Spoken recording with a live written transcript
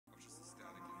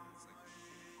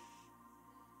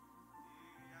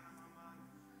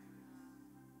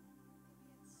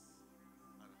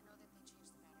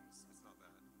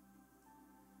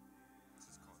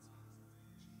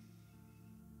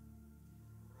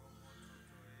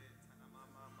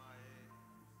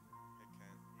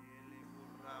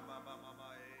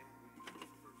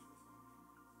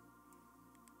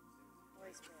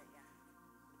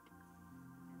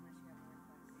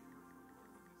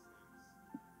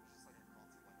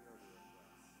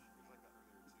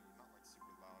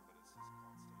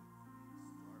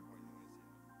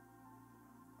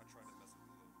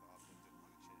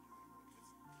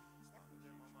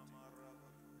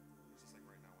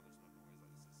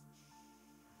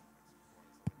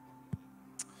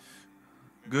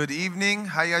Good evening.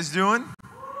 How you guys doing?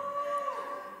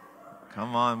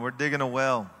 Come on, we're digging a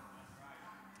well.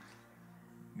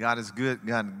 God is good.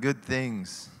 God, good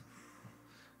things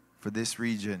for this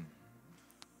region.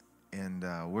 And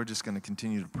we're just going to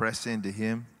continue to press into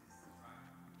Him.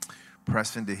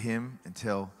 Press into Him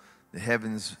until the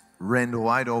heavens rend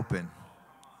wide open.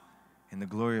 And the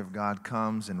glory of God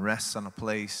comes and rests on a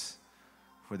place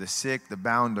for the sick, the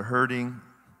bound, the hurting,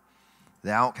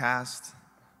 the outcast.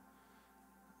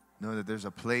 Know that there's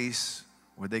a place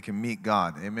where they can meet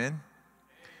God. Amen?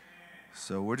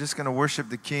 So we're just going to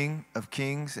worship the King of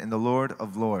Kings and the Lord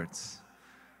of Lords.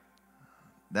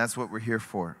 That's what we're here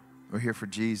for. We're here for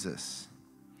Jesus.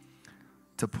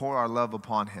 To pour our love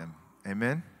upon Him.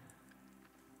 Amen?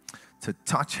 To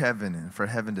touch heaven and for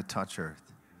heaven to touch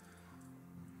earth.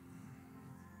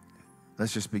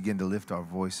 Let's just begin to lift our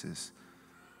voices.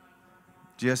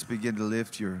 Just begin to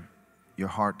lift your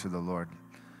heart to the Lord.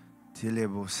 Thank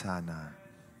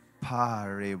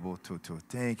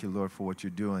you, Lord, for what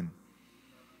you're doing.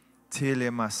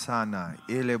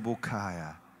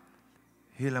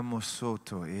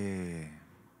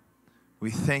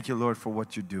 We thank you, Lord, for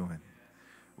what you're doing.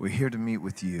 We're here to meet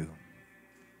with you.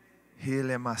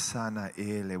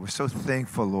 We're so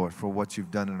thankful, Lord, for what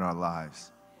you've done in our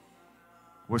lives.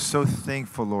 We're so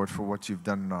thankful, Lord, for what you've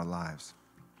done in our lives.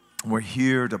 We're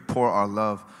here to pour our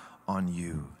love on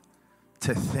you.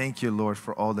 To thank you, Lord,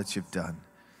 for all that you've done.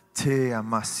 Te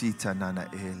amasita nana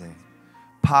ele.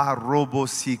 Pa robo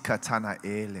si katana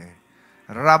ele.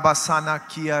 Rabasana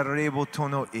kia rebo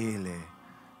tono ele.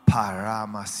 Pa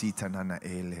ramasita nana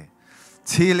ele.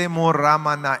 Tile mo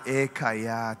ramana e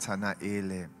kayata na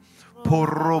ele. Po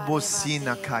robo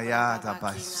sina kayata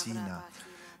basina.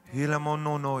 Hila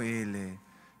monono ele.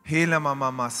 Hila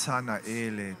mama sana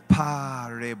ele. Pa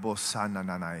rebo sana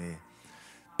nana e.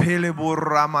 Lift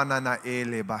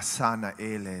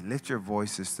your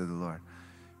voices to the Lord.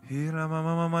 Hira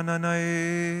mama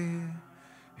nanae,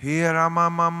 hira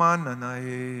mama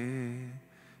nanae,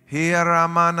 hira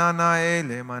mananae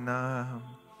le mana,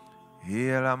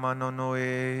 hira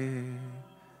manonoe,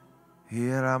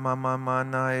 hira mama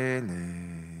manae le,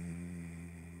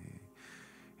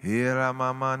 hira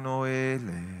mama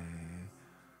noele,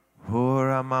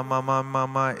 hora mama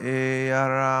mama e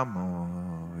aramo.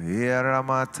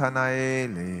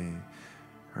 Ramatanaele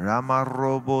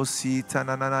Ramarobo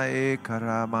sitanana e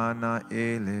karamana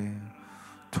ele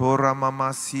Tora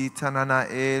mama sitanana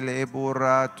ele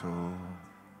burato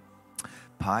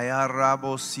Paya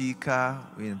rabosika.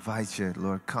 We invite you,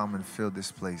 Lord, come and fill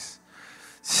this place.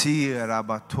 Si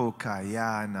rabatoka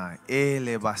yana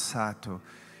ele basato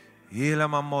Ila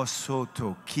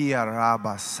mamosoto kia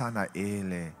rabasana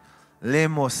ele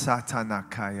Lemo satana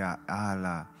kaya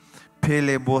ala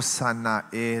Pele bosana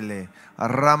ele,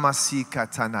 ramasika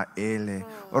tana ele,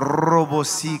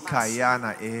 robosika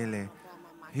yana ele,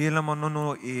 hila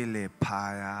monono ele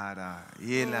payada,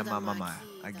 hila mama.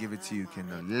 I give it to you,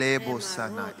 Kendall. Lebo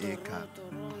sana eka.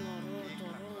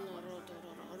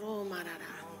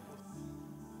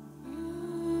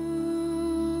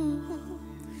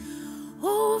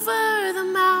 Over the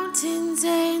mountains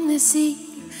and the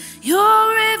sea,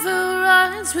 your river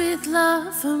runs with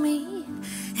love for me.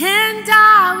 And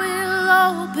I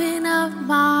will open up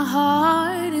my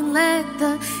heart and let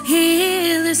the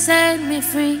healer set me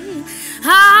free.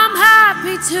 I'm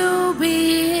happy to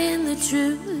be in the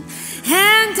truth,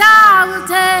 and I will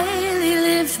daily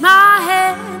lift my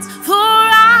hands, for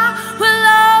I will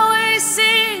always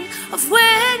sing of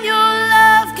when your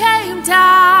love came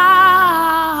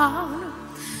down.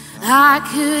 I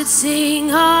could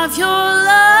sing of your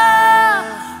love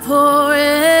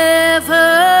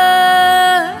forever.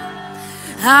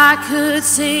 I could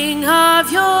sing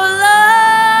of your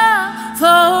love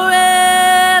forever.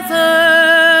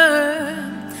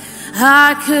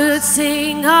 I could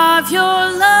sing of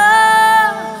your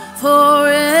love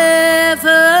forever.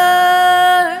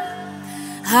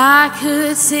 I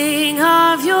could sing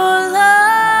of your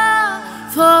love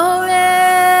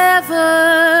forever.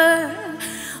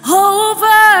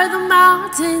 Over the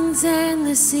mountains and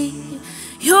the sea,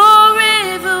 your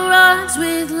river runs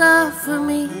with love for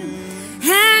me.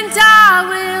 And I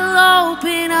will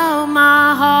open up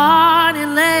my heart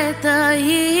and let the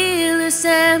healer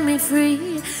set me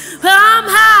free. I'm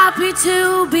happy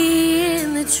to be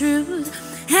in the truth,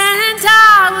 and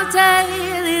I will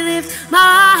daily lift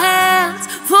my hands,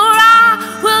 for I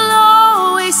will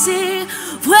always sing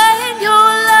when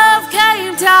your love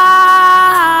came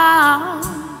down.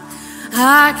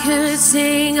 I could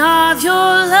sing of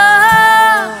your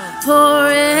love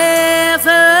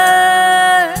forever.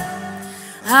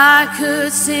 I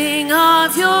could sing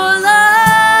of your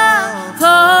love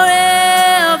forever.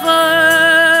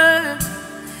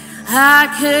 I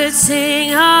could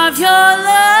sing of your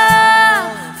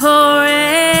love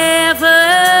forever.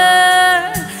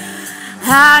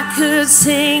 I could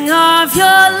sing of your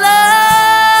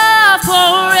love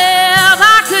forever.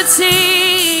 I could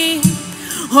sing,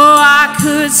 oh, I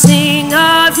could sing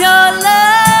of your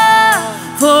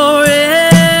love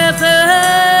forever.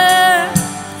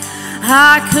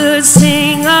 I could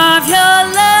sing of your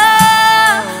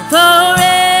love forever.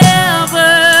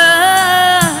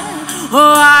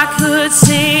 Oh, I could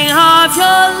sing of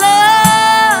your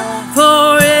love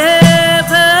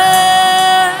forever.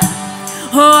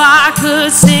 Oh, I could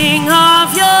sing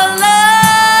of your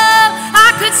love.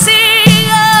 I could sing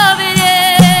of it,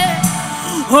 yeah.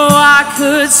 Oh, I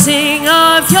could sing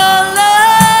of your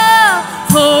love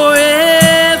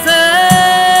forever.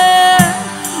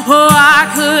 Oh, I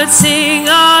could sing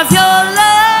of your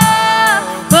love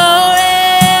forever.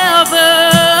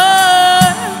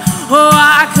 Oh,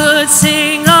 I could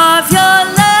sing of your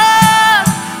love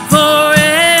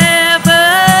forever.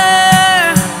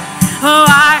 Oh,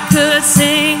 I could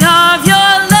sing of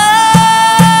your love.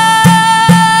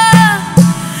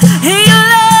 Your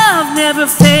love never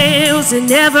fails, it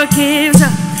never gives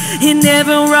up, it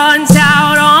never runs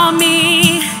out on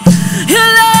me. Your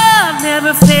love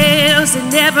never fails, it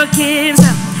never gives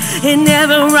up, it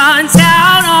never runs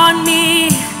out on me.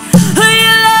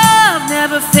 Your love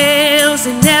never fails,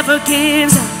 it never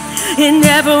gives up, it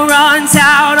never runs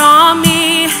out on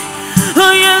me.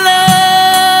 Oh, your love,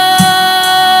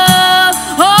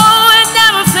 oh, it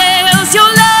never fails.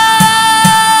 Your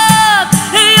love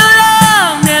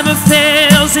never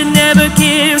fails, it never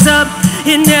gives up,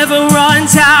 it never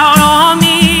runs out on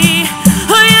me.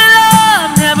 Oh, your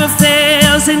love never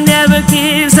fails, it never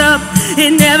gives up,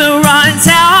 it never runs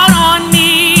out on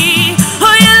me.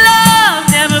 Oh, your love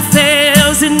never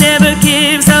fails, it never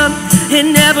gives up, it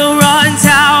never runs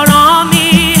out on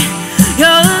me.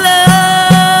 Your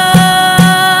love,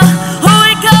 oh,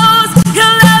 it goes,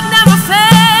 your love never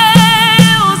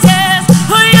fails, yes.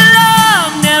 Oh, your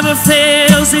love never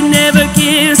fails, it never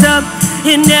gives up,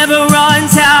 it never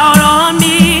runs out on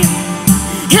me.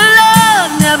 Your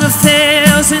love never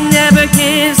fails, it never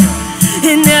gives up,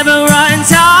 it never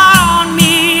runs out on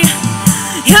me.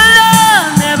 Your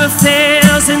love never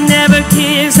fails, it never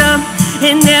gives up,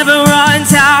 it never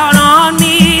runs out on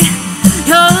me.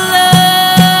 Your love,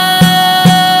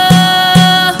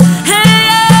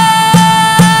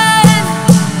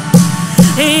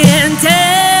 in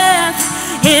death,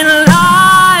 in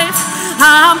life,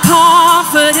 I'm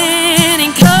confident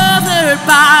and covered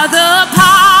by the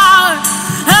power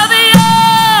of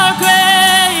your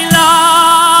great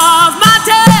love. My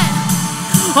debt,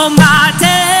 oh, my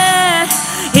debt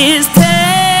is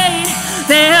paid.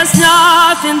 There's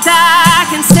nothing that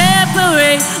can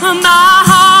separate my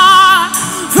heart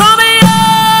from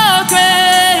your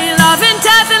great love. In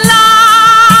death and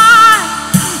life,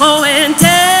 oh, in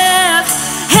death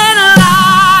and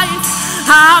life,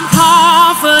 I'm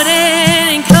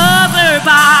confident and covered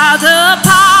by the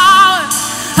power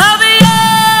of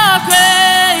your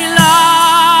great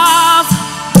love.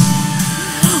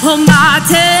 Oh, my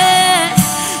debt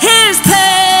is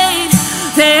paid.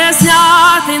 There's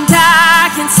nothing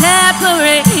that can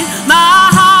separate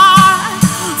my heart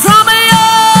from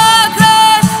your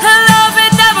great love.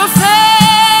 It never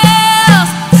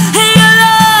fails. Your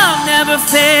love never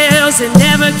fails. It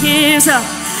never gives up.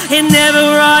 It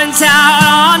never runs out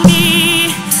on me.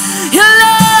 Your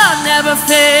love never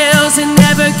fails. It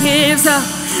never gives up.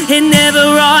 It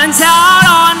never runs out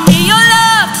on me. Your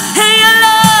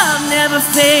love never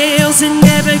fails. It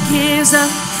never gives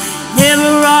up.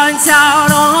 Never runs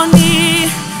out on me.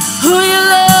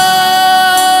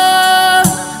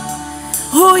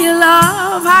 Oh, your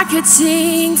love, I could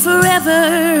sing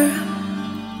forever.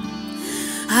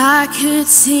 I could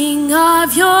sing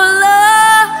of your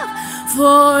love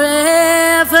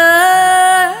forever.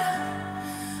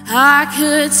 I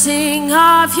could sing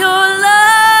of your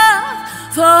love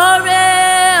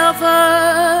forever.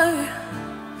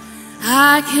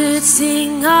 I could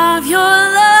sing of your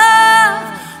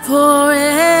love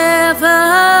forever.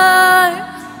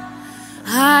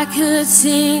 I could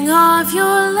sing of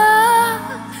your love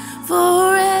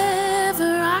forever.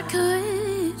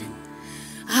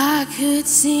 I could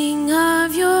sing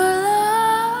of your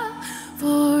love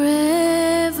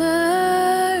forever.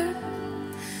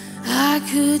 I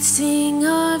could sing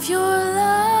of your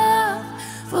love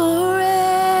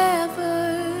forever.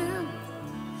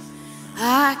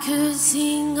 I could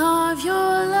sing of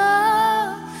your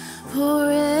love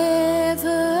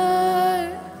forever.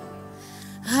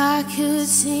 I could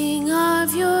sing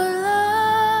of your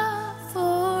love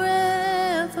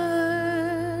forever.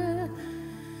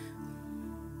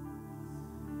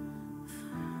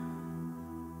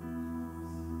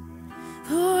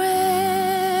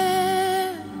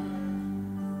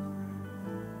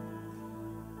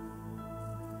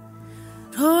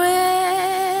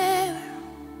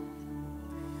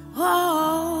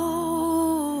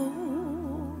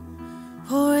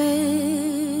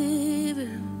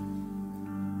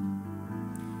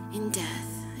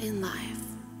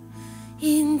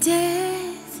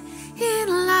 death, in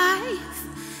life,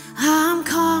 I'm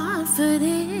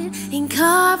confident and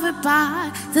covered by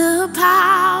the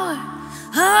power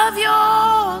of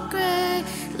your great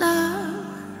love.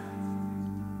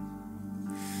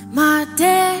 My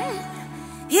debt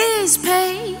is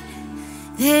paid.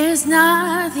 There's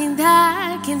nothing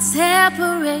that can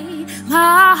separate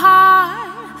my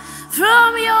heart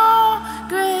from your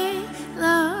great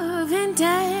love. In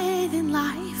death, in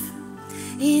life,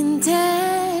 in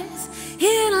death,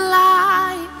 in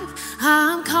life,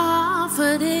 I'm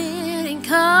confident and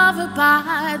covered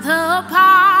by the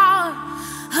power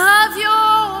of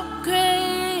your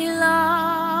great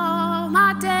love.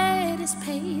 My debt is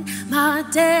paid. My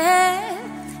debt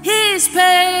is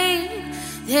paid.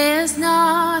 There's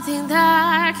nothing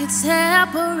that could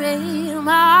separate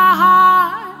my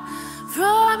heart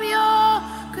from your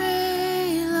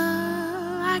great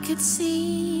love. I could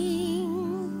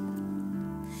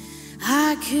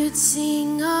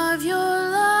sing of your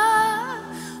love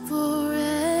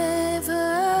forever.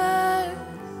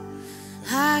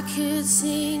 I could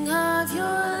sing of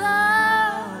your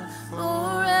love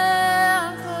forever.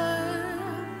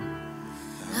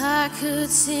 I could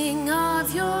sing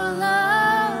of your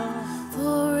love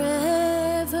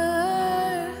forever.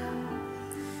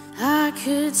 I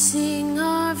could sing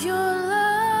of your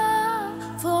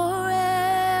love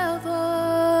forever.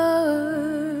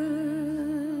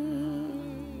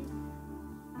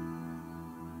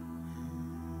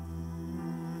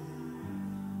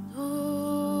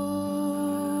 Oh,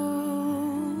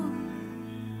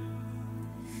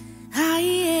 I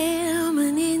am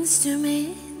an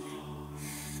instrument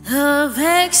of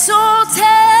exaltation.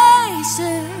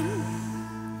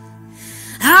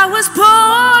 I was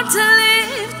born to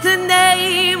lift the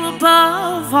name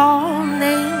above all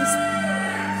names.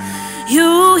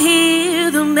 You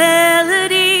hear the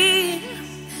melody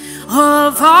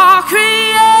of all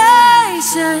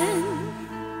creation,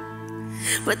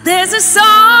 but there's a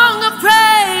song of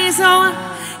praise I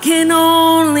can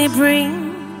only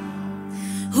bring.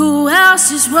 Who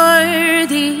else is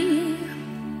worthy?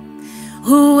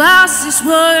 Who else is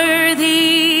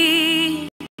worthy?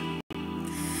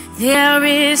 There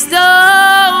is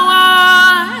no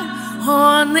one,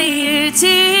 only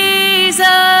Jesus.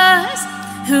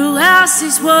 Who else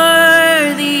is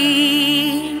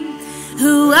worthy?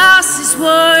 Who else is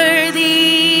worthy?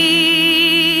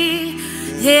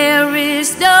 There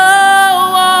is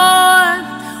no one,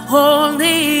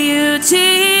 only you,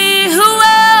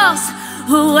 Jesus.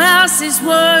 Who else is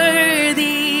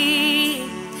worthy?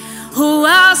 Who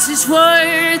else is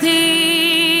worthy?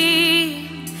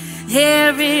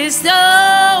 There is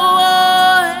no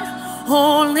one,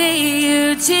 only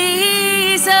you,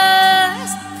 Jesus.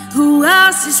 Who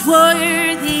else is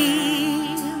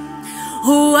worthy?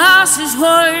 Who else is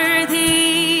worthy?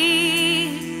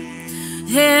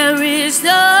 There is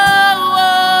no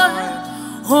one,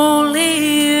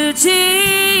 only you,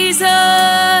 Jesus.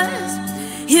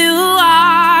 You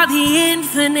are the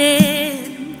infinite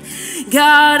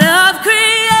God of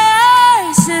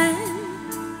creation,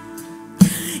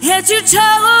 yet you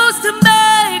chose to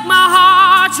make my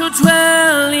heart your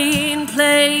dwelling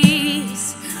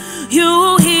place.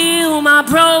 You heal my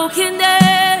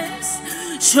brokenness,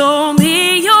 show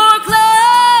me your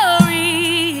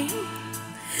glory.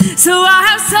 So I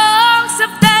have songs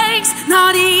of thanks,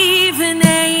 not even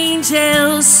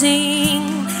angels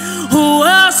sing. Who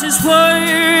else is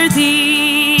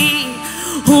worthy?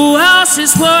 Who else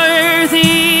is worthy?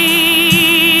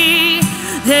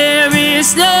 There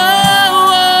is no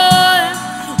one,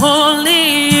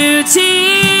 only you,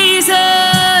 Jesus.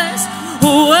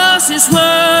 Who else is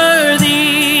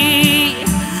worthy?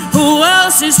 Who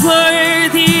else is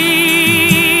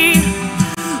worthy?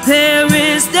 There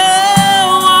is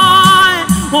no one,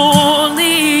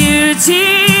 only you,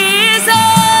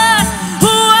 Jesus.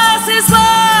 Who else is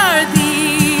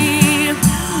worthy?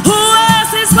 Who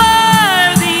else is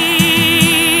worthy?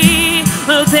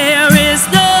 There is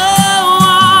no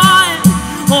one,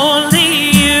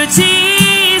 only you,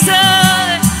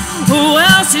 Jesus. Who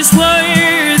else is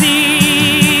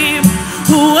worthy?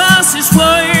 Who else is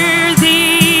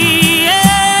worthy?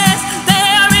 Yes,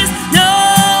 there is no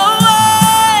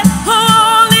one,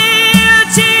 only you,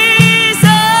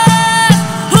 Jesus.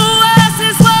 Who else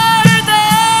is worthy?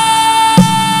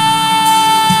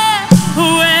 Who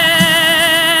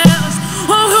else?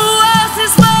 Oh, who else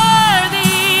is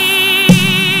worthy?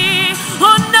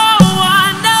 Oh, no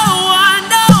one, no one,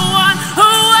 no one.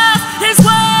 Who else is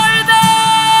worthy?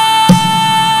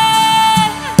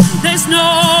 There's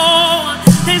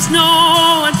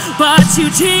no one but you,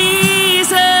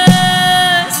 Jesus.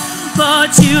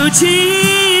 But you,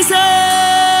 Jesus.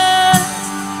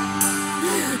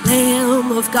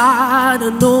 Lamb of God,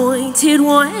 anointed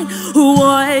one, who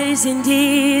was and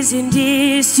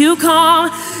is to come,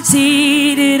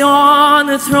 seated on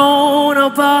the throne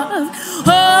above.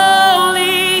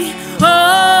 Holy,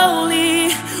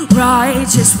 holy,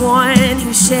 righteous one,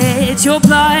 who shed your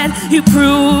blood, you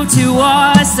proved to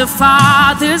us the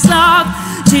Father's love.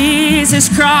 Jesus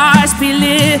Christ, be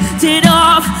lifted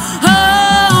up.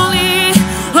 Holy,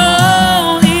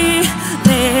 holy,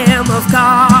 Lamb of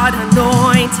God,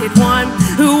 anointed one,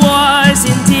 who was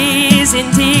and is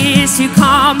to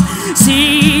come,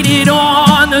 seated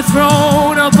on the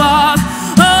throne above.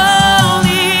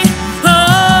 Holy,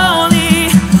 holy,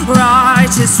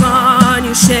 righteous one,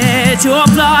 you shed your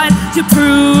blood to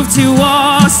prove to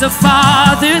us the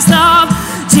Father's love.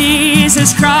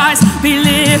 Jesus Christ, be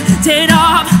lifted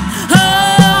up.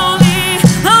 Holy,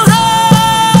 oh,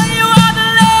 oh, you are the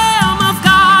Lamb of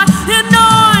God, the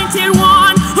anointed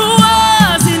one, who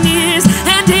was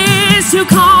and is to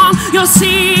come. You're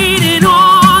seated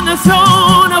on the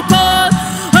throne above.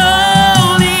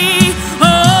 Holy,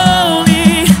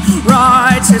 holy,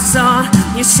 righteous Son,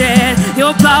 you shed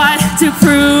your blood to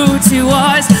prove to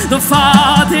us the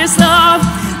Father's love.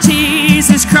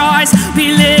 Jesus Christ,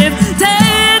 be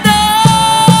lifted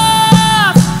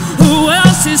up. Who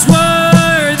else is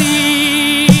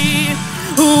worthy?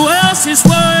 Who else is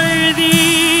worthy?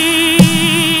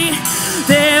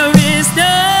 There is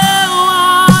no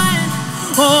one,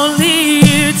 only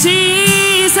you,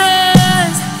 Jesus.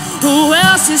 Who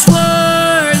else is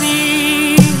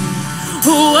worthy?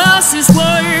 Who else is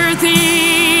worthy?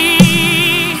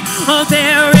 Oh,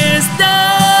 there is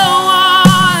no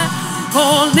one,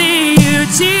 only you,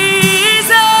 Jesus.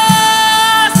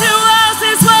 Who else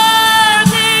is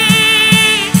worthy?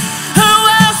 Who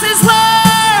else is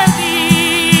worthy?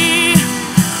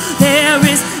 There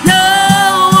is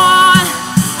no one,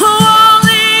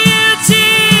 only you,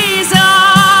 Jesus.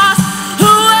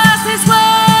 Who else is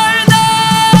worthy?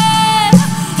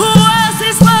 Who else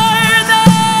is worthy?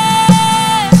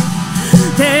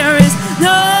 There is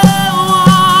no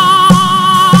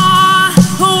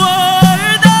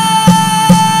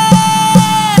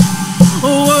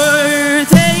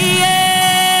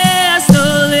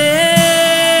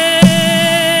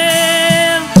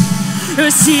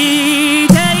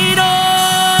seated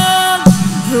on the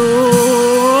throne.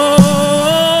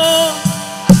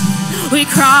 We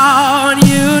crown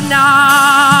you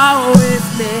now with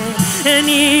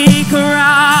many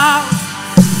crowns.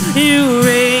 You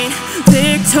reign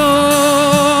victorious.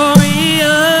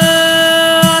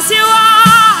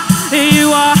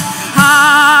 You are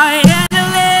high and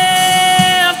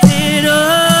lifted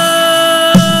up,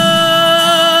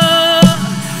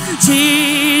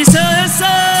 Jesus,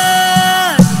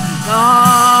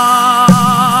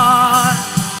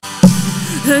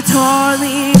 the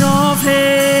darling of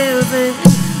heaven,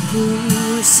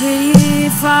 crucified.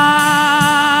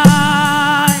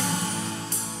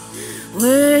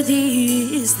 Worthy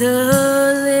is the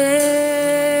Lamb.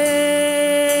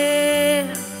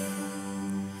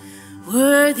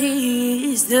 Worthy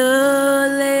is the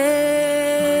Lamb.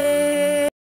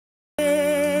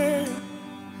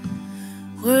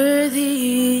 Worthy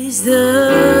is the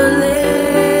Lamb.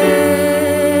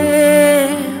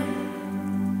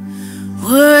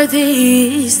 Worthy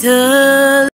is the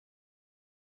Lamb.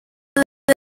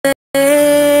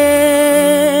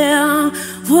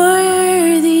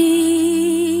 Worthy,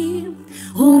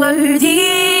 worthy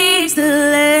is the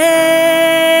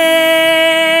Lamb,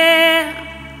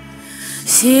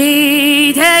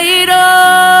 seated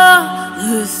on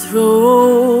the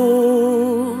throne.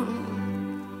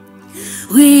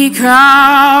 We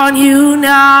crown you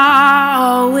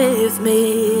now with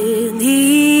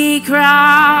many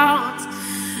crowns.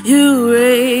 You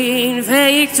reign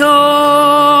victorious.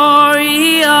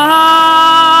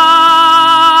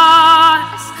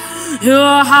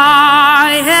 You're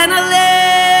high and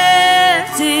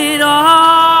lifted up,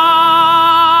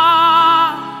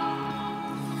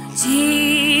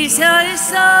 Jesus,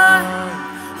 Son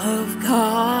of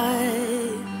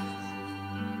God,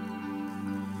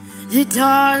 the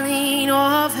darling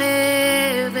of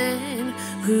heaven,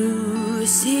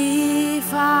 crucified.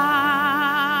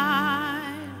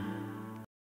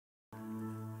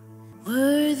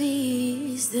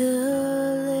 Worthy is the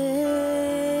Lamb.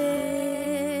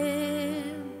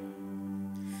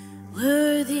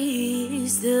 Worthy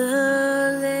is the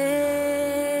Lamb.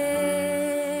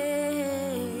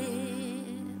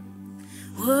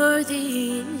 Worthy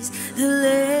is the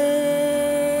Lamb.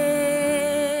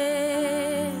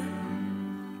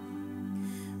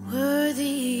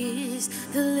 Worthy is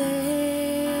the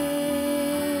Lamb.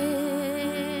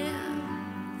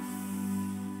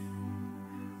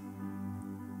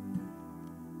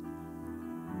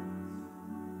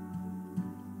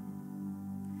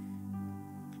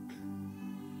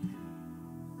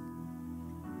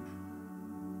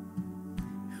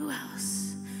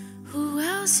 Who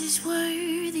else is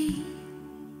worthy?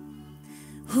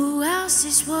 Who else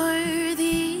is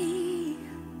worthy?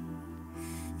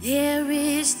 There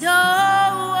is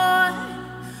no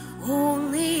one,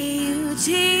 only you,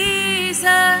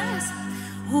 Jesus.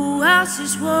 Who else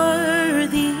is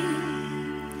worthy?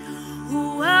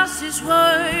 Who else is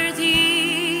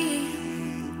worthy?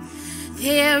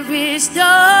 There is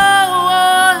no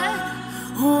one,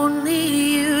 only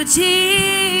you,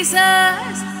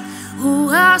 Jesus.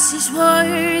 Who else is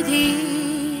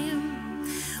worthy?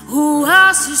 Who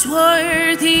else is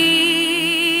worthy?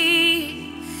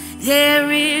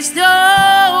 There is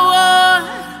no one,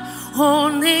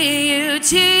 only you,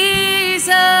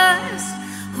 Jesus.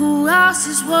 Who else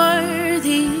is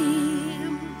worthy?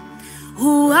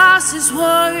 Who else is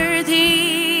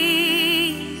worthy?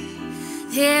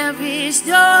 There is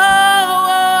no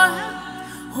one,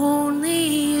 only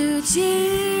you,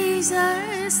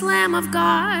 Jesus. Lamb of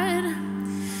God,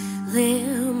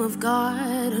 Lamb of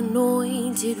God,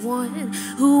 anointed one,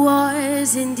 who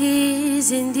was and is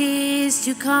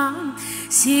to come,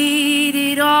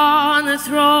 seated on the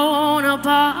throne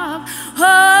above.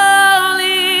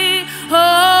 Holy,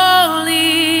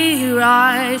 holy,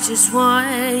 righteous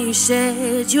one, you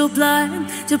shed your blood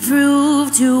to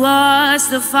prove to us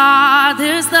the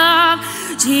Father's love.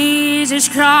 Jesus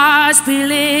Christ, be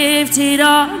lifted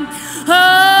up.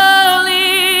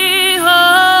 Holy,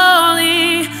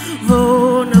 holy,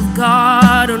 Lord of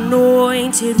God,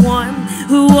 anointed one,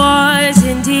 who was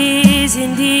and is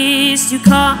to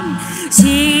come,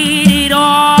 seated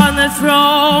on the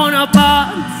throne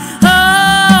above.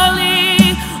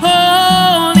 Holy,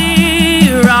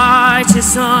 holy,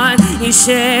 righteous Son, you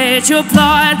shed your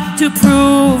blood to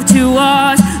prove to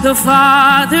us the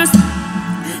Father's.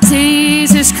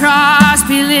 Jesus Christ,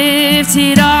 be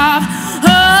lifted up.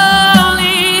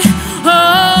 Holy,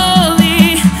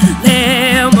 holy,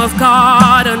 Lamb of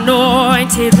God,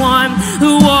 anointed one,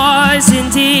 who was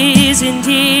and is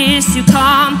to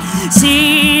come,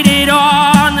 seated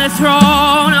on the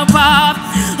throne above.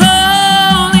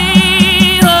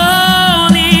 Holy,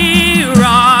 holy,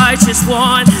 righteous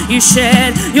one, you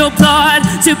shed your blood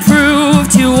to prove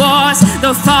to us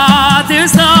the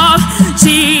Father's love.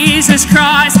 Jesus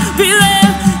Christ, be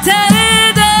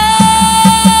lifted up.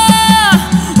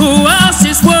 Who else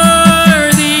is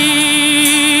worthy?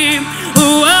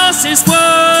 Who else is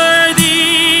worthy?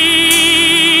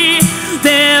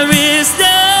 There is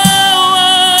no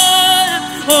one,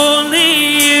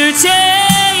 only you,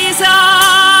 Jesus.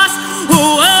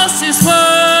 Who else is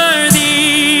worthy?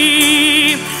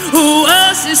 Who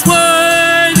else is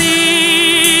worthy?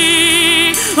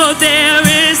 Oh, there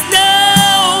is no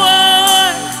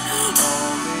one,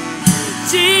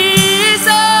 Jesus.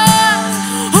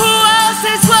 Who else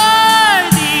is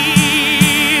worthy?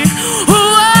 Who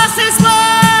else is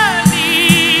worthy?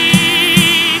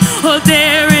 Oh,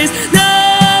 there is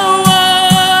no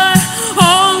one,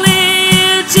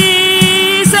 only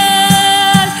Jesus.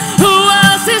 Who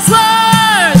else is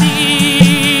worthy?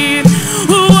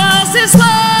 Who else is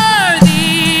worthy?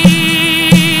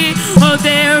 Oh,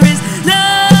 there is no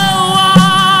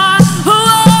one,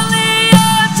 only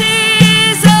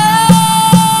Jesus.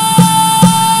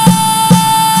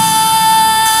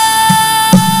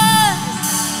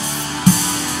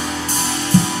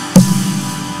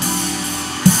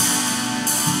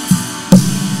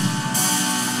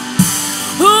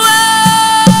 Who else?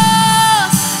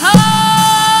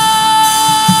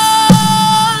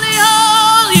 Holy,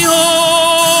 holy,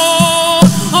 holy,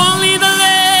 only the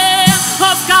Lamb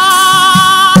of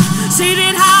God,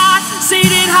 seated high,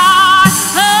 seated high.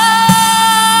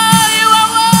 Oh, you are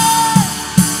worthy.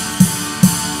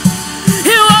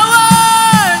 You are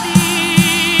worthy.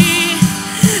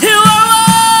 You are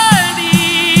worthy.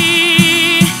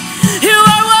 You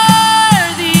are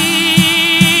worthy.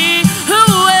 Who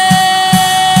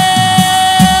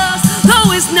else?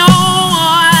 There is no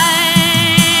one.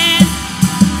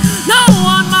 No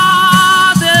one,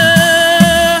 Mother.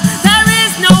 There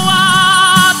is no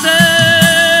other.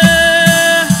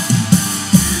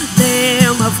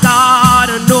 Lamb of God,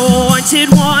 anointed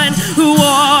one, who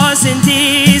was and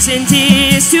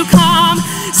is to come,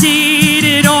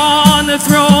 seated on the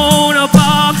throne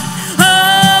above.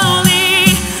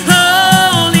 Holy,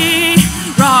 holy,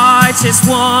 righteous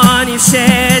one, you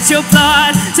shed your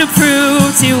blood to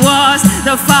prove to us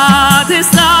the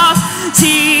Father's love.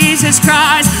 Jesus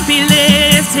Christ, be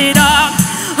lifted up.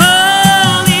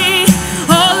 Holy,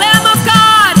 oh Lamb of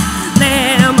God,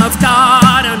 Lamb of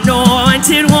God,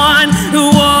 anointed one, who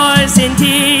was and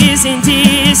is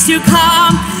to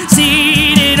come,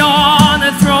 seated on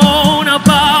the throne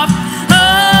above.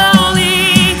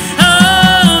 Holy,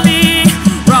 holy,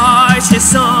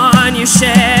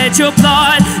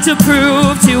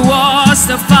 prove to us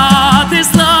the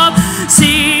Father's love.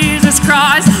 Jesus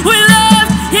Christ, we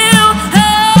lift you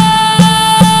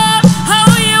up.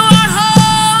 Oh, you are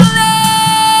holy.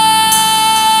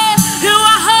 You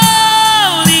are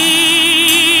holy.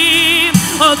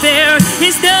 Oh, there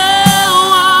is no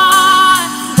one,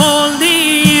 only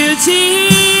you,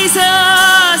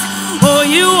 Jesus. Oh,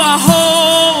 you are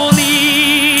holy.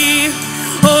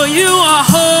 Oh, you are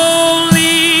holy.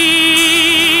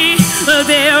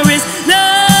 There is no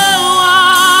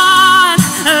one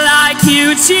like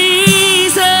you,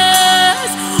 Jesus.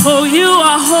 Oh, you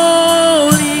are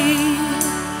holy.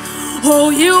 Oh,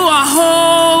 you are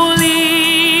holy.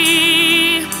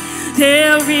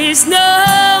 There is no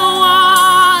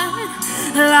one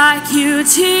like you,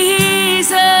 Jesus.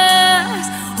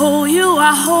 Oh, you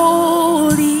are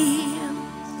holy.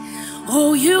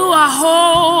 Oh, you are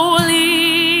holy.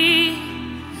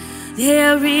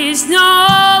 There is no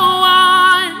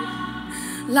one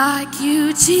like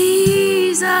you,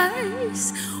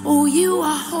 Jesus. Oh, you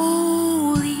are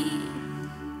holy.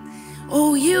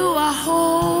 Oh, you are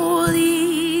holy.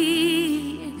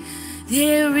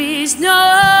 There is no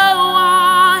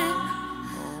one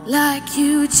like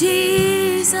you,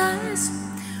 Jesus.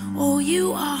 Oh,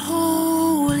 you are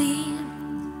holy.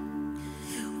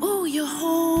 Oh, you're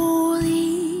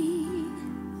holy.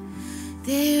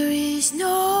 There is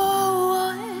no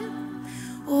one,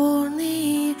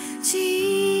 only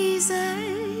Jesus.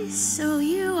 Oh,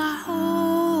 you are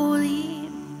holy.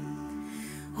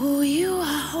 Oh, you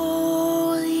are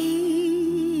holy.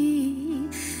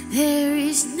 There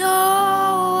is no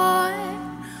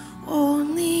one,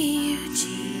 only you,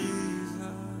 Jesus.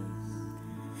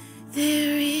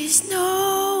 There is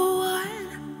no one,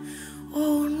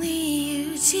 only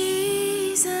you,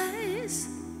 Jesus.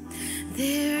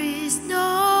 There is no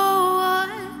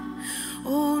one,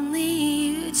 only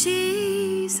you,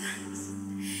 Jesus.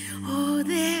 Oh,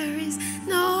 there is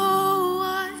no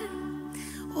one,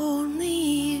 only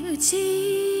you,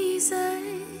 Jesus.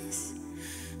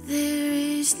 There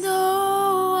is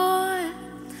no one,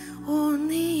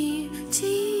 only you,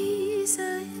 Jesus.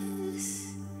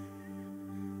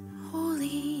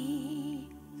 Holy,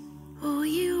 oh,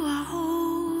 you are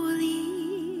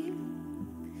holy.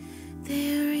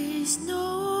 There is no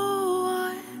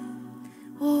one,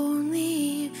 only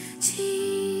you,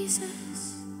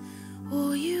 Jesus.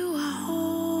 Oh, you are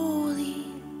holy.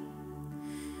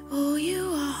 Oh,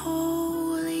 you are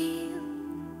holy.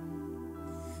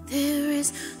 There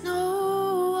is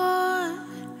no one,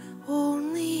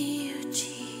 only you,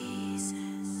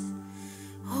 Jesus.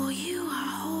 Oh, you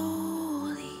are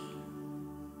holy.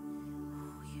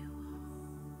 Oh, you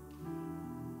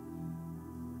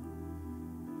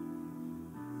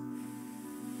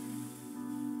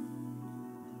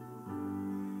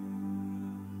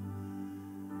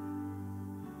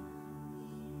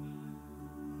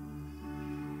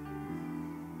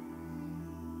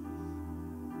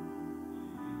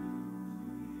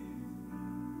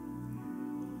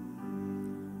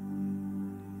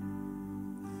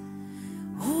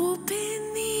open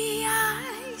the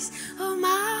eyes of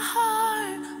my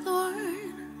heart,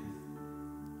 Lord.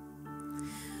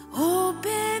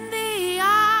 Open the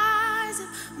eyes of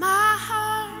my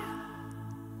heart.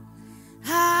 I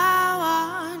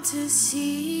want to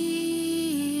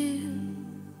see you.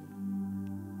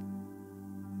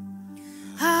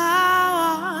 I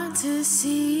want to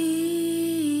see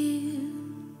you.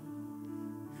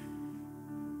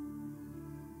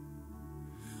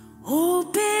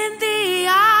 Open the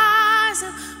eyes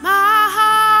of my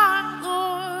heart,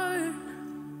 Lord.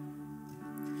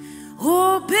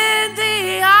 Open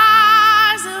the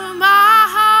eyes of my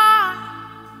heart.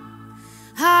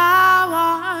 I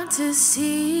want to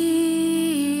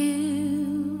see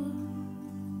you.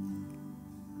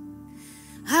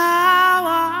 I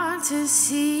want to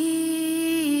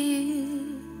see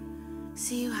you.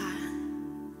 See you high.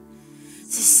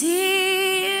 To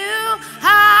see you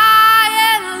high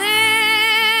and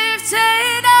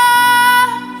lifted up,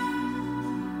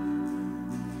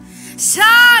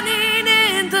 shining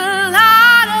in the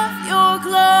light of your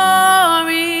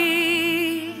glory.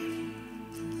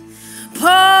 Pour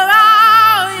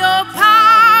out your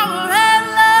power and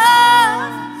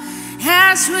love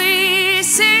as we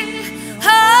sing,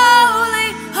 holy,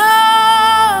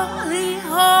 holy,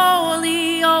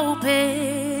 holy.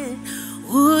 Open,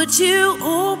 would you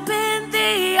open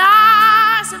the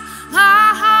eyes of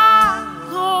my heart,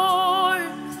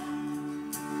 Lord?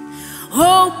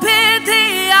 Open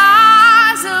the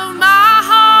eyes of my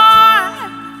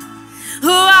heart.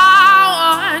 Oh,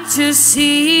 I want to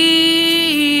see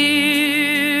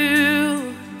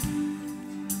you.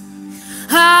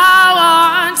 I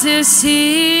want to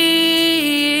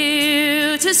see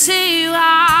you, to see you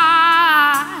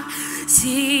high,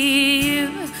 see you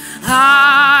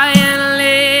high and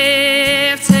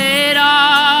lifted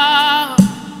up,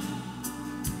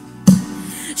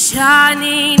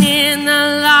 shining in the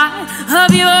light of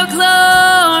your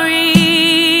glory.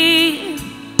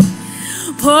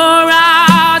 Pour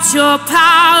out your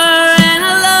power and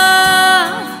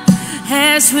love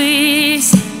as we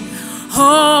sing,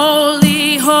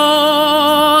 holy,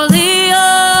 holy,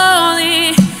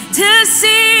 holy, to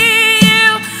see you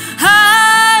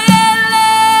high and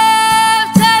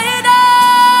lifted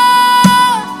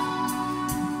up,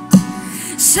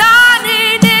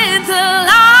 shining in the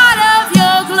light of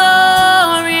your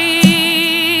glory.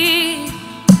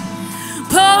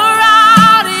 Pour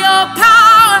out your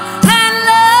power and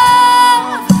love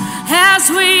as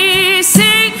we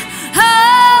sing,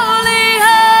 holy,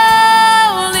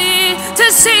 holy, to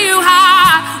see you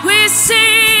high. We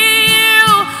see you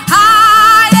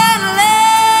high and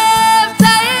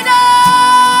lifted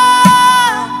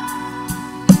up,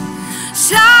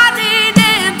 shining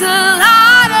in the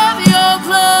light of your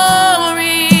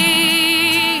glory.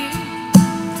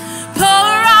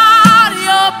 Pour out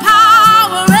your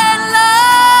power and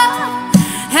love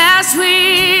as we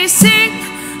sing,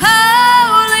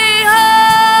 holy,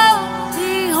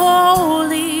 holy,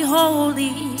 holy, holy,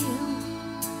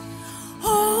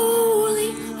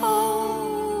 holy,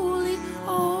 holy,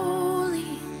 holy,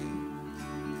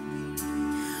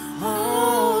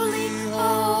 holy,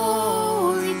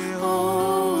 holy,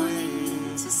 holy,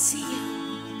 to see you.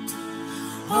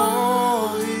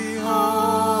 Holy,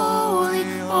 holy,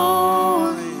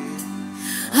 holy,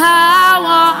 I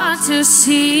want to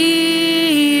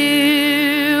see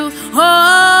you.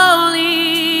 Holy,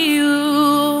 you.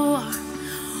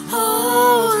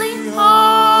 Holy,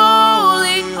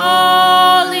 holy,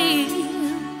 holy,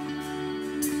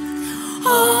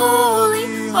 holy,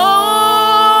 holy,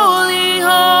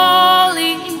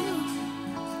 holy,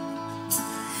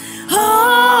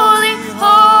 holy,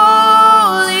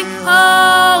 holy,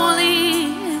 holy,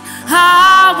 I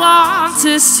want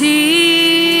to see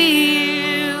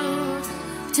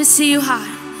you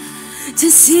high, to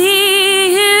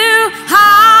see you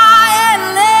high and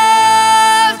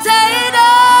lifted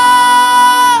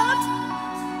up,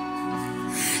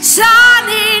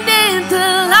 shining in the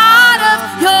light of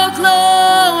your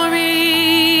glory.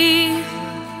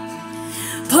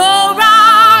 Pour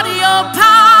out your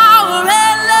power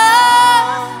and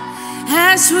love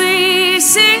as we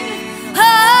sing,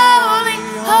 holy,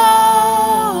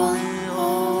 holy,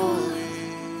 holy,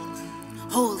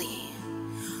 holy,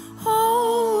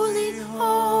 holy,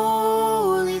 holy,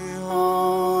 holy,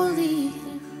 holy,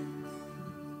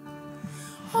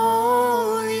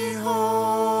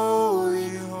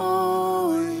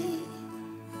 holy,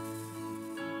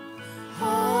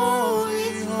 holy,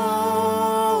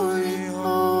 holy,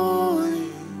 holy,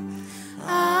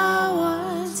 I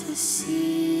want to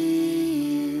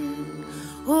see you.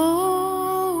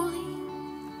 Holy,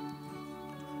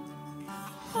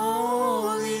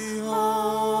 holy,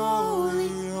 holy,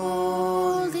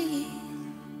 holy,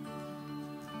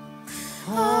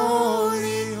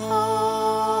 holy,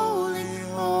 holy,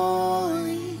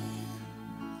 holy,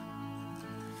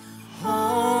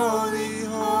 holy,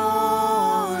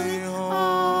 holy,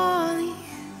 holy,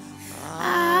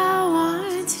 I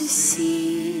want to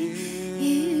see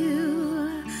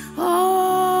you.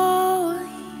 Holy,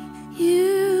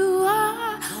 you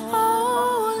are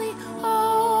holy,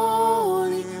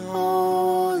 holy,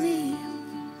 holy,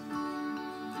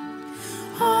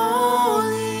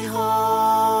 holy,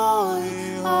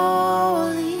 holy,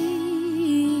 holy,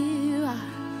 you are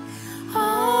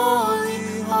holy,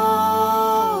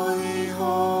 holy,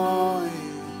 holy,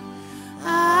 I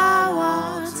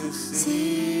want to see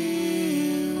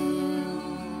you.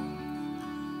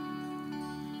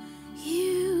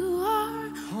 You are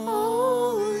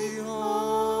holy,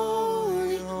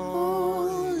 holy,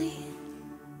 holy,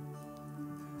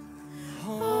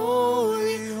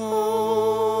 holy,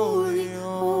 holy,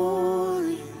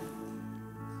 holy,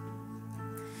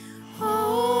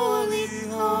 holy,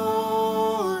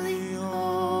 holy,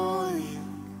 holy,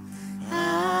 I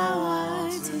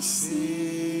want to see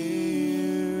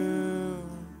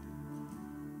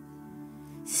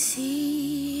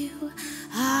you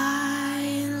high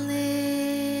and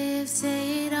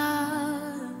lifted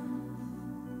up,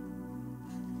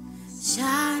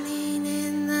 shining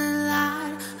in the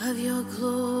light of your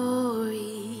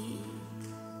glory.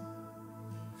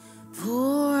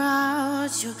 Pour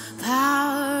out your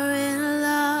power and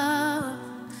love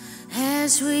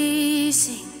as we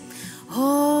sing,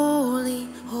 holy,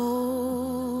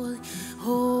 holy,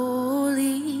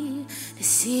 holy,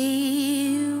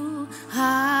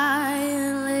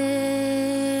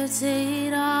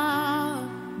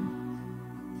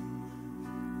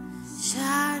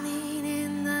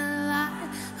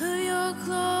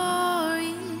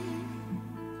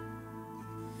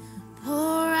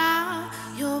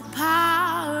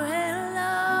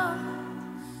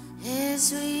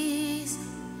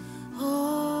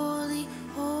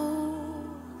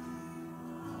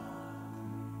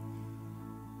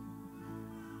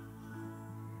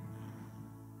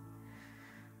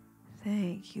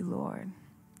 Thank you, Lord.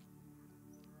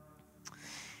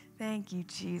 Thank you,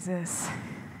 Jesus.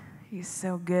 He's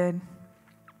so good.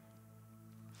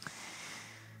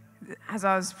 As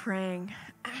I was praying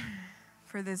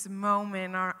for this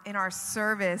moment in our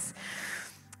service,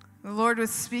 the Lord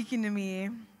was speaking to me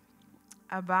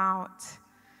about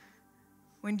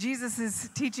when Jesus is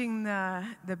teaching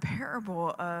the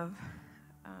parable of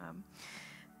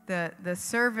the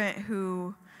servant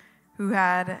who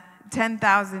had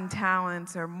 10,000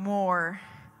 talents or more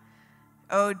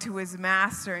owed to his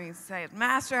master, and he said,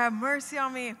 "Master, have mercy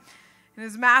on me." And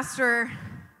his master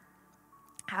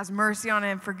has mercy on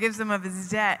him, forgives him of his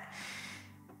debt.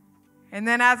 And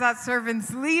then as that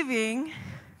servant's leaving,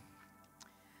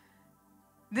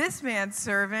 this man's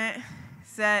servant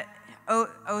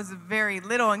owes very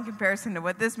little in comparison to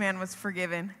what this man was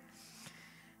forgiven.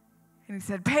 And he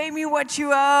said, "Pay me what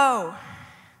you owe."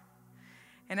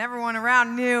 And everyone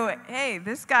around knew, hey,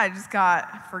 this guy just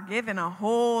got forgiven a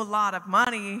whole lot of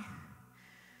money.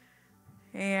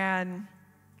 And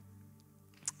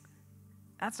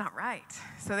that's not right.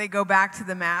 So they go back to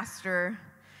the master.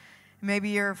 Maybe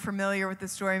you're familiar with the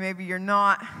story, maybe you're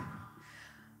not.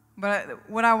 But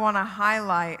what I want to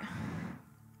highlight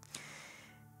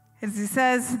is he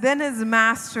says, "Then his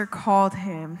master called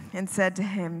him and said to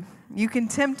him, 'You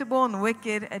contemptible and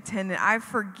wicked attendant, I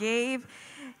forgave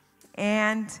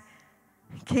and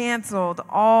canceled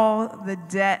all the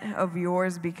debt of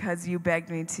yours because you begged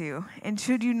me to. And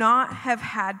should you not have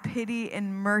had pity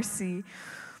and mercy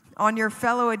on your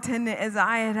fellow attendant as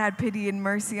I had had pity and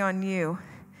mercy on you?'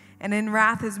 And in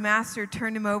wrath his master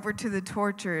turned him over to the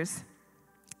torturers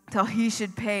till he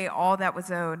should pay all that was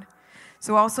owed.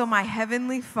 So also my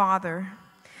heavenly Father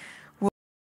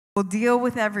will deal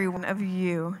with every one of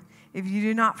you if you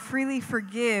do not freely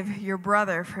forgive your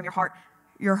brother from your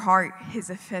heart his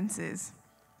offenses."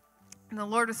 And the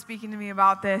Lord was speaking to me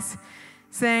about this,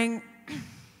 saying,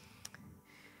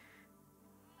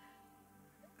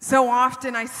 so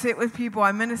often I sit with people,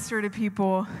 I minister to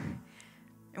people,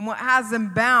 and what has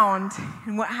them bound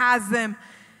and what has them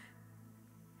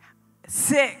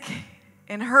sick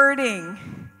and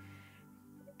hurting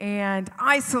and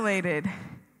isolated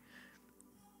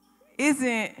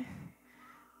isn't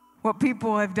what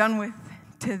people have done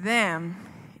to them.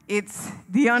 It's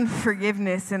the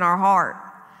unforgiveness in our heart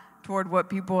toward what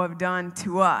people have done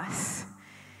to us.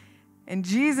 And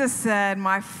Jesus said,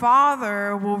 "My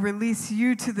Father will release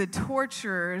you to the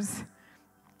torturers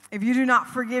if you do not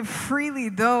forgive freely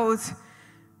those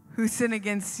who sin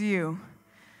against you."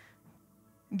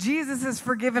 Jesus has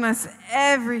forgiven us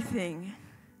everything.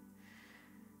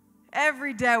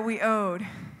 Every debt we owed,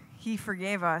 he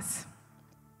forgave us.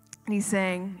 And he's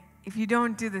saying, if you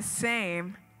don't do the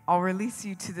same, I'll release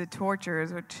you to the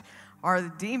torturers, which are the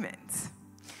demons.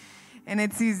 And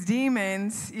it's these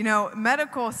demons,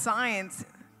 medical science,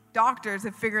 doctors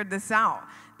have figured this out.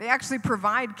 They actually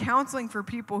provide counseling for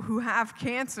people who have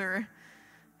cancer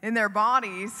in their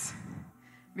bodies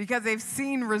because they've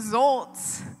seen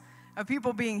results of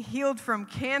people being healed from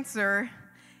cancer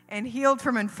and healed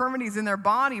from infirmities in their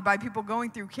body by people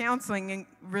going through counseling and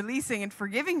releasing and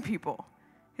forgiving people.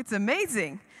 It's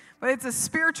amazing. But it's a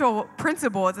spiritual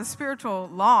principle. It's a spiritual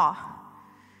law.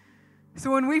 So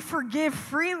when we forgive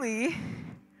freely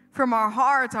from our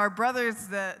hearts, our brothers,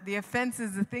 the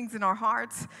offenses, the things in our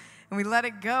hearts, and we let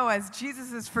it go as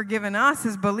Jesus has forgiven us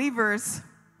as believers,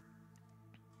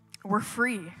 we're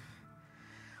free.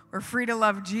 We're free to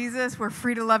love Jesus. We're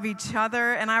free to love each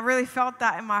other. And I really felt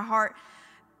that in my heart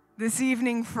this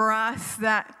evening for us,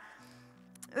 that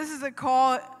this is a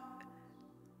call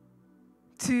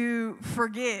to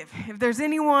forgive. If there's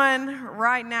anyone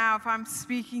right now, if I'm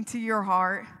speaking to your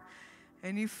heart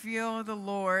and you feel the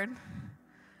Lord,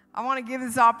 I want to give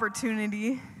this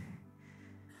opportunity.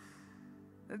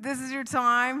 This is your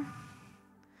time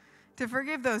to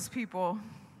forgive those people.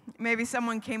 Maybe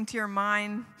someone came to your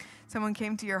mind, someone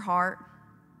came to your heart.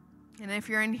 And if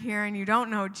you're in here and you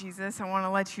don't know Jesus, I want to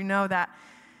let you know that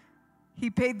he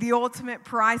paid the ultimate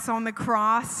price on the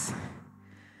cross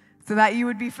so that you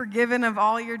would be forgiven of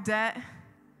all your debt.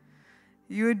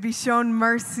 You would be shown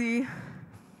mercy.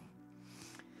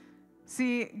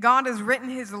 See, God has written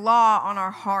his law on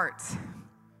our hearts.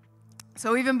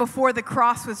 So even before the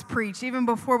cross was preached, even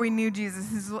before we knew Jesus,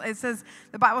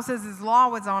 the Bible says his law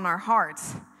was on our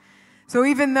hearts. So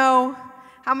even though,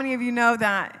 how many of you know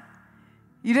that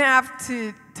you didn't have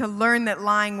to learn that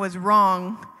lying was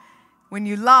wrong? When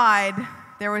you lied,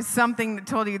 there was something that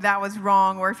told you that was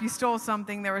wrong. Or if you stole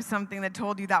something, there was something that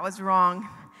told you that was wrong.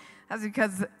 That's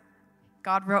because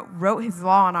God wrote his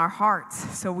law on our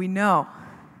hearts, so we know.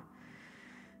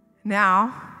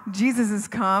 Now, Jesus has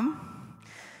come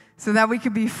so that we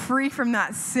could be free from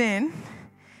that sin.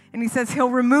 And he says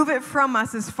he'll remove it from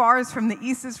us as far as from the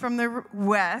east is from the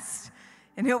west,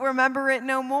 and he'll remember it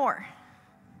no more.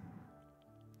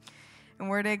 And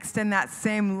we're to extend that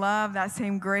same love, that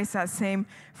same grace, that same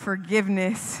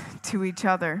forgiveness to each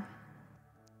other.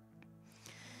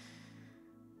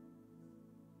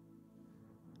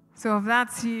 So if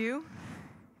that's you,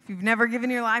 if you've never given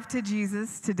your life to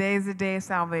Jesus, today is the day of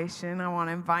salvation. I want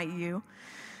to invite you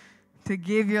to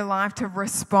give your life, to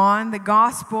respond. The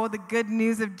gospel, the good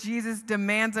news of Jesus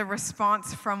demands a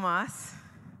response from us.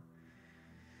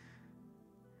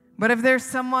 But if there's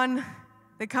someone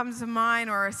that comes to mind,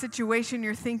 or a situation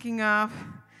you're thinking of,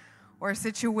 or a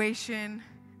situation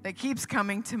that keeps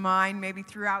coming to mind, maybe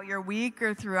throughout your week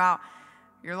or throughout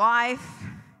your life,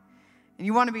 and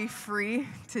you want to be free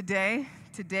today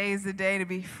is the day to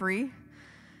be free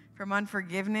from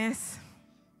unforgiveness,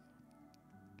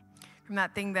 from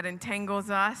that thing that entangles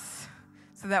us,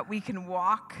 so that we can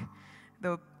walk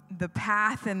the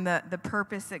path and the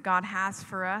purpose that God has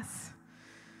for us.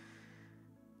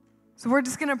 So we're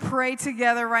just going to pray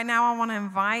together right now. I want to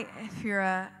invite, if you're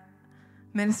a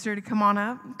minister, to come on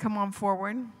up, come on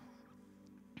forward.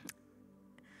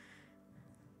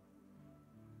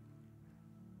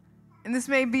 And this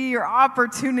may be your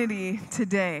opportunity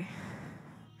today.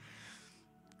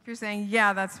 If you're saying,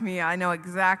 yeah, that's me, I know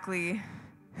exactly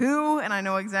who, and I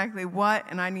know exactly what,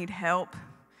 and I need help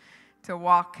to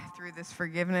walk through this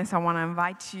forgiveness, I want to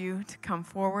invite you to come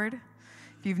forward.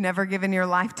 If you've never given your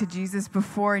life to Jesus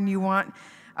before and you want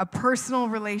a personal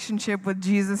relationship with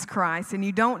Jesus Christ, and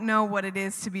you don't know what it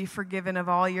is to be forgiven of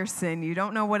all your sin, you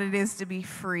don't know what it is to be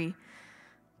free,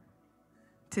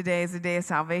 today is the day of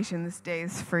salvation. This day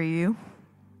is for you.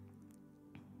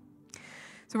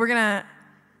 So we're going to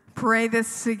pray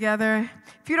this together.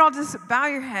 If you'd all just bow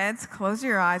your heads, close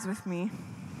your eyes with me.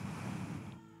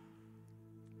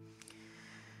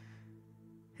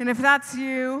 And if that's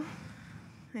you,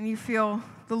 and you feel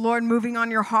the Lord moving on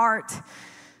your heart,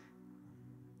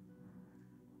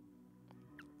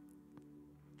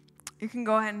 you can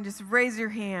go ahead and just raise your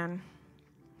hand.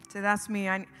 Say, that's me.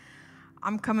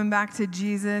 I'm coming back to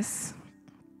Jesus.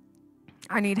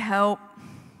 I need help.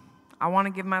 I want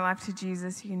to give my life to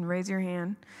Jesus. You can raise your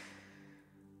hand.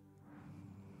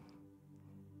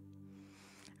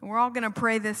 And we're all going to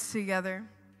pray this together.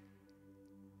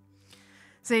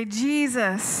 Say,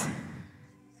 Jesus,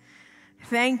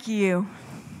 thank you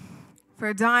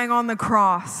for dying on the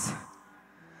cross,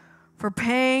 for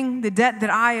paying the debt that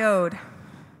I owed,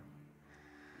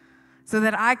 so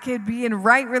that I could be in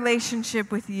right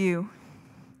relationship with you,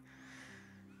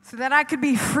 so that I could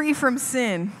be free from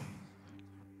sin,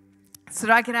 so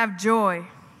that I could have joy.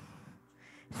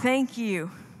 Thank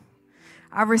you.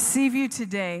 I receive you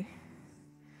today.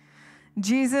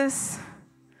 Jesus,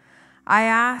 I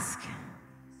ask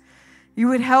you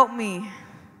would help me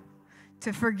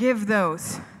to forgive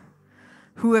those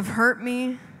who have hurt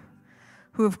me,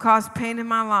 who have caused pain in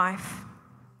my life.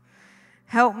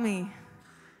 Help me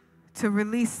to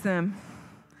release them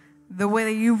the way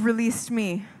that you've released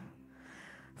me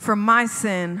from my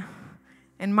sin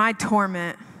and my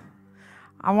torment.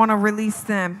 I want to release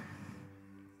them,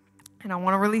 and I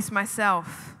want to release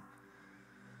myself.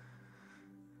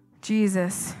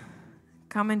 Jesus,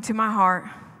 come into my heart.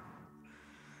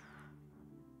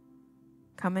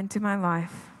 Come into my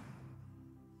life.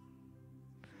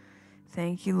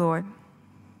 Thank you, Lord.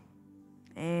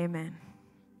 Amen.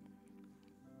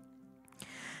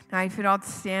 Now, if you'd all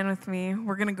stand with me,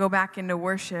 we're going to go back into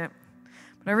worship.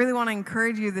 But I really want to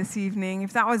encourage you this evening,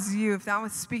 if that was you, if that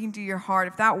was speaking to your heart,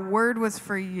 if that word was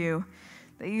for you,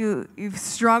 that you've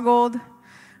struggled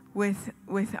with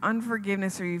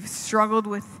unforgiveness, or you've struggled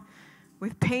with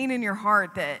pain in your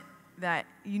heart that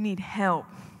you need help.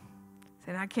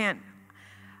 Saying,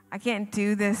 I can't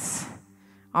do this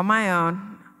on my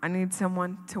own. I need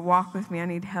someone to walk with me. I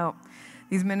need help.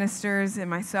 These ministers and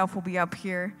myself will be up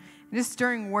here. And just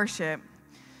during worship,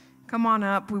 come on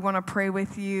up. We want to pray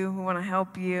with you. We want to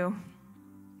help you.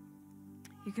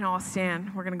 You can all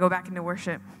stand. We're going to go back into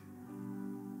worship.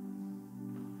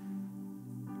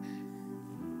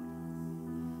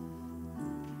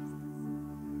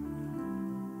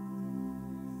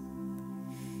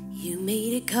 You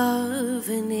made a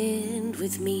covenant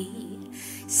with me,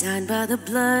 signed by the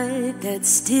blood that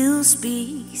still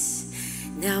speaks.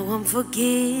 Now I'm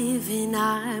forgiven,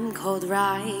 I'm called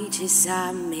righteous,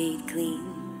 I'm made clean.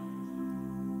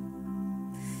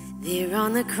 There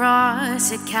on the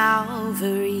cross at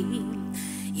Calvary,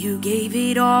 you gave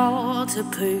it all to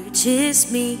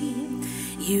purchase me.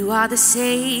 You are the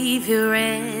Savior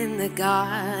and the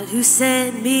God who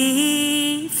set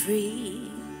me free.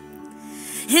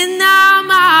 And now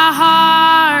my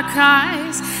heart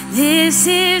cries, this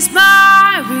is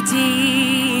my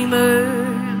Redeemer.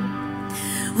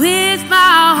 With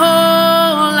my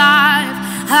whole life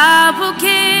I will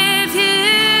give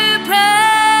you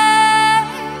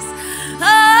praise.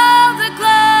 All the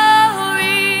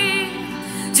glory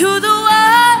to the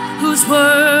one who's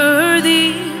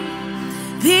worthy.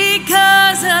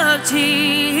 Because of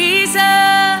Jesus,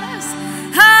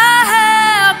 I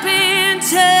have been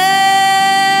changed.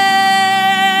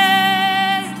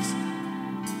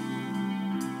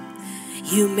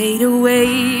 You made a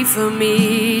way for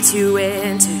me to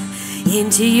enter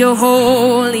into your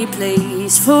holy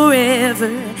place forever.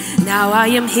 Now I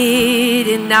am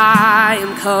hidden, I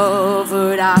am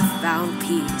covered, I found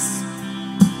peace.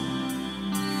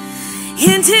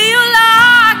 Into your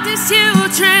likeness you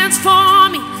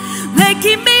transform me,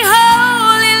 making me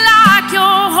holy like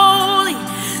you're holy.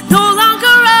 No longer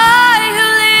I who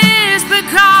lives, but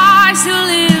Christ who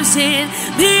lives in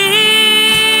me.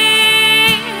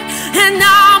 And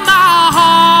now my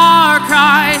heart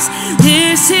cries,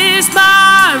 this is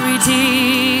my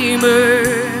Redeemer.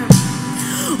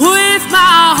 With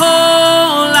my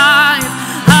whole life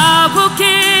I will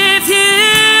give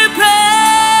you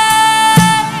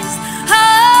praise.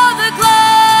 All the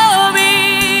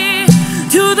glory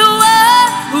to the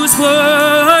one who's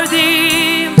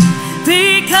worthy.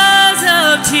 Because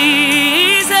of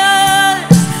Jesus,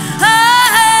 I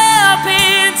have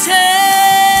been changed.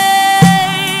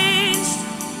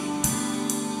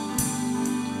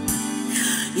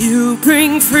 You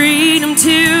bring freedom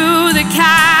to the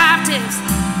captives,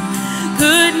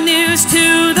 good news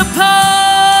to the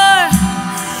poor,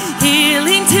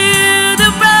 healing to the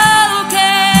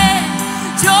broken,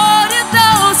 joy to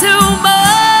those who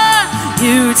mourn.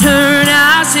 You turn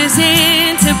ashes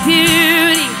into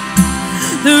beauty,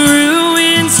 the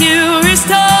ruins you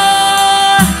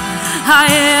restore. I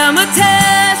am a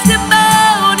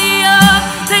testimony of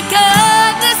the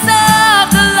goodness of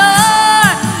the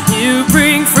Lord. You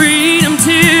bring freedom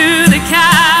to the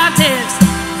captives,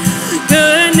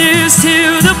 good news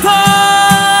to the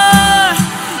poor,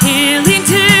 healing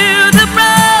to the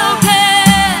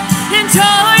broken, and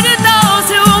joy to those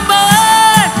who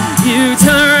mourn. You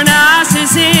turn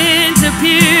ashes into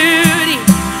beauty,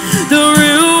 the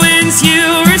ruins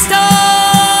you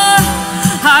restore.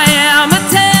 I am a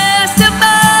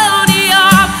testimony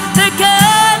of the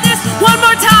goodness. One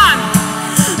more time.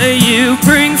 You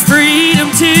bring freedom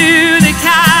to the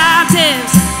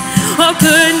captives, oh,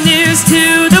 good news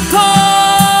to the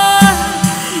poor,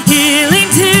 healing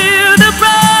to the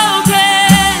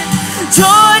broken,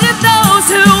 joy to those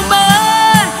who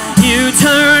mourn. You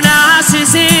turn ashes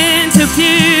into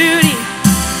beauty,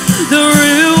 the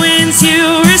ruins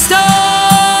you restore.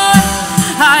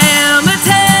 I am a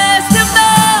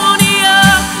testimony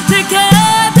of the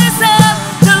goodness of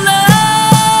the Lord.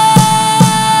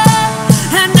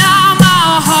 And now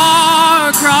my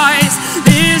heart cries,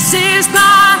 this is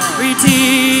my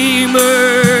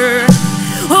Redeemer.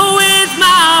 Oh, with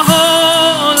my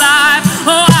whole life,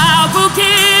 oh, I will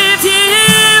give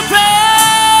you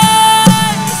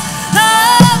praise.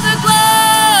 All the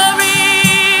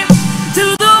glory to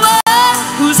the one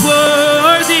who's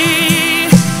worthy.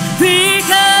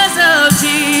 Because of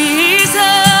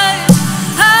Jesus,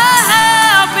 I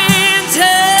have been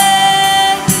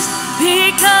changed.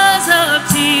 Because of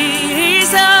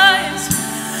Jesus,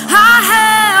 I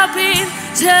have been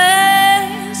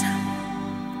changed.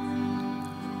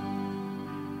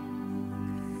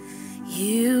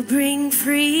 You bring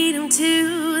freedom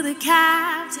to the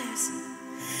captives,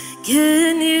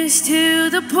 good news to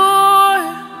the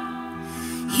poor,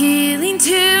 healing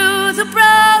to the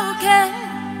broken,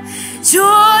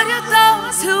 joy to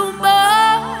those who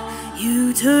mourn.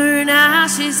 You turn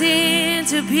ashes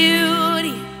into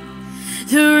beauty,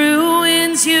 the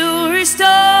ruins you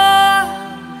restore.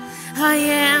 I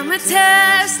am a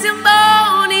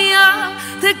testimony of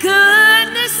the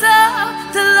goodness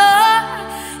of the Lord.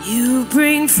 You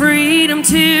bring freedom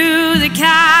to the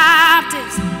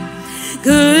captives,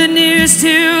 good news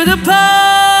to the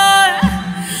poor,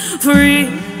 free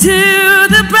to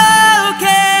the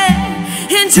broken,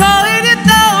 and joy to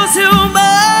those who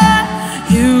mourn.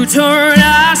 You turn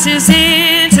ashes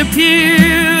into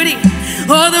beauty,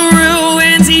 all the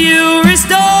ruins you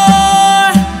restore.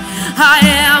 I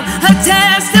am a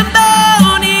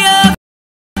testimony of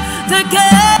the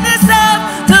goodness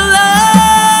of the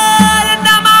Lord.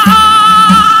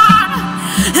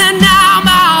 And now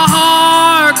my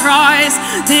heart cries,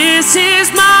 this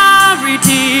is my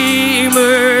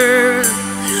Redeemer.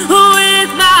 With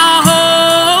my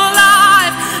whole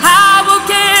life I will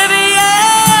give you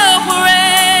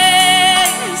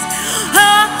praise.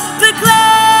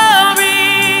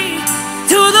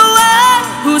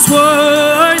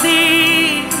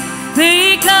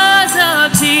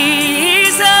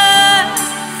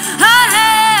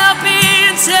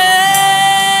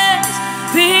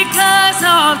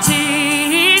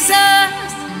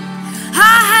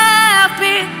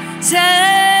 been changed.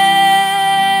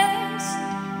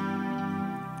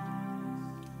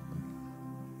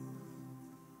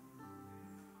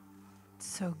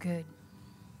 So good.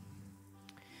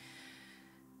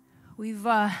 We've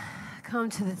come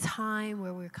to the time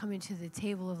where we're coming to the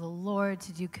table of the Lord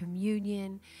to do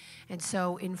communion. And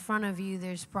so in front of you,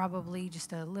 there's probably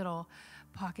just a little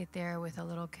pocket there with a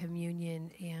little communion.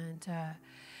 And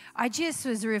I just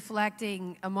was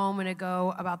reflecting a moment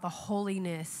ago about the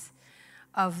holiness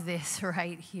of this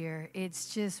right here.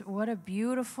 It's just what a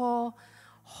beautiful,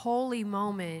 holy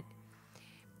moment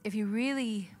if you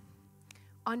really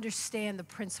understand the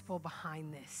principle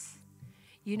behind this.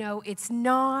 You know, it's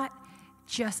not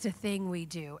just a thing we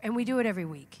do, and we do it every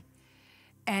week.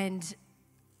 And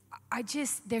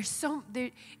it's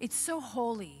so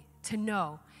holy to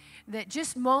know that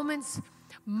just moments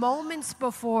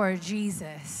before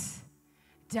Jesus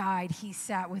died, he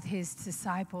sat with his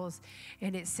disciples,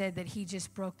 and it said that he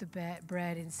just broke the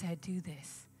bread and said, do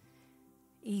this,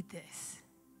 eat this.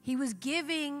 He was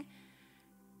giving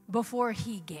before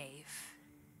he gave.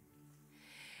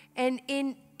 And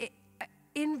in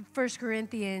 1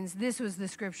 Corinthians, this was the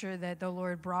scripture that the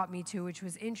Lord brought me to, which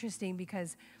was interesting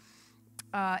because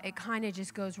it kind of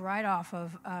just goes right off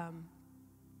of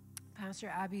Pastor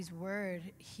Abby's word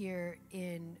here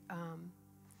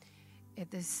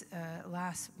at this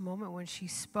last moment when she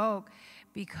spoke,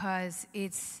 because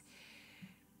it's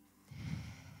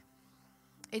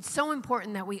so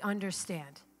important that we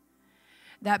understand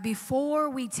that before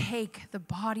we take the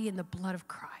body and the blood of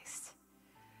Christ,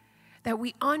 that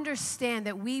we understand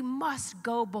that we must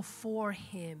go before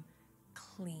him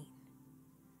clean.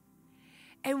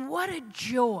 And what a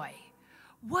joy,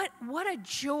 what a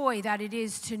joy that it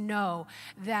is to know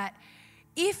that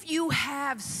if you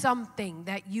have something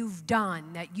that you've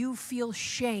done that you feel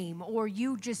shame or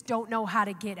you just don't know how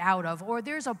to get out of, or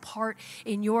there's a part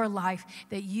in your life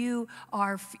that you've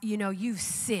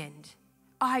sinned.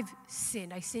 I've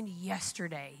sinned. I sinned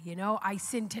yesterday, I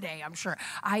sinned today, I'm sure.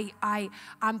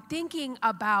 I'm thinking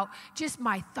about just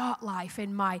my thought life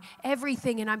and my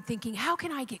everything, and I'm thinking, how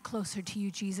can I get closer to you,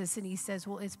 Jesus? And he says,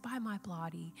 well, it's by my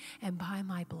body and by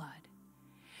my blood.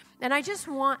 And I just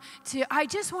want to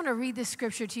read this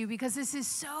scripture to you because this is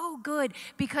so good,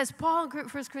 because Paul in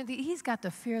 1 Corinthians, he's got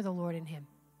the fear of the Lord in him.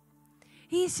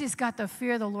 He's just got the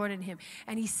fear of the Lord in him.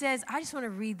 And he says, I just want to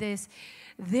read this.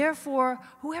 Therefore,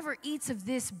 whoever eats of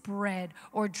this bread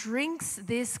or drinks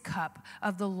this cup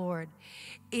of the Lord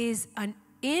is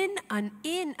in an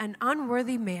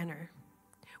unworthy manner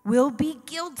will be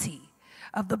guilty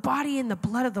of the body and the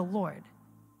blood of the Lord.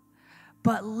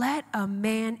 But let a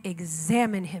man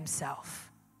examine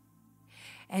himself.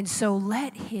 And so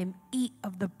let him eat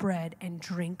of the bread and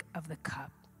drink of the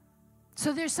cup.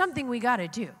 So there's something we got to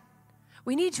do.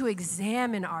 We need to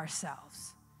examine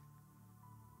ourselves.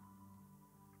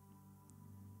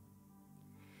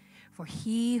 For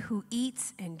he who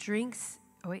eats and drinks,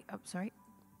 for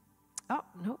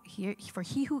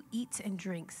he who eats and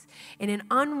drinks in an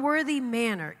unworthy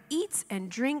manner eats and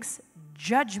drinks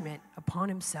judgment upon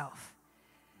himself,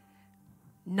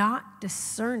 not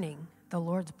discerning the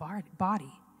Lord's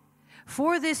body.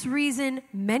 For this reason,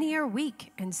 many are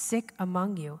weak and sick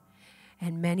among you,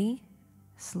 and many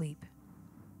sleep.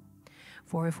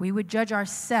 For if we would judge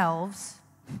ourselves,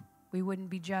 we wouldn't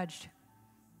be judged.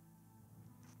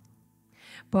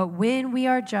 But when we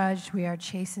are judged, we are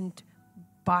chastened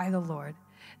by the Lord,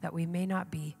 that we may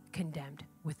not be condemned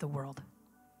with the world.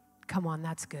 Come on,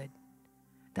 that's good.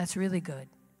 That's really good.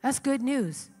 That's good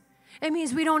news. It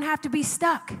means we don't have to be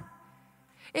stuck.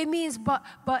 It means, but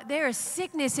there is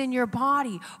sickness in your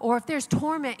body, or if there's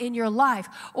torment in your life,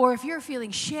 or if you're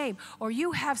feeling shame, or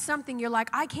you have something you're like,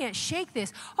 I can't shake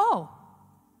this. Oh,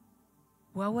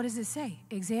 well, what does it say?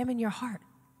 Examine your heart.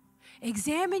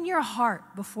 Examine your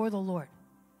heart before the Lord.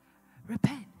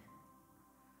 Repent.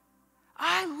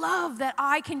 I love that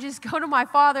I can just go to my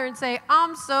Father and say,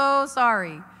 I'm so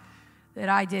sorry that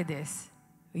I did this.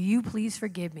 Will you please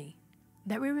forgive me?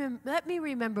 Let me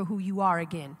remember who you are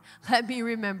again. Let me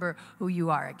remember who you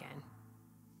are again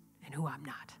and who I'm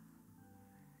not.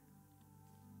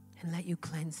 And let you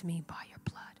cleanse me by your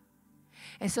blood.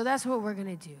 And so that's what we're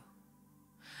going to do.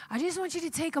 I just want you to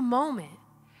take a moment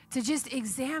to just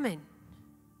examine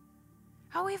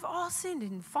how we've all sinned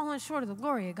and fallen short of the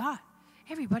glory of God.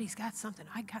 Everybody's got something.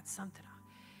 I got something.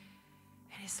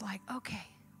 And it's like, okay,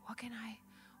 what can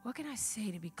I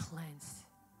say to be cleansed?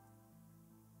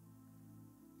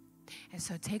 And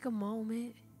so take a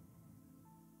moment.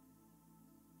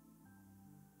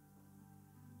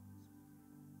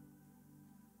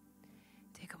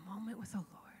 Take a moment with the Lord.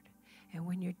 And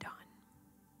when you're done,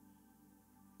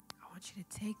 I want you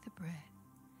to take the bread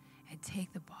and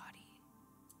take the body,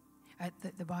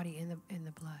 the body and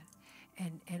the blood.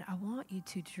 And I want you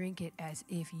to drink it as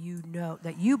if you know,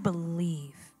 that you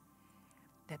believe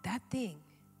that thing,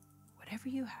 whatever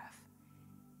you have,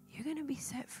 you're going to be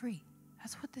set free.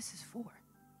 That's what this is for.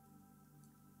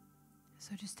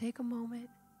 So just take a moment.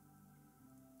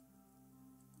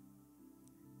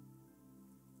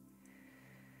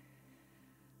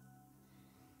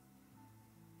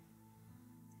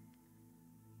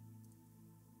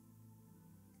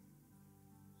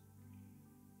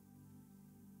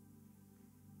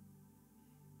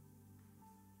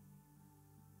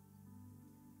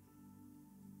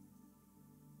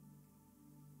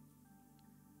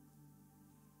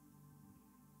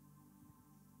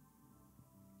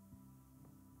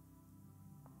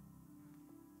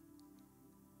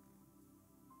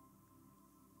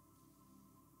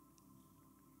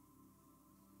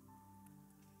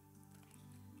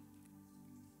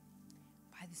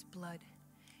 By this blood,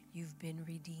 you've been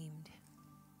redeemed.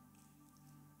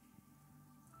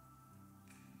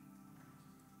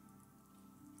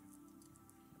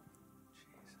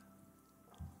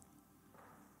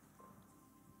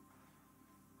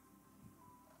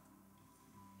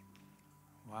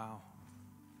 Wow.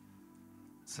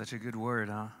 Such a good word,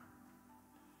 huh?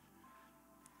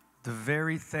 The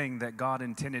very thing that God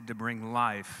intended to bring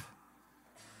life,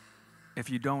 if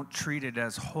you don't treat it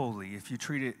as holy, if you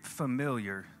treat it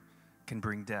familiar, can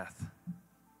bring death.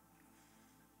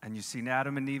 And you've seen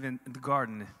Adam and Eve in the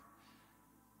garden,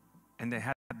 and they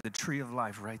had the tree of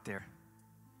life right there.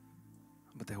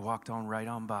 But they walked on right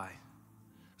on by.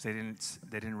 They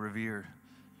didn't revere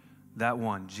that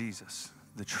one, Jesus,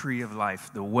 the tree of life,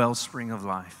 the wellspring of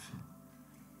life.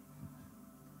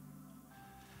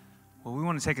 Well, we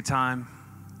want to take a time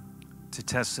to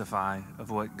testify of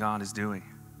what God is doing.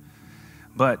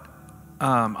 But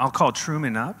I'll call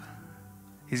Truman up.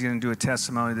 He's going to do a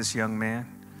testimony of this young man.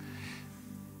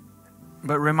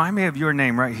 But remind me of your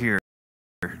name right here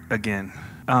again.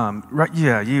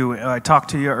 You. I talked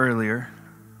to you earlier.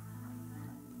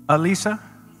 Lisa?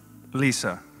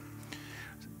 Lisa.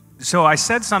 So I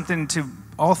said something to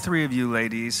all three of you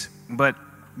ladies, but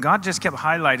God just kept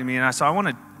highlighting me, and so I want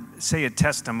to say a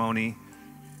testimony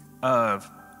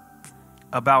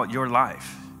about your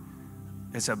life.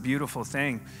 It's a beautiful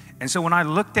thing. And so when I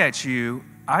looked at you,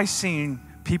 I seen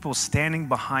people standing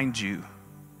behind you.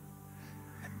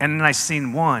 And then I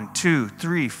seen 1, 2,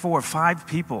 3, 4, 5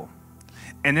 people.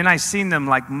 And then I seen them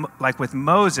like with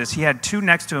Moses. He had 2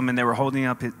 next to him, and they were holding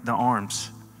up the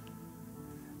arms.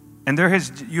 And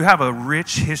you have a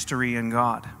rich history in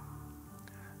God.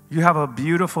 You have a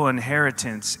beautiful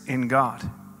inheritance in God.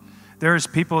 There's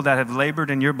people that have labored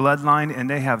in your bloodline, and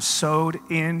they have sowed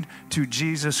into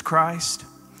Jesus Christ.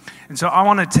 And so I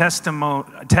want to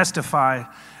testify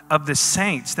of the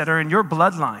saints that are in your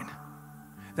bloodline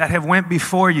that have went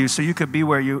before you so you could be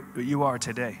where you are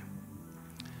today.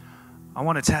 I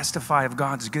want to testify of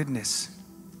God's goodness.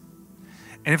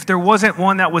 And if there wasn't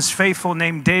one that was faithful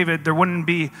named David, there wouldn't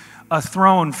be a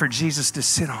throne for Jesus to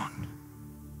sit on.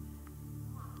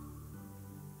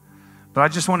 But I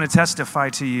just want to testify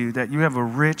to you that you have a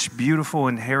rich, beautiful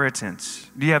inheritance.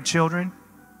 Do you have children?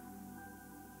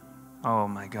 Oh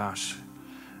my gosh.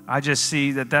 I just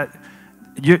see that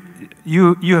you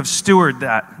have stewarded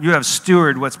that. You have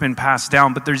stewarded what's been passed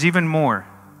down, but there's even more.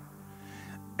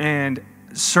 And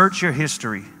search your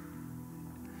history.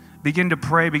 Begin to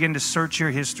pray, begin to search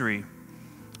your history.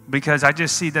 Because I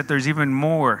just see that there's even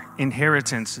more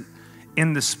inheritance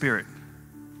in the Spirit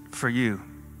for you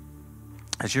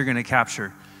as you're going to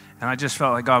capture. And I just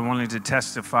felt like God wanted to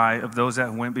testify of those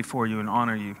that went before you and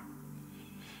honor you.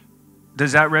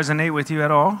 Does that resonate with you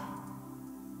at all?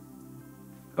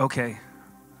 Okay.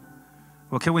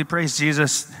 Well, can we praise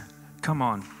Jesus? Come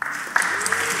on.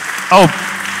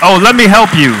 Oh, let me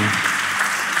help you.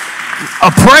 A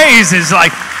praise is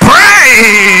like,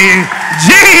 praise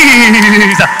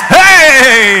Jesus.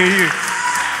 Hey!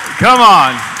 Come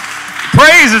on.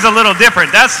 Praise is a little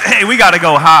different. Hey, we got to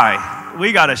go high.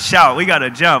 We got to shout. We got to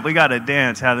jump. We got to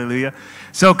dance. Hallelujah.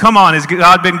 So come on. Has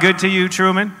God been good to you,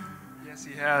 Truman? Yes,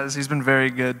 he has. He's been very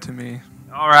good to me.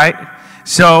 All right.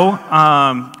 So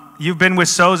you've been with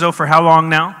SOZO for how long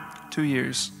now? 2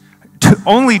 years.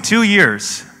 Only 2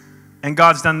 years. And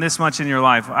God's done this much in your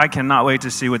life. I cannot wait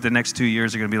to see what the next 2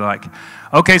 years are going to be like.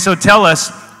 Okay, so tell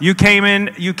us, you came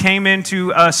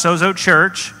into SOZO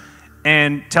Church,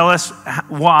 and tell us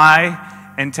why,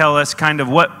 and tell us kind of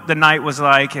what the night was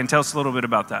like, and tell us a little bit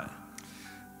about that.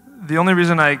 The only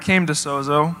reason I came to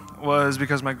SOZO was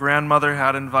because my grandmother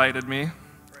had invited me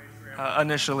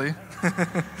initially.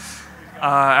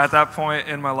 At that point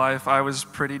in my life, I was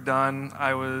pretty done.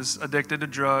 I was addicted to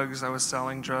drugs. I was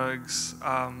selling drugs.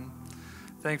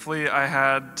 Thankfully, I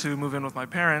had to move in with my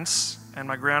parents, and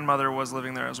my grandmother was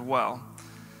living there as well.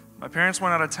 My parents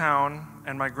went out of town,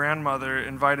 and my grandmother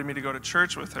invited me to go to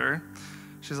church with her.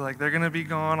 She's like, they're going to be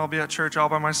gone. I'll be at church all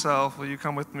by myself. Will you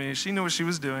come with me? She knew what she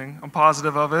was doing. I'm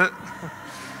positive of it.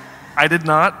 I did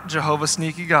not. Jehovah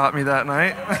Sneaky got me that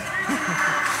night.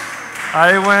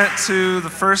 I went to the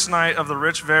first night of the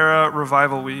Rich Vera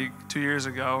Revival Week 2 years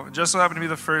ago. It just so happened to be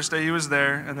the first day he was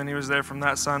there, and then he was there from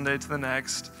that Sunday to the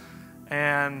next.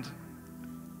 And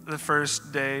the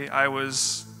first day, I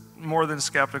was more than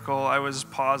skeptical. I was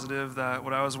positive that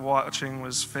what I was watching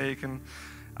was fake, and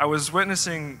I was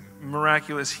witnessing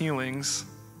miraculous healings,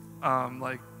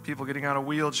 like people getting out of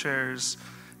wheelchairs,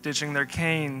 ditching their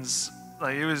canes.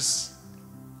 Like, it was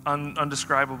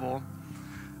undescribable.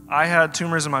 I had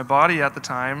tumors in my body at the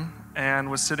time and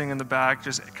was sitting in the back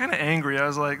just kind of angry. I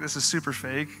was like, this is super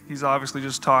fake. He's obviously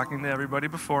just talking to everybody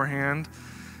beforehand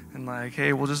and like,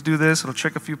 hey, we'll just do this. It'll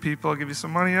trick a few people. I'll give you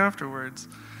some money afterwards.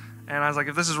 And I was like,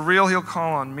 if this is real, he'll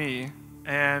call on me.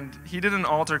 And he did an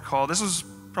altar call. This was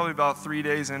probably about 3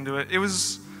 days into it. It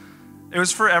was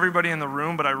for everybody in the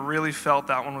room, but I really felt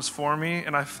that one was for me.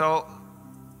 And I felt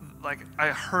like I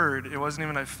heard, it wasn't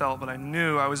even I felt, but I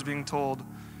knew I was being told,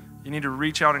 you need to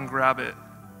reach out and grab it.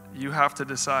 You have to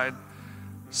decide.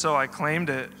 So I claimed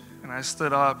it, and I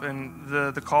stood up, and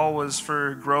the call was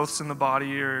for growths in the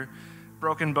body or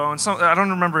broken bones. I don't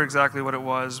remember exactly what it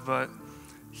was, but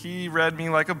he read me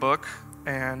like a book,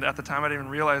 and at the time I didn't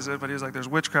even realize it, but he was like, there's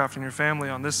witchcraft in your family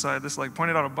on this side. This like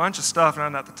pointed out a bunch of stuff,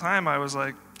 and at the time I was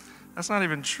like, that's not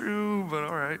even true, but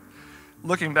all right.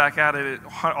 Looking back at it,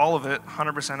 all of it,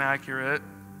 100% accurate.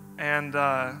 And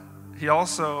he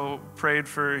also prayed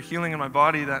for healing in my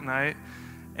body that night,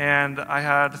 and I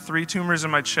had 3 tumors in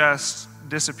my chest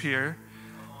disappear,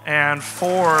 and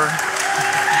 4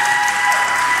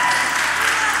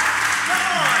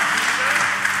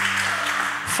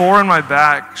 in my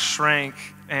back shrank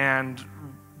and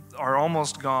are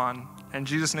almost gone. In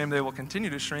Jesus' name, they will continue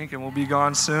to shrink and will be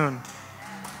gone soon.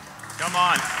 Come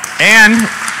on. And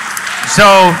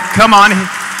so, come on.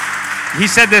 He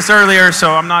said this earlier,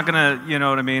 so I'm not going to, you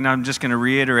know what I mean, I'm just going to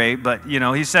reiterate. But, you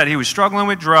know, he said he was struggling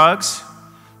with drugs.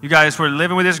 You guys were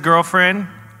living with his girlfriend,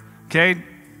 okay,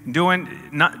 they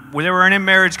were in a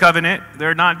marriage covenant.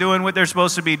 They're not doing what they're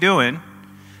supposed to be doing.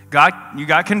 You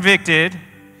got convicted.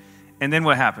 And then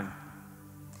what happened?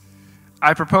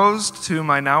 I proposed to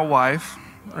my now wife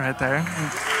right there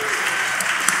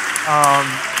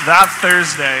that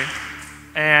Thursday,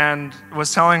 and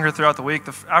was telling her throughout the week.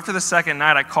 After the second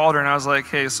night, I called her and I was like,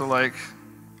 hey, so like,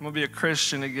 I'm going to be a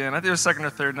Christian again. I think it was second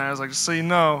or third night. I was like, just so you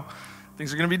know,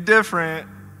 things are going to be different.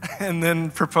 And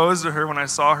then proposed to her when I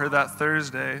saw her that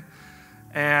Thursday.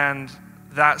 And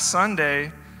that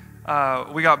Sunday,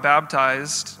 we got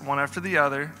baptized one after the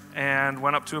other and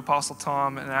went up to Apostle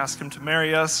Tom and asked him to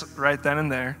marry us right then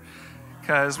and there.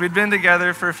 Because we'd been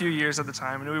together for a few years at the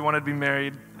time, knew we wanted to be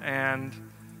married, and,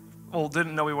 well,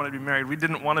 didn't know we wanted to be married. We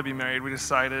didn't want to be married. We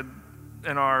decided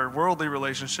in our worldly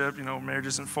relationship, you know, marriage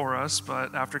isn't for us,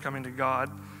 but after coming to God,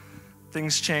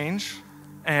 things change,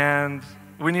 and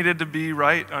we needed to be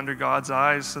right under God's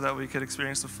eyes so that we could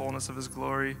experience the fullness of his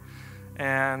glory.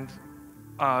 And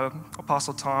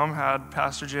Apostle Tom had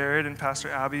Pastor Jared and Pastor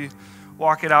Abby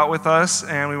walk it out with us,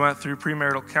 and we went through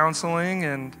premarital counseling,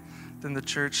 and then the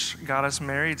church got us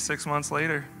married 6 months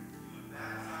later.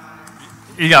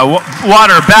 You got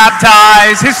water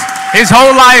baptized. His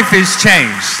whole life is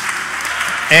changed.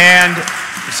 And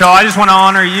so I just want to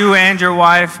honor you and your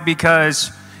wife,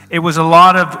 because it was a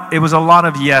lot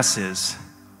of yeses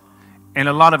and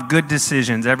a lot of good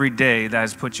decisions every day that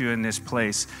has put you in this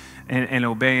place. And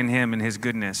obeying him and his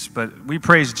goodness. But we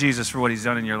praise Jesus for what he's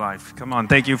done in your life. Come on,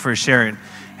 thank you for sharing.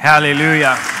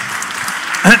 Hallelujah.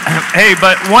 Hey,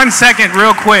 but 1 second,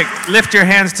 real quick. Lift your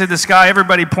hands to the sky.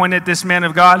 Everybody point at this man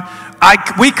of God.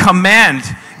 We command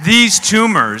these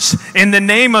tumors in the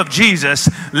name of Jesus.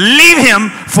 Leave him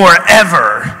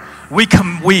forever. We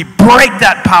break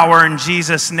that power in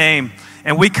Jesus' name.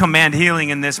 And we command healing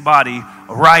in this body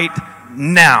right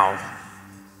now.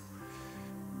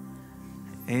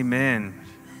 Amen.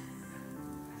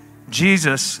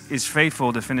 Jesus is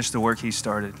faithful to finish the work he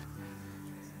started.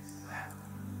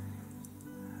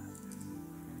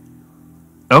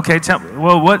 Okay, tell me.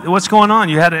 Well, what's going on?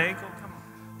 You had an ankle? Come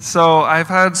on. So I've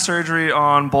had surgery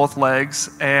on both legs,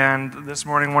 and this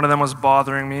morning one of them was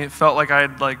bothering me. It felt like I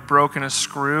had broken a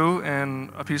screw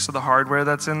in a piece of the hardware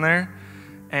that's in there,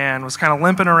 and was kind of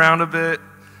limping around a bit.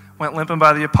 Went limping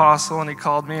by the apostle, and he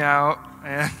called me out.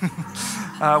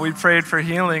 And we prayed for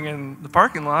healing in the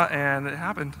parking lot, and it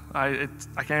happened. I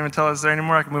can't even tell it's there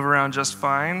anymore. I can move around just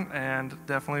fine, and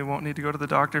definitely won't need to go to the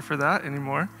doctor for that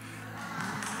anymore.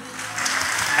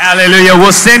 Hallelujah.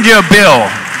 We'll send you a bill.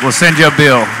 We'll send you a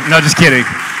bill. No, just kidding.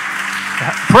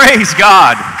 Praise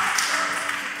God.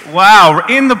 Wow,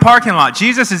 in the parking lot.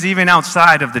 Jesus is even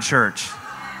outside of the church.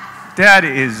 That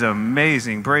is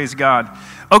amazing. Praise God.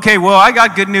 Okay, well, I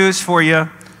got good news for you.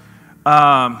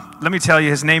 Let me tell you,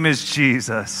 his name is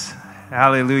Jesus.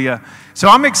 Hallelujah. So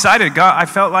I'm excited. I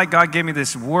felt like God gave me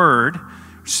this word.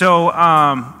 So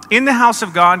in the house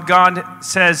of God, God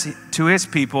says to his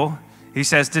people, he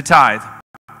says to tithe.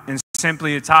 And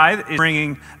simply a tithe is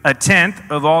bringing a tenth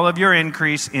of all of your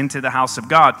increase into the house of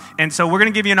God. And so we're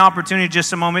going to give you an opportunity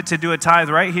just a moment to do a tithe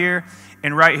right here.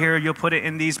 And right here, you'll put it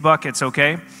in these buckets,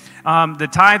 okay? The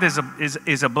tithe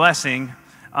is a blessing.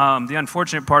 The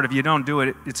unfortunate part, if you don't do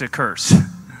it, it's a curse.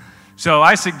 So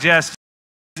I suggest,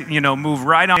 move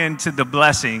right on into the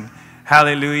blessing.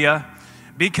 Hallelujah.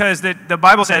 Because the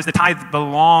Bible says the tithe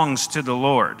belongs to the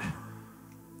Lord.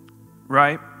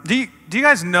 Right? Do you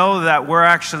guys know that we're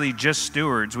actually just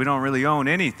stewards? We don't really own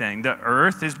anything. The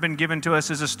earth has been given to us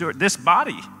as a steward. This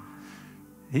body,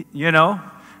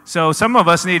 So some of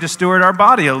us need to steward our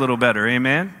body a little better.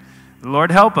 Amen? The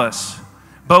Lord help us.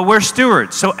 But we're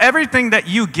stewards. So everything that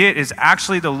you get is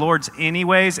actually the Lord's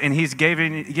anyways, and he's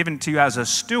given to you as a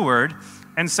steward.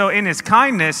 And so in his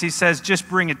kindness, he says, just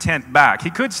bring a tenth back. He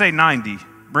could say 90.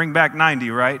 Bring back 90,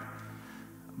 right?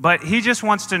 But he just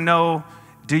wants to know,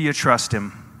 do you trust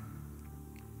him?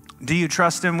 Do you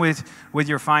trust him with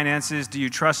your finances? Do you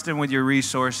trust him with your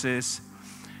resources?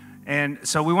 And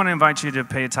so we want to invite you to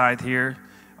pay a tithe here,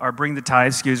 or bring the tithe,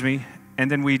 excuse me.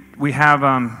 And then we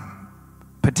have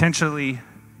potentially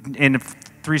in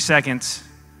 3 seconds.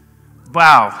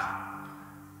 Wow.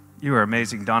 You are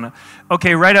amazing, Donna.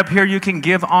 Okay, right up here you can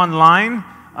give online,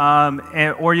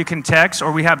 or you can text,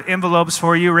 or we have envelopes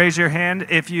for you. Raise your hand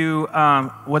if you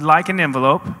would like an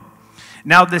envelope.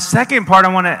 Now, the second part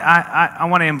I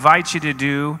want to invite you to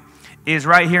do is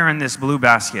right here in this blue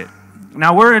basket.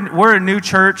 Now, we're a new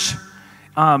church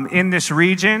in this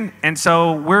region, and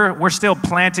so we're still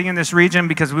planting in this region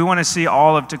because we want to see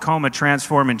all of Tacoma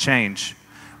transform and change.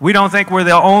 We don't think we're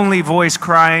the only voice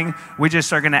crying. We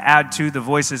just are going to add to the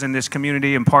voices in this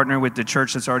community and partner with the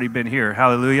church that's already been here.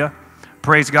 Hallelujah.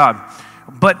 Praise God.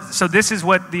 But so this is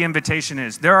what the invitation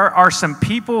is. There are some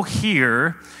people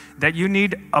here that you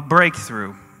need a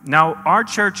breakthrough. Now, our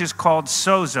church is called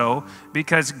SOZO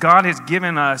because God has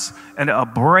given us a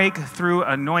breakthrough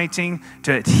anointing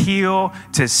to heal,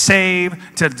 to save,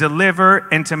 to deliver,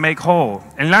 and to make whole.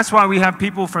 And that's why we have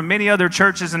people from many other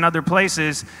churches and other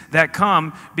places that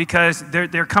come, because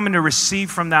they're coming to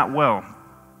receive from that well.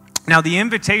 Now, the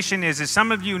invitation is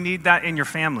some of you need that in your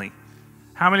family.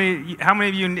 How many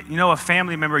of you know a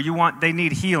family member they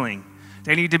need healing?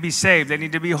 They need to be saved. They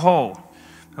need to be whole.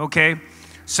 Okay?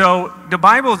 So the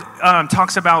Bible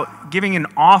talks about giving an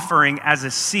offering as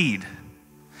a seed,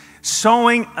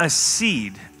 sowing a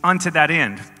seed unto that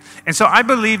end. And so I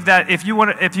believe that if you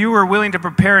were willing to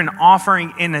prepare an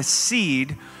offering in a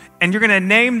seed, and you're going to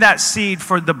name that seed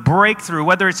for the breakthrough,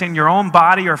 whether it's in your own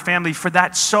body or family, for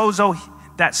that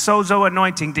sozo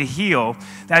anointing to heal,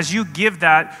 as you give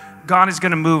that, God is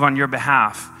going to move on your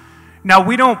behalf. Now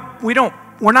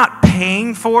we're not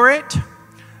paying for it,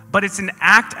 but it's an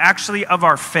act actually of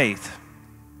our faith,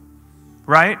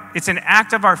 right? It's an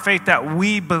act of our faith that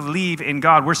we believe in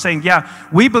God. We're saying, yeah,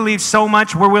 we believe so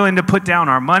much, we're willing to put down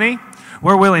our money,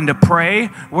 we're willing to pray,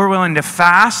 we're willing to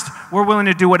fast, we're willing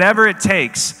to do whatever it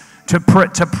takes to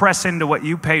press into what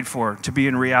you paid for to be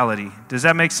in reality. Does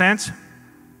that make sense?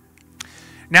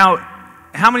 Now,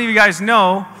 how many of you guys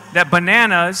know that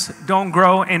bananas don't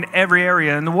grow in every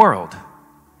area in the world?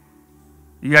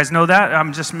 You guys know that?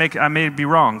 I may be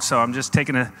wrong, so I'm just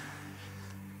taking a...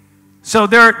 So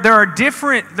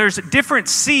there's different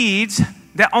seeds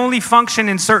that only function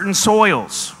in certain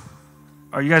soils.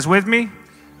 Are you guys with me?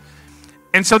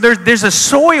 And so there's a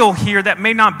soil here that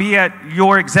may not be at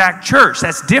your exact church.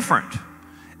 That's different.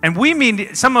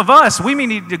 And some of us may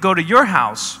need to go to your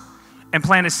house and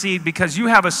plant a seed because you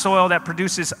have a soil that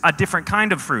produces a different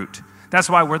kind of fruit.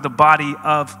 That's why we're the body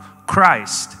of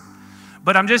Christ.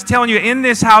 But I'm just telling you, in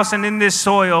this house and in this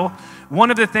soil,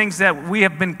 one of the things that we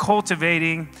have been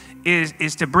cultivating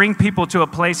is to bring people to a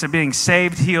place of being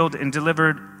saved, healed, and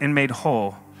delivered and made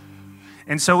whole.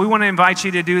 And so we want to invite you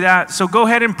to do that. So go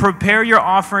ahead and prepare your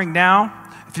offering now.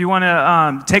 If you want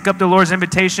to take up the Lord's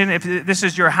invitation, if this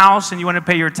is your house and you want to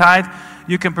pay your tithe,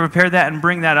 you can prepare that and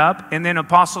bring that up. And then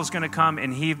Apostle's going to come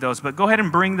and heave those. But go ahead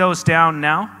and bring those down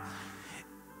now.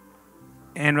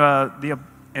 And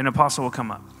an apostle will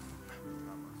come up.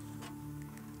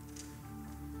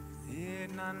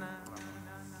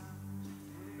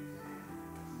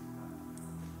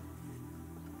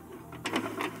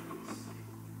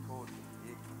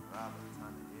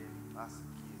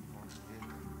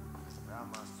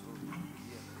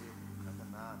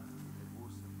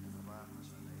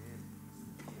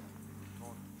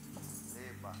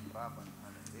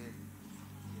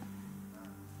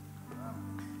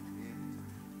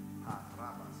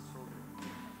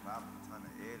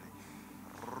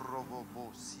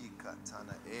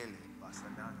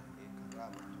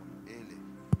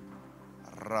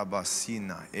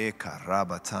 Rabasina eka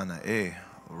rabatana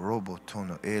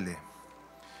robotono ele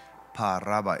pa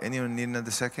raba. Anyone need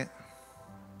another second?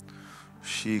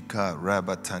 Shika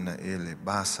rabatana ele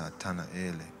basa tana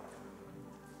ele.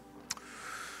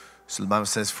 So the Bible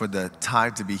says for the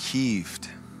tithe to be heaved,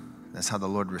 that's how the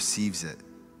Lord receives it.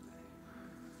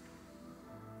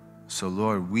 So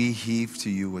Lord, we heave to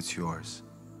you what's yours.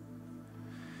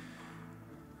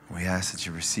 We ask that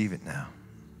you receive it now.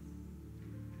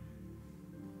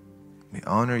 We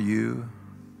honor you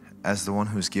as the one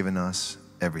who's given us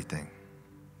everything.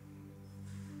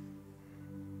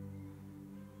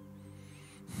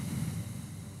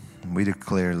 We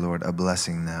declare, Lord, a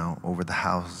blessing now over the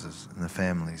houses and the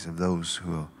families of those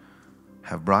who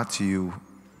have brought to you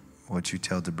what you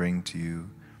tell to bring to you.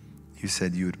 You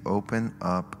said you would open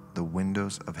up the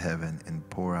windows of heaven and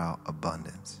pour out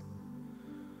abundance.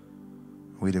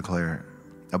 We declare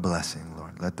a blessing,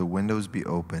 Lord. Let the windows be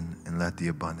open and let the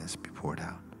abundance be poured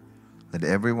out. Let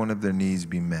every one of their needs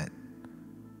be met.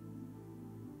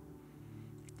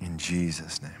 In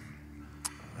Jesus' name,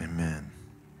 amen.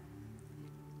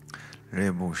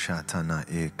 Lord,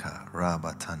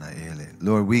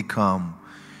 we come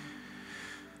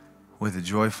with a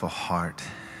joyful heart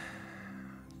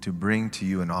to bring to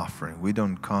you an offering. We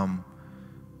don't come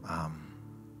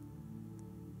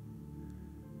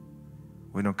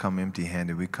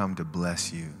empty-handed. We come to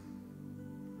bless you.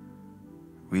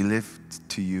 We lift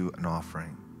to you an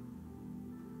offering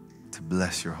to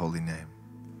bless your holy name.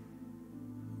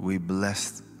 We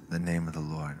bless the name of the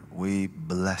Lord. We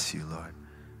bless you, Lord.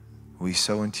 We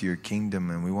sow into your kingdom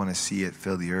and we want to see it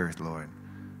fill the earth, Lord.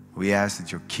 We ask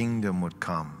that your kingdom would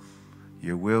come.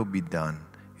 Your will be done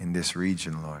in this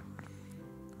region, Lord.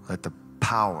 Let the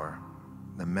power,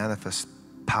 the manifest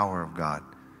power of God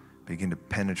begin to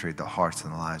penetrate the hearts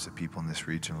and the lives of people in this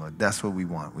region, Lord. That's what we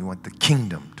want. We want the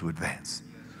kingdom to advance.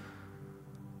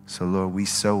 So, Lord, we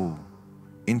sow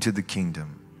into the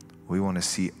kingdom. We want to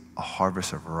see a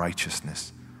harvest of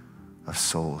righteousness, of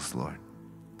souls, Lord.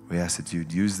 We ask that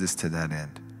you'd use this to that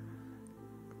end.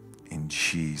 In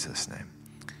Jesus' name.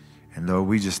 And Lord,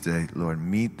 we just say, Lord,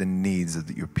 meet the needs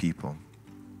of your people.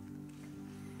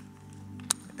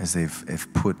 As they've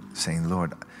put, saying,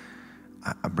 Lord,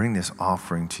 I bring this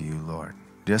offering to you, Lord.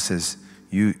 Just as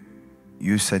you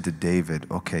said to David,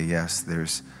 okay, yes,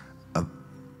 there's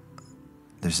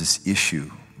this issue,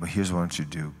 but here's what I want you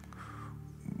to do.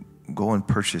 Go and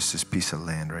purchase this piece of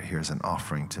land right here as an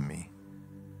offering to me.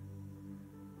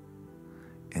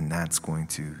 And that's going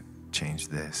to change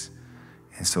this.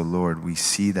 And so, Lord, we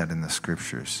see that in the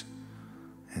scriptures.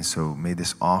 And so may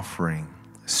this offering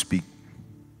speak.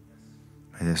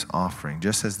 May this offering,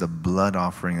 just as the blood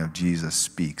offering of Jesus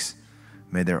speaks,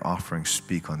 may their offering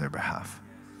speak on their behalf.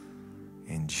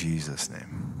 In Jesus'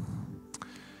 name.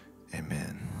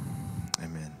 Amen.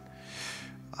 Amen.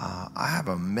 I have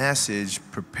a message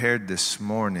prepared this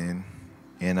morning,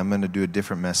 and I'm going to do a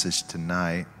different message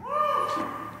tonight.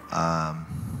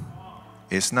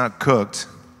 It's not cooked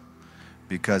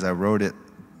because I wrote it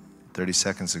 30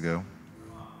 seconds ago.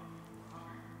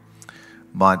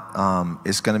 But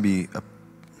it's going to be,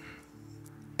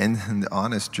 and the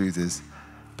honest truth is,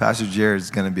 Pastor Jared's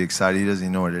going to be excited. He doesn't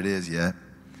even know what it is yet.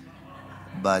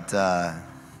 But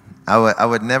I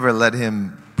would never let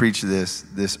him preach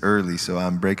this early, so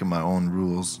I'm breaking my own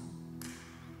rules.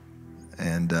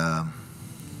 And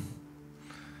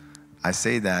I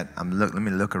say that, let me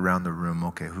look around the room.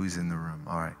 Okay, who's in the room?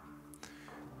 All right.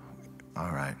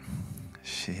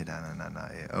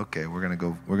 Okay, we're gonna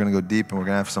go deep and we're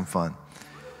gonna have some fun.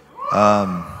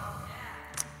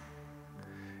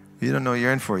 You don't know what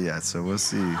you're in for yet, so we'll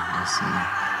see.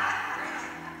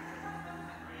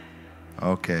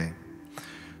 Okay.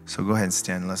 So go ahead and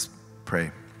stand. Let's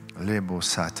pray. Lebo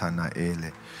satana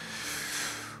ele.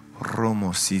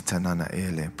 Romo sitanana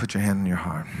ele. Put your hand on your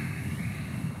heart.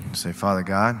 Say, Father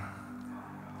God,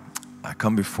 I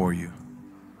come before you,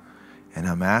 and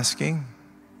I'm asking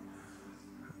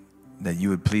that you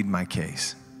would plead my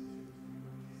case.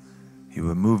 You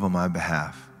would move on my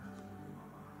behalf.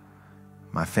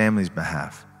 my family's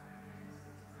behalf.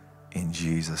 In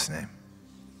Jesus' name.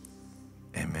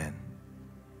 Amen.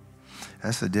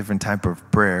 That's a different type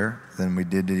of prayer than we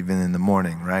did even in the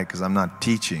morning, right? Because I'm not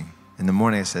teaching. In the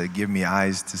morning I said, give me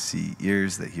eyes to see,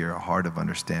 ears that hear, a heart of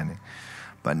understanding.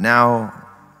 But now,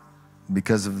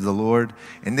 because of the Lord,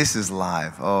 and this is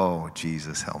live. Oh,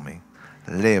 Jesus, help me.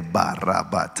 Okay,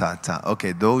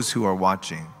 those who are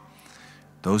watching,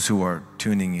 those who are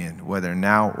tuning in, whether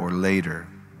now or later,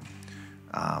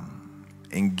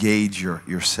 engage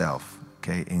yourself,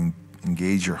 okay?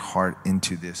 Engage your heart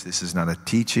into this. This is not a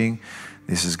teaching.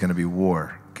 This is going to be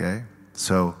war, okay?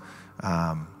 So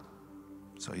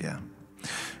yeah.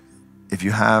 If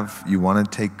you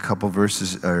want to take a couple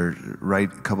verses or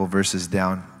write a couple verses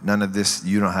down. None of this,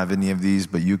 you don't have any of these,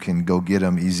 but you can go get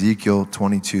them. Ezekiel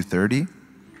 22:30,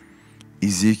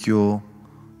 Ezekiel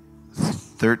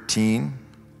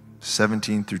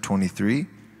 13:17 through 23.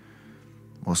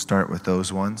 We'll start with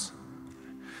those ones.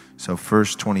 So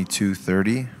first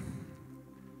 22:30.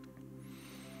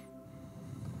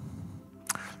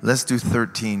 Let's do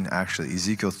 13 actually.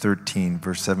 Ezekiel 13,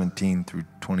 verse 17 through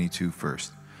 22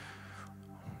 first.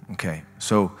 Okay,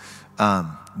 so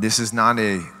this is not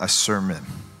a sermon.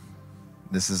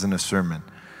 This isn't a sermon.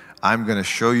 I'm going to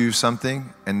show you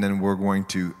something, and then we're going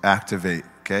to activate.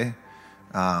 Okay,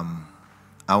 I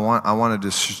want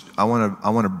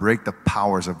to break the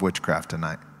powers of witchcraft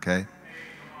tonight. Okay,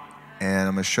 and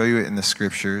I'm going to show you it in the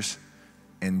scriptures,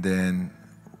 and then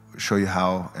show you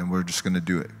how, and we're just going to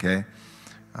do it. Okay,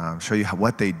 show you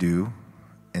what they do,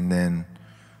 and then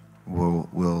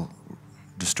we'll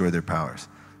destroy their powers.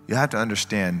 You have to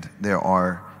understand there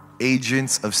are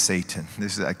agents of Satan.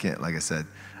 This is, I can't, like I said,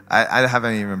 I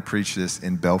haven't even preached this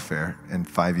in Belfair in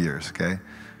 5 years, okay?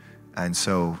 And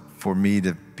so for me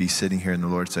to be sitting here and the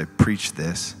Lord say, preach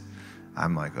this,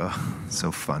 I'm like, oh, so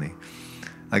funny.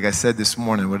 Like I said this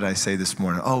morning, what did I say this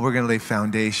morning? Oh, we're going to lay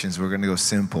foundations. We're going to go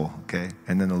simple, okay?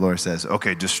 And then the Lord says,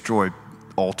 okay, destroy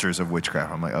altars of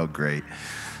witchcraft. I'm like, oh, great.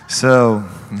 So,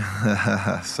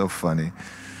 so funny.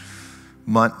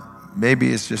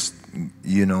 Maybe it's just,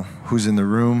 who's in the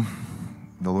room.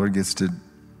 The Lord gets to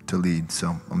lead,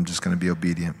 so I'm just going to be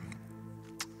obedient.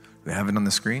 We have it on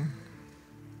the screen?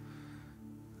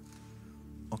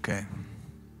 Okay.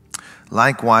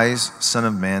 Likewise, Son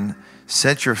of Man,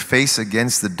 set your face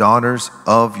against the daughters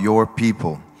of your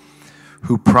people,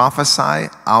 who prophesy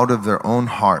out of their own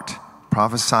heart.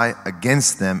 Prophesy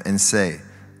against them and say,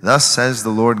 thus says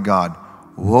the Lord God,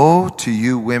 woe to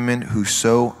you women who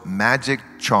sew magic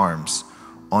charms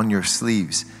on your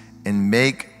sleeves and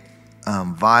make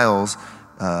veils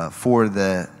for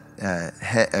the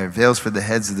veils for the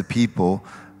heads of the people,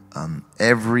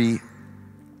 every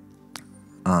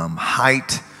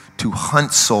height to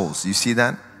hunt souls. You see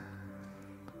that?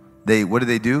 What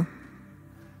do?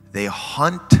 They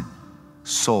hunt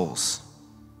souls.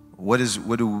 What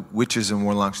do witches and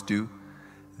warlocks do?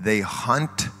 They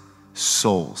hunt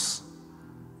souls.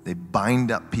 They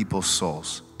bind up people's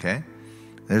souls, okay?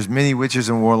 There's many witches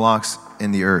and warlocks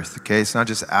in the earth, okay? It's not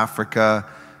just Africa,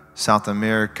 South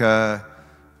America,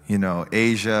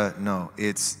 Asia. No,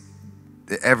 it's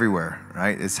everywhere,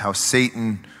 right? It's how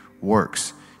Satan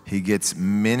works. He gets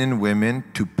men and women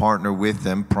to partner with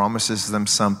them, promises them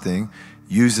something,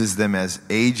 uses them as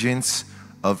agents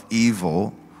of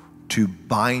evil to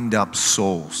bind up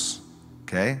souls,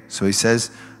 okay? So he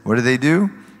says, what do?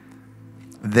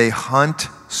 They hunt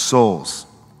souls.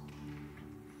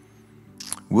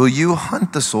 Will you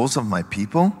hunt the souls of my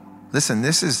people? Listen,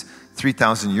 this is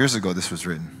 3,000 years ago this was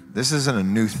written. This isn't a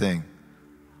new thing.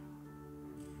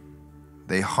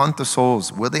 They hunt the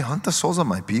souls. Will they hunt the souls of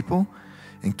my people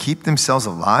and keep themselves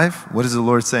alive? What is the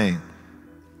Lord saying?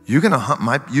 You're going to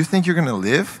hunt you think you're going to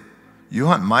live? You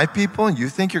hunt my people and you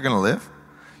think you're going to live?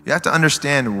 You have to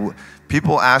understand,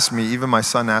 people ask me, even my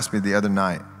son asked me the other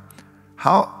night,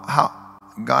 how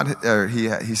God, or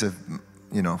he said,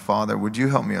 Father, would you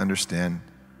help me understand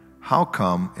how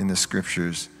come in the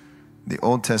scriptures the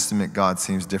Old Testament God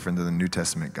seems different than the New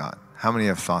Testament God? How many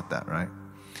have thought that, right?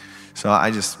 So I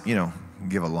just,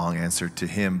 give a long answer to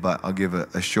him, but I'll give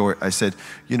a short. I said,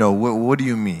 what do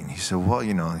you mean? He said, well,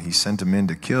 he sent them in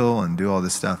to kill and do all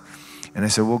this stuff. And I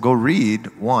said, well, go read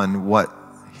what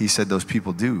he said those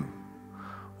people do.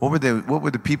 What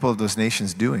were the people of those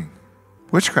nations doing?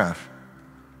 Witchcraft.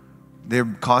 They're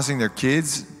causing their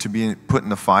kids to be put in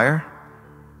the fire,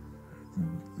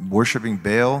 worshiping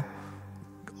Baal,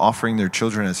 offering their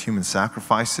children as human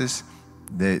sacrifices.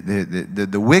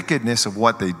 The wickedness of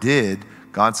what they did,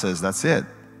 God says, that's it.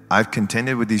 I've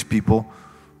contended with these people.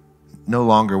 No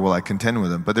longer will I contend with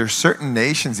them. But there's certain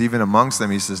nations, even amongst them,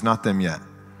 he says, not them yet.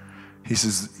 He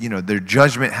says, their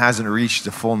judgment hasn't reached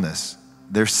the fullness.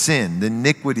 Their sin, the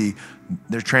iniquity,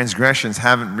 their transgressions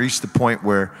haven't reached the point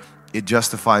where it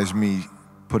justifies me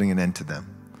putting an end to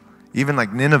them. Even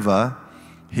like Nineveh,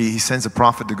 he sends a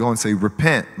prophet to go and say,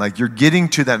 repent. Like, you're getting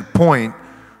to that point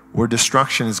where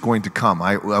destruction is going to come.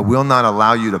 I will not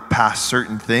allow you to pass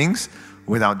certain things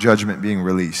without judgment being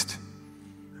released.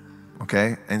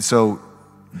 Okay? And so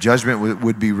judgment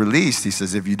would be released. He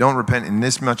says, if you don't repent in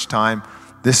this much time,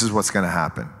 this is what's going to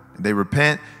happen. They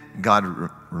repent, God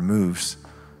removes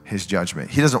his judgment.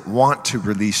 He doesn't want to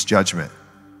release judgment.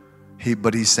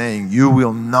 But he's saying, you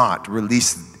will not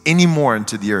release any more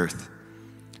into the earth.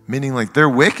 Meaning, like, their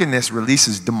wickedness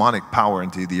releases demonic power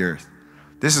into the earth.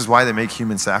 This is why they make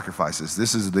human sacrifices.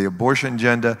 This is the abortion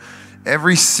agenda.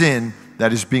 Every sin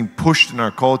that is being pushed in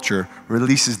our culture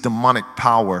releases demonic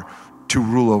power to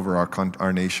rule over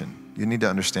our nation. You need to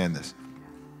understand this.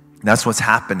 That's what's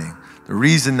happening. The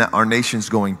reason that our nation's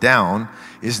going down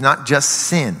is not just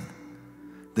sin.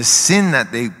 The sin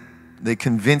that they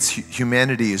convince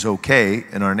humanity is okay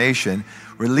in our nation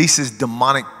releases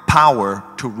demonic power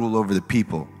to rule over the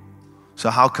people. So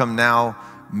how come now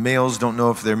males don't know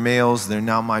if they're males? There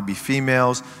now might be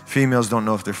females. Females don't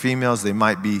know if they're females. They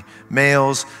might be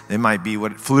males. They might be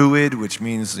fluid, which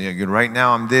means right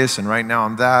now I'm this and right now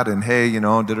I'm that, and hey,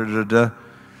 da-da-da-da.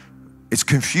 It's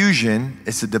confusion.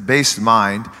 It's a debased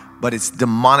mind, but it's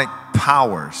demonic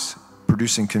powers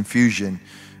producing confusion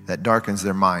that darkens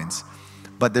their minds.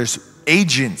 But there's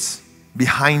agents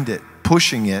behind it,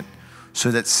 pushing it, so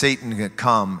that Satan can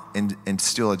come and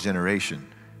steal a generation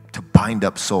to bind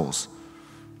up souls.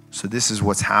 So this is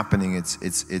what's happening.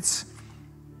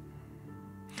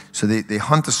 So they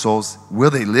hunt the souls. Will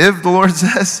they live, the Lord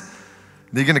says?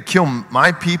 They're going to kill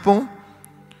my people,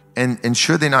 and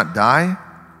should they not die?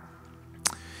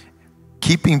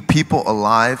 Keeping people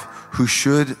alive who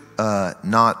should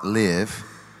not live,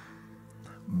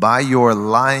 by your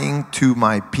lying to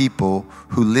my people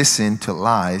who listen to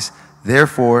lies.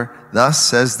 Therefore, thus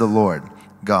says the Lord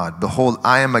God, behold,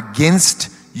 I am against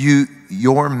you,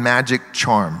 your magic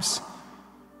charms,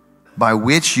 by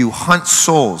which you hunt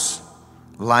souls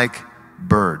like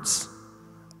birds.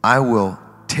 I will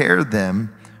tear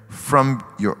them from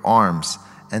your arms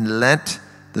and let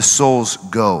the souls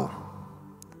go.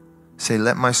 Say,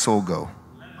 let my soul go.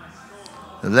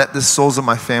 Let the souls of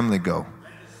my family go.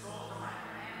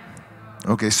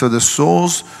 Okay, so the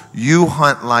souls you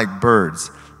hunt like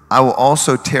birds, I will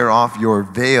also tear off your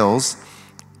veils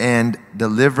and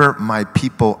deliver my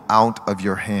people out of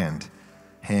your hand.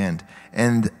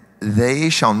 And they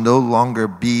shall no longer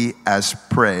be as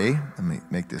prey. Let me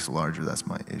make this larger, that's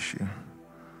my issue.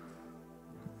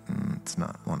 It's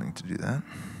not wanting to do that.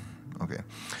 Okay.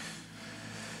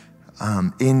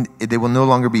 They will no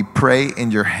longer be prey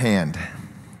in your hand.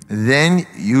 Then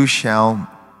you shall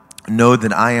know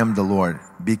that I am the Lord,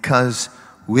 because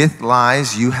with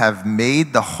lies you have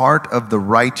made the heart of the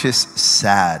righteous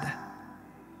sad,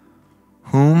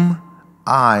 whom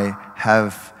I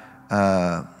have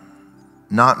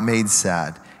not made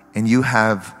sad, and you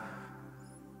have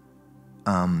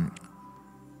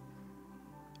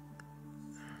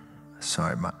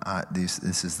sorry,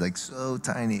 this is like so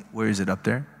tiny. Where is it up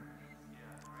there?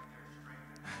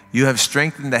 You have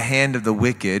strengthened the hand of the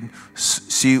wicked.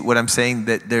 See what I'm saying?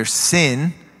 That their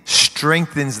sin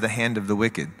strengthens the hand of the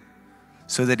wicked,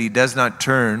 so that he does not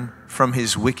turn from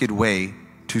his wicked way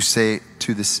to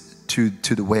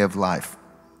the way of life.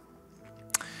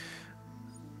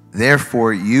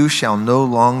 Therefore, you shall no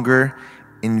longer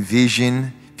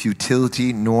envision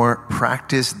futility nor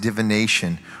practice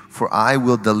divination, for I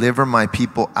will deliver my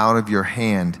people out of your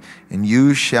hand, and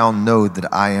you shall know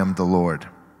that I am the Lord.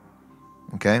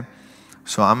 Okay?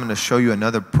 So I'm going to show you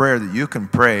another prayer that you can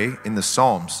pray in the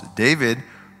Psalms. David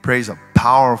prays a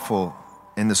powerful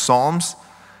in the Psalms.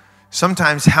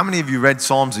 Sometimes, how many of you read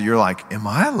Psalms that you're like, am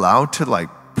I allowed to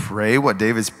pray what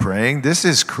David's praying? This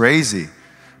is crazy.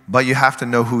 But you have to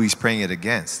know who he's praying it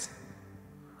against.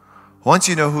 Once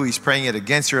you know who he's praying it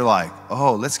against, you're like,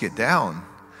 oh, let's get down.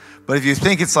 But if you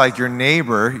think it's like your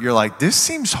neighbor, you're like, this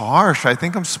seems harsh. I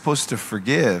think I'm supposed to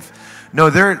forgive. No,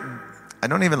 I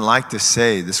don't even like to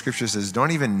say, the scripture says, don't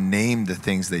even name the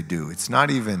things they do. It's not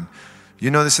even,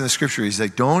 you know this in the scripture, he's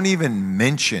like, don't even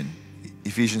mention,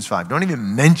 Ephesians 5, don't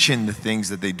even mention the things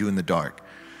that they do in the dark.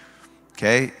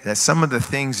 Okay? That some of the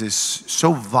things is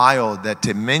so vile that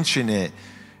to mention it,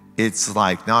 it's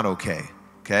like not okay.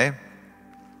 Okay?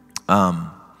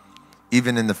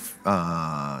 Even in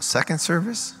the second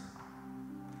service,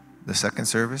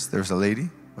 there's a lady,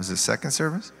 was it second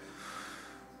service?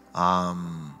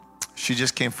 She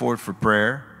just came forward for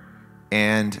prayer,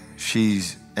 and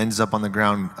she's ends up on the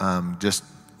ground just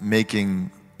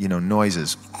making,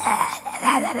 noises.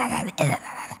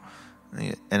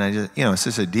 And I just, it's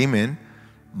just a demon,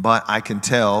 but I can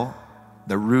tell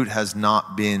the root has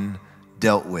not been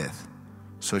dealt with.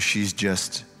 So she's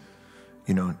just,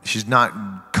 she's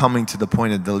not coming to the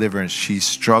point of deliverance. She's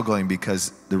struggling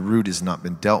because the root has not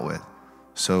been dealt with.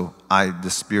 So the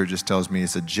Spirit just tells me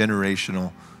it's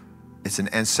it's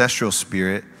an ancestral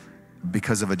spirit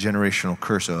because of a generational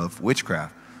curse of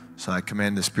witchcraft. So I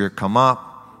command the spirit, come up.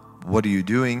 What are you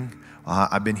doing?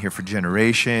 I've been here for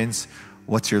generations.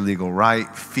 What's your legal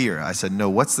right? Fear. I said,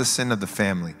 no, what's the sin of the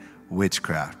family?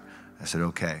 Witchcraft. I said,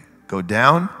 okay, go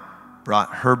down.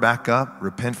 Brought her back up,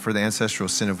 repent for the ancestral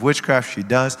sin of witchcraft. She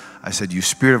does. I said, you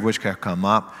spirit of witchcraft, come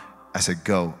up. I said,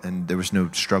 go. And there was no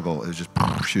struggle. It was just,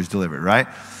 she was delivered, right?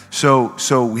 So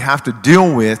we have to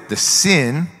deal with the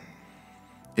sin,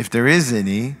 if there is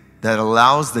any, that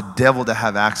allows the devil to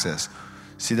have access.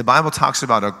 See, the Bible talks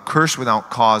about a curse without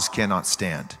cause cannot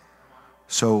stand.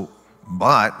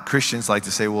 But Christians like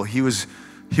to say, well, he was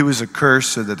a curse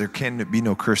so that there can be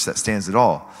no curse that stands at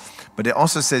all. But it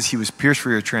also says he was pierced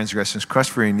for your transgressions,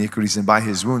 crushed for your iniquities, and by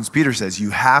his wounds, Peter says, you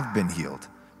have been healed.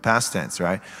 Past tense,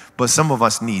 right? But some of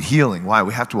us need healing. Why?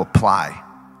 We have to apply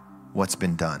what's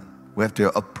been done. We have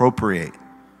to appropriate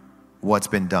what's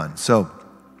been done. So,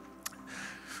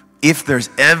 if there's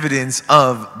evidence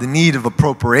of the need of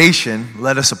appropriation,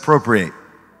 let us appropriate.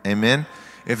 Amen?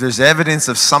 If there's evidence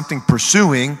of something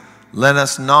pursuing, let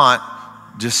us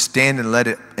not just stand and let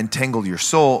it entangle your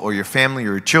soul or your family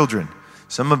or your children.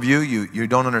 Some of you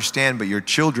don't understand, but your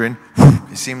children,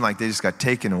 it seemed like they just got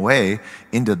taken away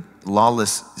into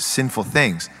lawless, sinful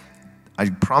things. I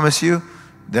promise you,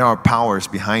 there are powers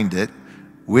behind it,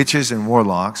 witches and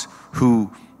warlocks,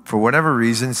 who, for whatever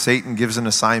reason, Satan gives an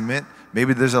assignment.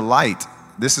 Maybe there's a light.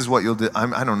 This is what you'll do.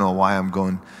 I don't know why I'm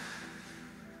going.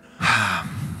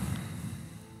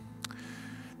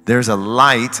 There's a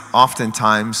light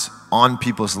oftentimes on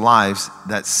people's lives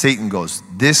that Satan goes,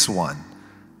 this one,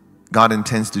 God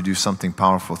intends to do something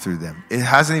powerful through them. It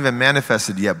hasn't even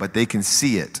manifested yet, but they can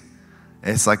see it.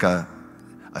 It's like I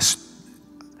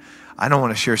don't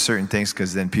want to share certain things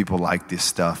because then people like this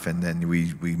stuff and then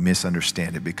we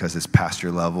misunderstand it because it's past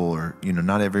your level or,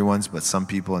 not everyone's, but some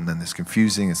people, and then it's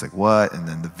confusing. It's like, what? And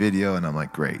then the video, and I'm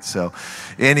like, great. So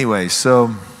anyway,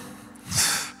 so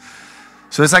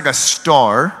it's like a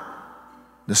star.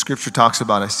 The scripture talks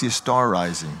about, I see a star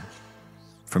rising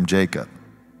from Jacob,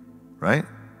 right?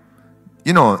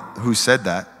 You know who said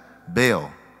that?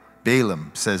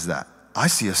 Balaam says that. I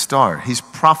see a star. He's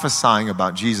prophesying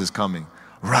about Jesus coming,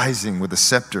 rising with a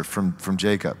scepter from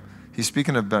Jacob. He's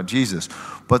speaking about Jesus.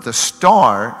 But the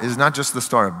star is not just the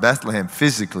star of Bethlehem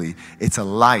physically. It's a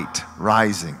light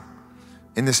rising.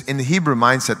 In the Hebrew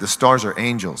mindset, the stars are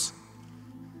angels.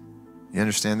 You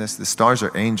understand this? The stars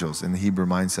are angels in the Hebrew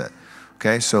mindset.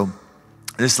 Okay, so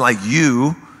it's like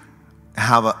you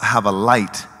have a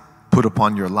light put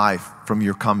upon your life from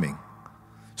your coming.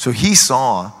 So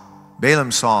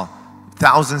Balaam saw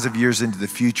thousands of years into the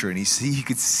future, and he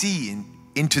could see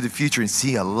into the future and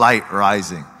see a light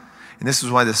rising. And this is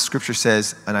why the scripture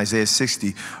says in Isaiah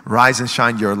 60, rise and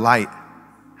shine, your light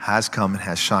has come and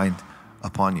has shined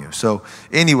upon you. So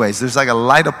anyways, there's like a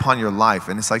light upon your life,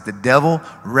 and it's like the devil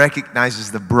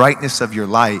recognizes the brightness of your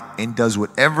light and does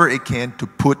whatever it can to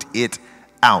put it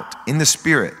out. In the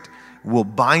spirit, will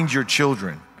bind your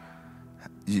children.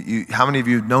 How many of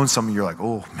you have known someone, you're like,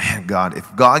 oh man, God,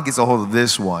 if God gets a hold of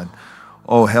this one,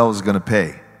 oh, hell is going to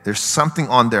pay. There's something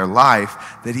on their life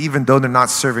that even though they're not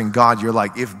serving God, you're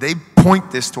like, if they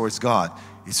point this towards God,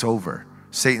 it's over.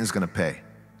 Satan's going to pay,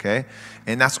 okay?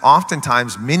 And that's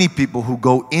oftentimes many people who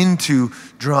go into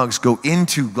drugs, go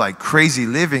into like crazy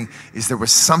living, is there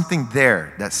was something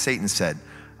there that Satan said,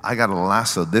 I got to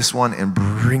lasso this one and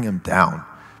bring him down.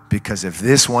 Because if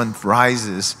this one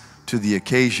rises to the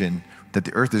occasion that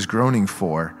the earth is groaning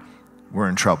for, we're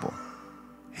in trouble.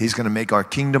 He's going to make our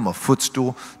kingdom a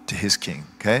footstool to his king,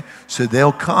 okay? So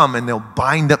they'll come and they'll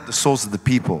bind up the souls of the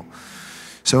people.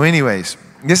 So anyways,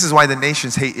 this is why the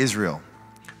nations hate Israel.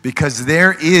 Because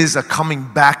there is a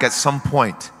coming back at some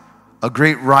point. A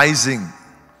great rising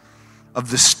of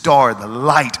the star, the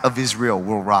light of Israel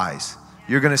will rise.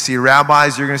 You're going to see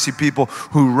rabbis, you're going to see people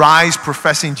who rise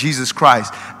professing Jesus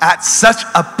Christ at such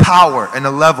a power and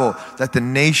a level that the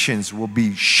nations will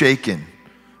be shaken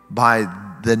by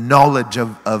the knowledge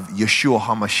of Yeshua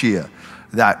HaMashiach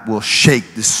that will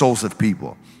shake the souls of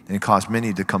people and cause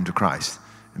many to come to Christ,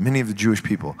 many of the Jewish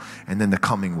people, and then the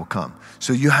coming will come.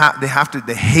 So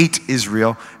they hate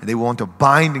Israel, and they want to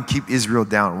bind and keep Israel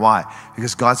down. Why?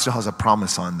 Because God still has a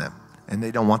promise on them. and they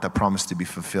don't want that promise to be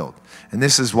fulfilled. And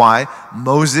this is why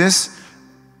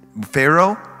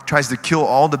Pharaoh tries to kill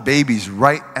all the babies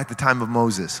right at the time of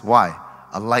Moses. Why?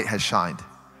 A light has shined.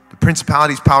 The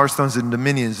principalities, power stones, and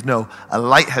dominions know a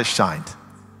light has shined.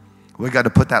 We got to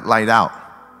put that light out.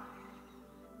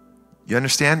 You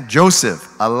understand?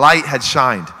 Joseph, a light had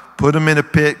shined. Put him in a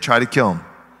pit, try to kill him.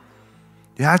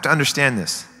 You have to understand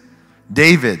this.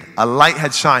 David, a light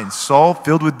had shined. Saul,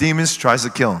 filled with demons, tries to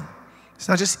kill him. It's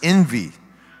not just envy.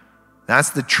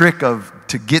 That's the trick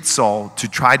to get Saul to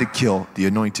try to kill the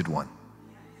anointed one.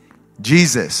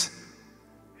 Jesus,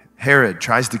 Herod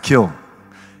tries to kill him.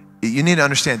 You need to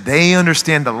understand, they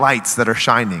understand the lights that are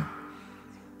shining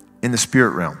in the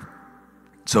spirit realm.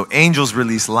 So angels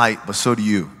release light, but so do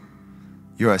you.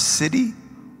 You're a city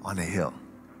on a hill,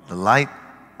 the light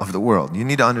of the world. You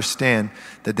need to understand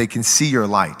that they can see your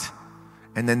light.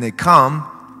 And then they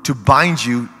come to bind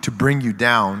you, to bring you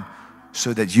down,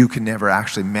 so that you can never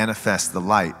actually manifest the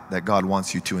light that God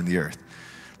wants you to in the earth.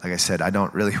 Like I said, I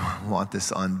don't really want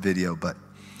this on video, but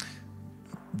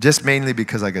just mainly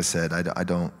because, like I said, I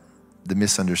don't, the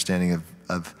misunderstanding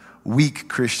of weak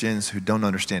Christians who don't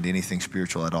understand anything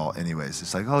spiritual at all anyways.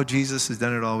 It's like, oh, Jesus has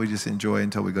done it all. We just enjoy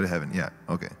until we go to heaven. Yeah,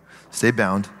 okay. Stay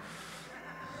bound.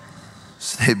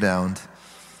 Stay bound.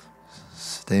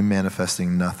 Stay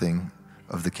manifesting nothing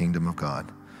of the kingdom of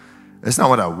God. It's not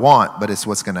what I want, but it's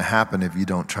what's going to happen if you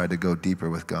don't try to go deeper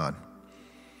with God.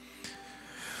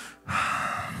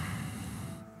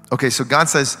 Okay, so God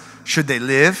says, should they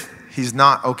live? He's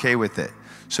not okay with it.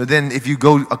 So then if you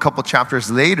go a couple chapters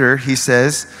later, he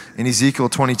says in Ezekiel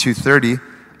 22:30,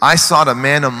 I sought a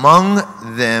man among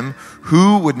them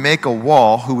who would make a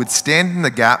wall, who would stand in the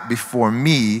gap before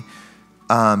me,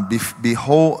 on behalf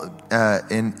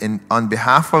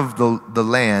of the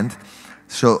land,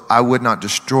 so I would not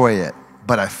destroy it,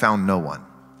 but I found no one.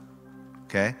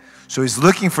 Okay? So he's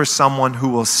looking for someone who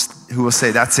will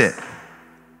say, that's it.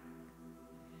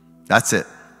 That's it.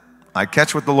 I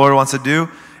catch what the Lord wants to do,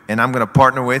 and I'm going to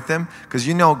partner with him, because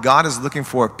you know God is looking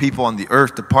for people on the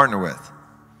earth to partner with.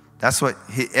 That's what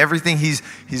everything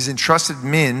he's entrusted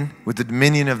men with the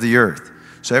dominion of the earth.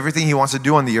 So everything he wants to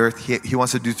do on the earth, he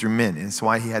wants to do through men. And that's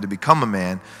why he had to become a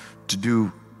man to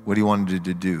do what he wanted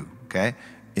to do, okay,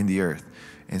 in the earth.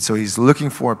 And so he's looking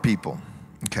for people.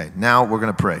 Okay, now we're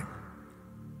going to pray.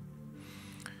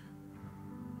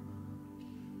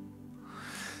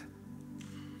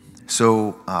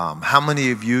 So how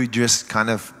many of you just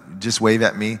wave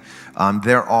at me?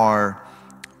 There are,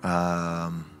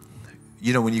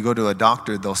 when you go to a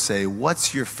doctor, they'll say,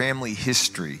 what's your family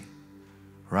history,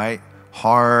 right?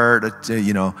 Heart,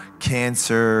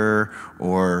 cancer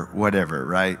or whatever,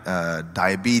 right?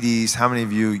 Diabetes. How many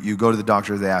of you go to the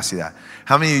doctor, they ask you that?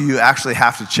 How many of you actually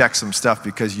have to check some stuff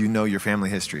because you know your family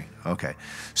history? Okay.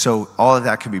 So all of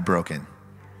that can be broken.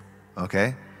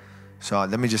 Okay? So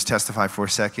let me just testify for a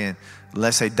second.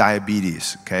 Let's say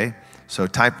diabetes, okay? So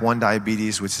type 1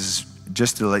 diabetes, which is,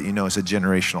 just to let you know, is a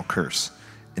generational curse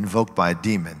invoked by a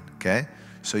demon, okay?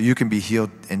 So you can be healed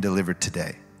and delivered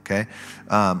today, okay?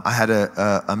 I had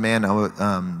a man,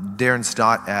 Darren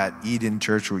Stott at Eden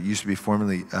Church, where it used to be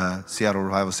formerly Seattle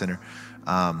Revival Center,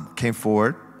 came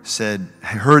forward,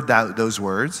 heard those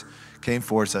words, came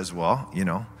forward, says, well,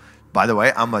 by the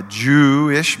way, I'm a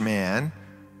Jewish man,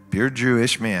 pure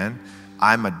Jewish man.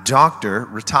 I'm a doctor,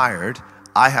 retired.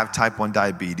 I have type 1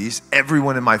 diabetes.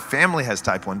 Everyone in my family has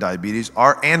type 1 diabetes.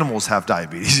 Our animals have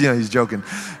diabetes. He's joking.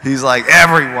 He's like,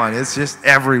 everyone. It's just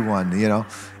everyone,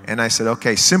 And I said,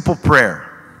 okay, simple prayer.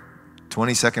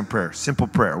 20-second prayer. Simple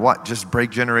prayer. What? Just break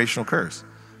generational curse.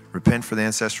 Repent for the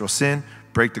ancestral sin.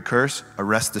 Break the curse.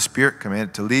 Arrest the spirit.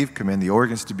 Command it to leave. Command the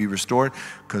organs to be restored.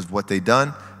 Because what they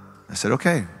done. I said,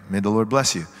 okay, may the Lord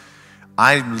bless you.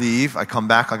 I leave, I come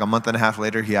back like a month and a half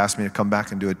later. He asked me to come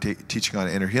back and do a teaching on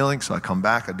inner healing. So I come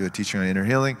back, I do a teaching on inner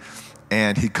healing.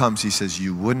 And he comes, he says,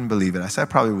 you wouldn't believe it. I said, I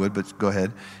probably would, but go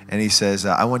ahead. And he says,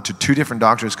 I went to 2 different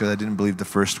doctors because I didn't believe the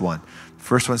first one. The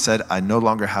first one said, I no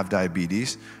longer have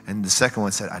diabetes. And the second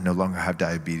one said, I no longer have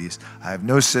diabetes. I have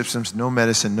no symptoms, no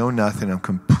medicine, no nothing. I'm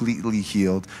completely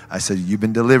healed. I said, you've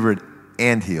been delivered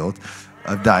and healed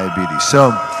of diabetes. So,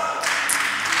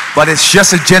 but it's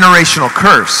just a generational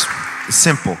curse. It's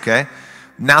simple, okay?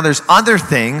 Now there's other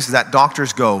things that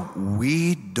doctors go,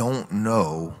 we don't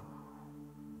know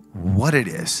what it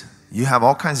is. You have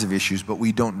all kinds of issues, but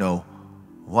we don't know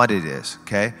what it is,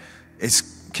 okay? It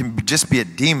can just be a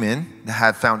demon that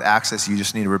had found access. You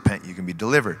just need to repent. You can be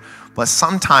delivered. But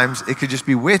sometimes it could just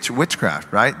be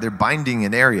witchcraft, right? They're binding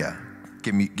an area.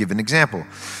 Give an example.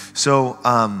 So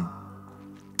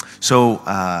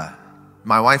my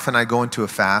wife and I go into a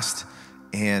fast.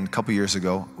 and a couple years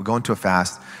ago, we go into a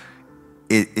fast.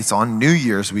 It's on New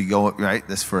Year's we go, right?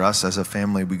 That's for us as a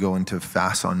family. We go into a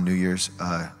fast on New Year's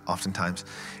oftentimes.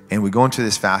 And we go into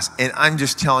this fast. And I'm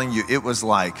just telling you, it was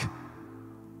like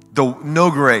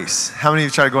no grace. How many of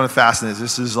you tried to go into fast? And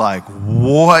this is like,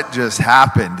 what just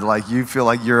happened? Like you feel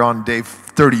like you're on day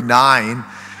 39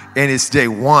 and it's day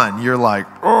 1. You're like,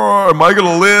 oh, am I going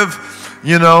to live?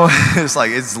 You know, it's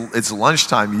like, it's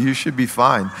lunchtime. You should be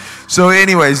fine. So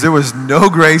anyways, there was no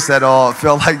grace at all. It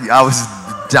felt like I was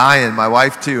dying. My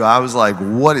wife too. I was like,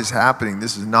 what is happening?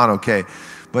 This is not okay.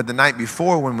 But the night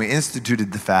before, when we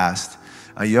instituted the fast,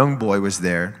 a young boy was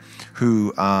there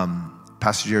who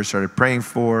Pastor Jared started praying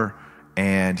for,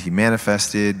 and he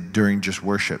manifested during just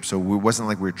worship. So it wasn't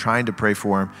like we were trying to pray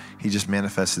for him. He just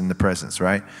manifested in the presence,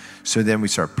 right? So then we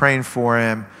start praying for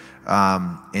him.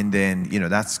 And then,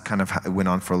 that's kind of how it went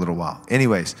on for a little while.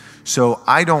 Anyways, so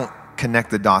I don't connect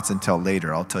the dots until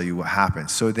later. I'll tell you what happened.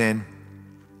 So then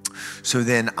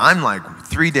I'm like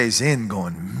 3 days in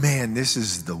going, man, this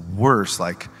is the worst,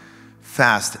 like,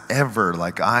 fast ever.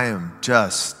 Like, I am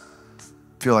just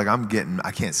feel like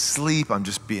I can't sleep. I'm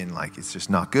just being like, it's just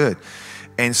not good.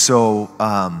 And so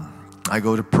I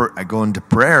go into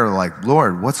prayer like,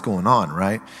 Lord, what's going on,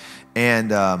 right?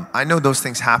 And I know those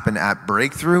things happen at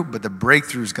breakthrough, but the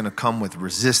breakthrough is going to come with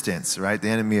resistance, right? The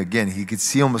enemy, again, he could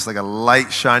see almost like a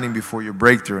light shining before your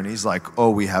breakthrough, and he's like, oh,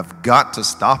 we have got to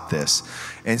stop this.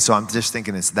 And so I'm just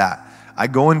thinking it's that.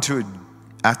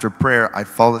 After prayer, I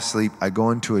fall asleep, I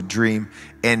go into a dream,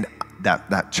 and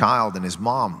that child and his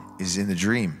mom is in the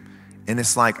dream. And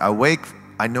it's like I wake,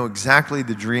 I know exactly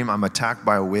the dream. I'm attacked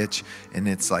by a witch, and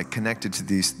it's like connected to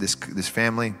this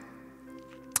family.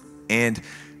 And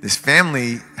this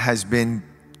family has been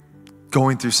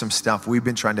going through some stuff. We've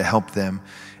been trying to help them.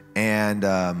 And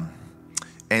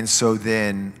so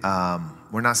then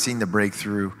we're not seeing the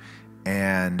breakthrough.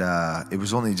 And it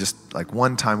was only just like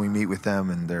one time we meet with them,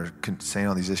 and they're saying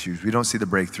all these issues. We don't see the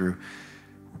breakthrough.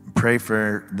 Pray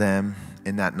for them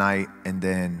in that night, and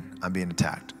then I'm being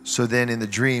attacked. So then in the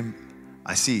dream,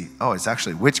 I see, oh, it's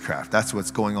actually witchcraft. That's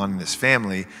what's going on in this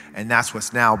family. And that's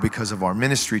what's now, because of our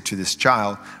ministry to this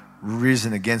child,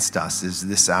 risen against us, is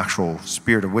this actual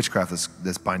spirit of witchcraft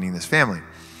that's binding this family.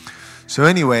 So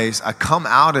anyways, I come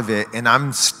out of it, and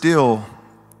I'm still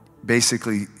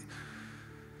basically,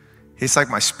 it's like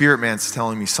my spirit man's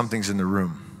telling me something's in the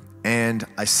room. And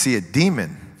I see a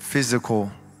demon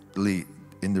physically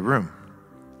in the room,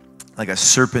 like a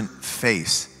serpent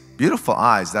face, beautiful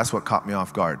eyes. That's what caught me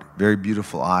off guard. Very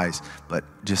beautiful eyes, but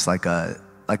just like a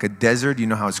desert. You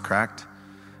know how it's cracked?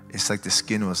 It's like the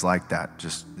skin was like that,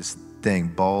 just this thing,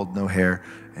 bald, no hair,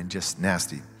 and just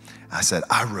nasty. I said,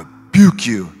 I rebuke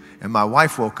you. And my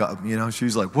wife woke up, she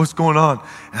was like, what's going on?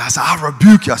 And I said, I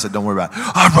rebuke you. I said, don't worry about it.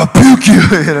 I rebuke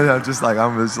you. Just like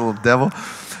I'm this little devil.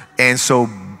 And so,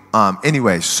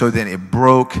 anyway, so then it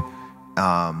broke.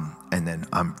 And then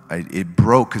it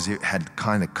broke because it had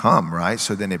kind of come, right?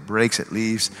 So then it breaks, it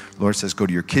leaves. The Lord says, go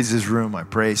to your kids' room. I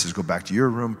pray. He says, go back to your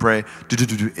room, pray.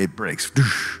 It breaks.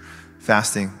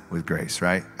 Fasting with grace,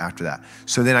 right? After that.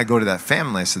 So then I go to that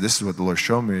family. So this is what the Lord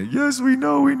showed me. Yes, we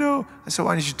know. I said,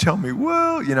 why didn't you tell me?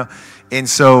 Well, And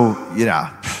so,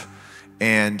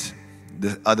 and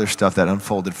the other stuff that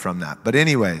unfolded from that. But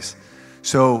anyways,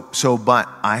 but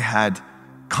I had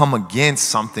come against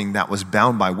something that was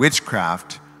bound by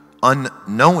witchcraft,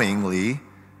 unknowingly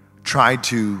tried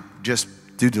to just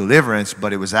do deliverance,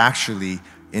 but it was actually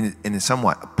in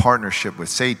somewhat a partnership with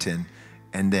Satan,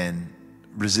 and then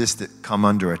resist it, come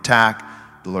under attack.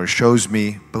 The Lord shows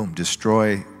me, boom,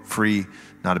 destroy, free,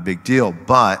 not a big deal.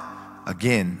 But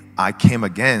again, I came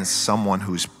against someone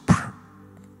whose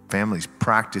family's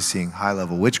practicing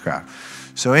high-level witchcraft.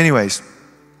 So anyways,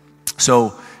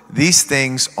 so these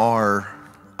things are,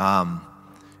 I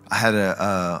had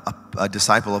a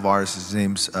disciple of ours, his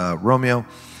name's Romeo,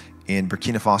 in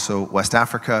Burkina Faso, West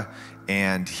Africa,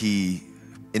 and he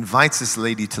invites this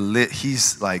lady to live.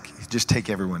 He's like, just take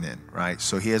everyone in, right?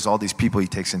 So he has all these people he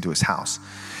takes into his house.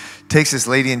 Takes this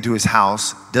lady into his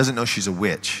house, doesn't know she's a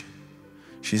witch.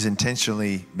 She's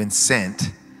intentionally been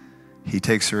sent. He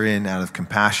takes her in out of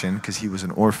compassion because he was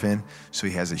an orphan, so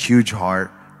he has a huge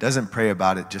heart, doesn't pray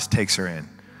about it, just takes her in.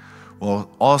 Well,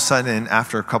 all of a sudden,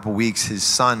 after a couple weeks, his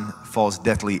son falls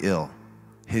deathly ill.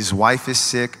 His wife is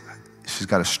sick. She's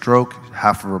got a stroke.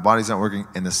 Half of her body's not working,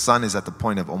 and the son is at the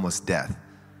point of almost death.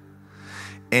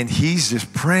 And he's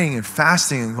just praying and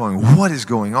fasting and going, what is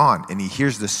going on? And he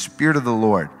hears the Spirit of the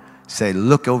Lord say,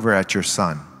 look over at your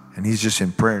son. And he's just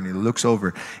in prayer, and he looks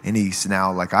over, and he's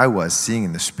now, like I was, seeing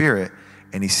in the Spirit,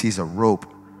 and he sees a rope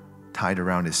tied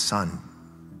around his son,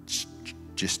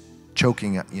 just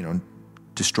choking,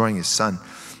 destroying his son.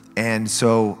 And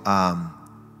so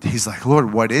he's like,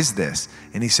 Lord, what is this?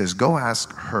 And he says, go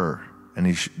ask her.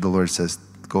 And the Lord says,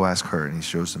 go ask her. And he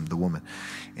shows him the woman.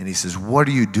 And he says, what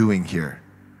are you doing here?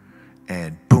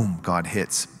 And boom, God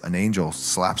hits. An angel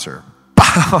slaps her.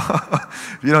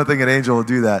 If you don't think an angel will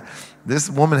do that, this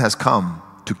woman has come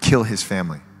to kill his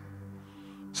family.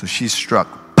 So she's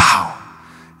struck. Pow!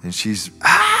 And she's,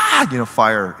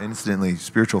 fire instantly,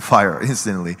 spiritual fire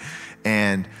instantly.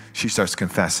 And she starts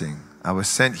confessing, I was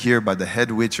sent here by the head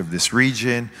witch of this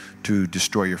region to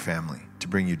destroy your family, to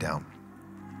bring you down.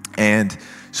 And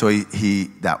so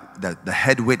the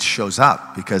head witch shows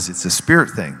up because it's a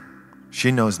spirit thing.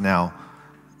 She knows now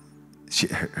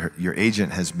your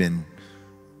agent has been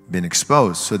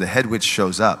exposed. So the head witch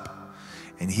shows up.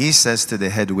 And he says to the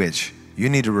head witch, you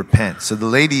need to repent. So the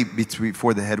lady,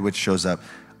 before the head witch shows up,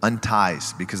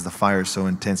 unties, because the fire is so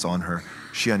intense on her,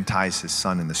 she unties his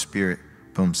son in the spirit.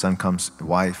 Boom, son comes,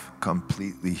 wife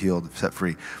completely healed, set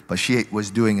free. But she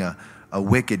was doing a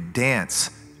wicked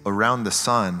dance around the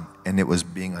son, and it was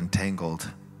being untangled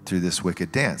through this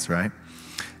wicked dance, right?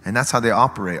 And that's how they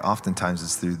operate. Oftentimes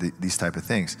it's through these type of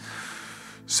things.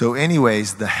 So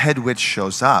anyways, the head witch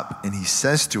shows up, and he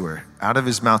says to her, out of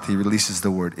his mouth he releases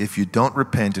the word, if you don't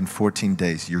repent in 14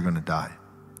 days, you're going to die.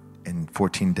 In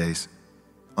 14 days,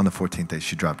 on the 14th day,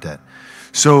 she dropped dead.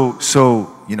 So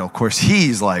of course,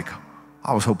 he's like,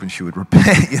 I was hoping she would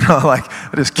repent, like,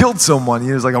 I just killed someone.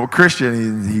 He was like, I'm a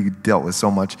Christian. He dealt with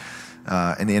so much.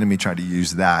 And the enemy tried to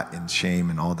use that and shame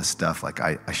and all this stuff. Like,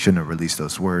 I shouldn't have released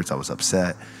those words. I was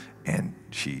upset. And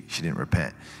she didn't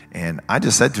repent. And I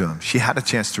just said to him, she had a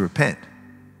chance to repent.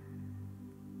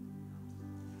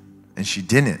 And she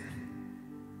didn't.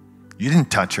 You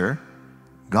didn't touch her.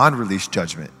 God released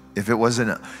judgment. If it was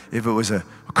a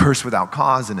curse without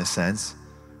cause, in a sense,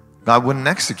 God wouldn't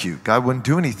execute. God wouldn't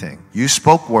do anything. You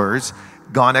spoke words,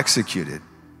 God executed.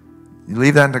 You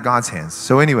leave that into God's hands.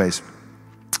 So anyways,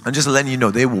 I'm just letting you know,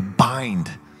 they will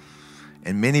bind.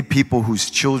 And many people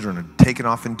whose children are taken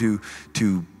off into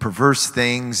perverse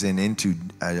things and into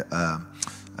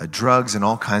drugs and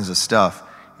all kinds of stuff,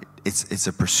 it's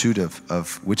a pursuit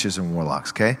of witches and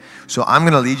warlocks, okay? So I'm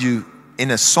going to lead you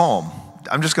in a psalm.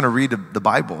 I'm just going to read the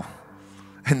Bible.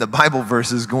 And the Bible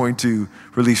verse is going to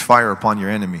release fire upon your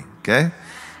enemy, okay?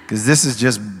 Because this is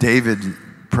just David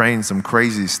praying some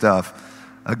crazy stuff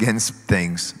against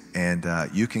things. And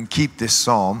you can keep this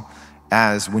psalm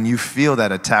as when you feel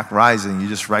that attack rising, you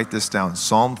just write this down.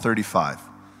 Psalm 35.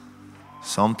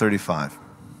 Psalm 35,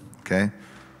 okay?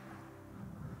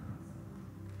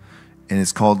 And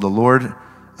it's called, The Lord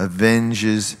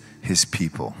Avenges His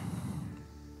People.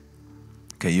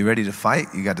 Okay, you ready to fight?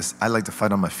 I like to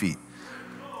fight on my feet.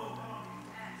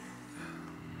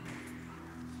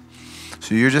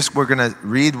 So we're going to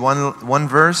read one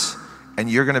verse, and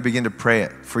you're going to begin to pray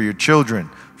it for your children,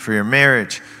 for your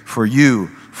marriage, for you,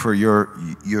 for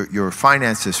your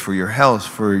finances, for your health,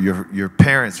 for your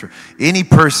parents, for any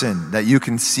person that you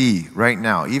can see right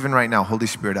now. Even right now, Holy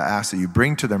Spirit, I ask that you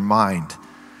bring to their mind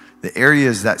the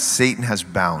areas that Satan has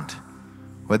bound,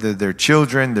 whether they're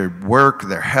children, their work,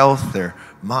 their health, their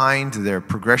mind, their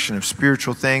progression of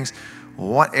spiritual things.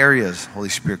 What areas, Holy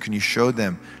Spirit, can you show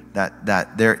them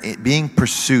that they're being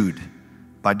pursued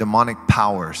by demonic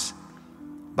powers,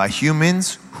 by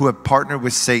humans who have partnered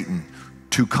with Satan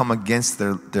to come against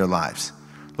their lives?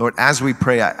 Lord, as we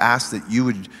pray, I ask that you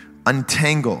would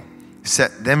untangle,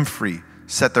 set them free,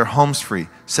 set their homes free,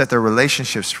 set their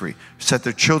relationships free, set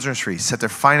their children free, set their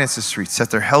finances free, set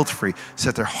their health free,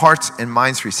 set their hearts and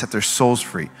minds free, set their souls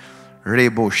free.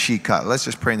 Rebo shika. Let's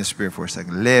just pray in the Spirit for a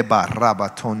second. Leba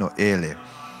rabatono ele.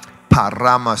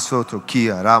 Parama soto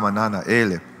kia ramanana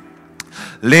ele.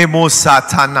 Lemo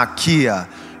satana kia.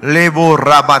 Lebo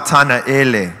rabatana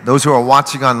ele. Those who are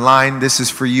watching online, this is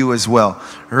for you as well.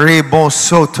 Rebo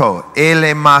soto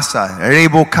ele masa.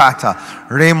 Rebo kata.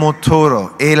 Remo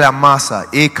toro ele masa.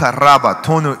 Eka raba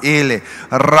tono ele.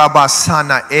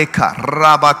 Rabasana eka.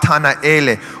 Rabatana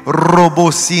ele.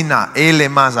 Robosina ele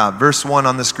masa. Verse 1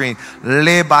 on the screen.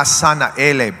 Lebasana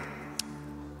ele.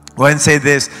 Go ahead and say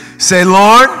this. Say,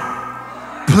 Lord,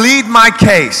 plead my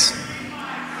case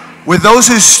with those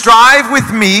who strive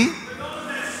with me.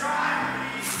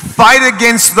 Fight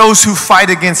against those who fight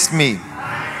against me.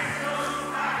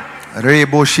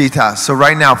 So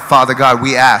right now, Father God,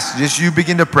 we ask, just you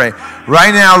begin to pray.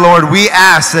 Right now, Lord, we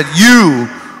ask that you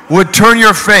would turn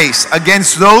your face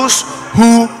against those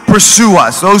who pursue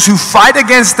us. Those who fight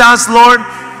against us, Lord,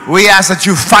 we ask that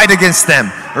you fight against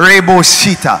them.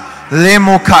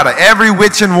 Every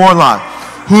witch and warlock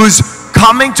who's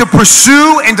coming to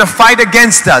pursue and to fight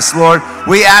against us, Lord,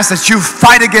 we ask that you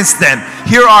fight against them.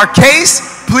 Hear our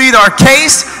case, plead our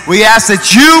case. We ask that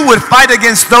you would fight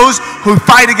against those who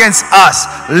fight against us.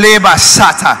 Leba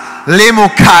Sata,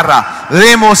 Lemokara,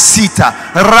 Lemosita,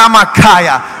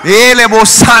 Ramakaya,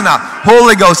 Elebosana.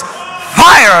 Holy Ghost,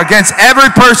 fire against every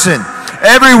person,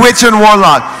 every witch and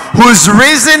warlock who's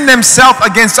risen themselves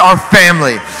against our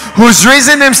family, who's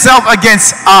risen themselves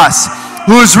against us,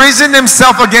 who's risen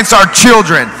themselves against our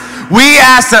children. We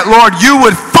ask that, Lord, you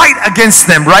would fight against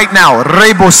them right now.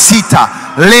 Rebosita,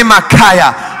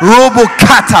 Lemakaya,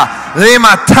 Robokata,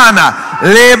 Lematana,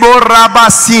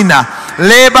 Leborabasina,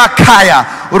 Lebakaya,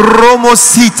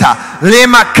 Romosita,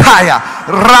 Lemakaya,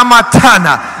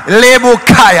 Ramatana,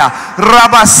 Lebokaya,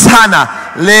 Rabasana,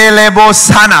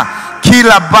 Lelebosana,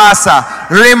 Kilabasa,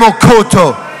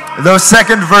 Remokoto. The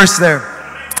second verse there.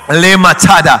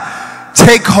 Lematada.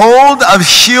 Take hold of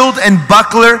shield and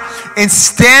buckler and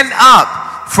stand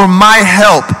up for my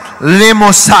help.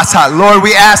 Lemosata. Lord,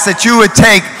 we ask that you would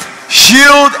take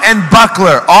shield and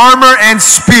buckler, armor and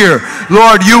spear.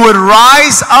 Lord, you would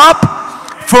rise up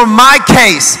for my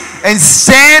case and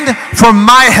stand for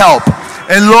my help.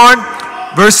 And Lord,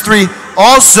 verse 3,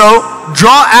 also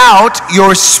draw out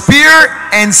your spear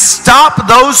and stop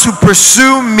those who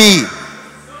pursue me.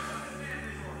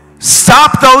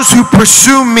 Stop those who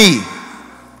pursue me.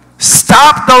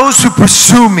 Stop those who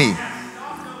pursue me.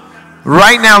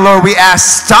 Right now, Lord, we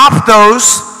ask, stop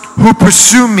those who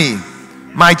pursue me,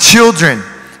 my children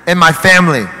and my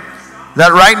family.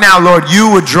 That right now, Lord,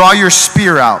 you would draw your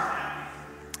spear out.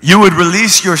 You would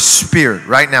release your spirit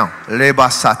right now. We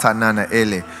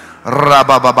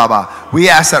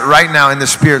ask that right now in the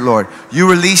spirit, Lord, you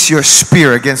release your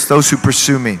spear against those who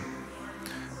pursue me.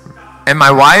 And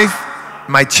my wife,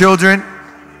 my children,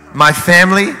 my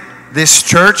family, this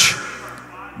church,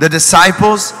 the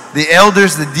disciples, the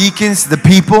elders, the deacons, the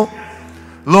people.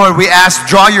 Lord, we ask,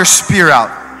 draw your spear out.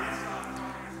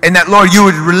 And that, Lord, you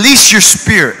would release your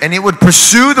spear and it would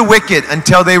pursue the wicked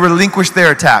until they relinquish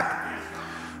their attack.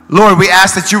 Lord, we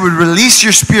ask that you would release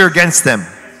your spear against them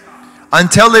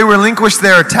until they relinquish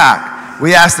their attack.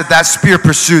 We ask that that spear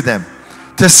pursue them,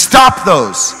 to stop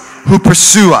those who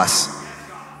pursue us.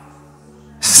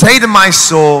 Say to my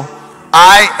soul,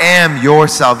 I am your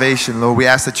salvation. Lord, we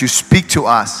ask that you speak to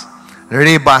us and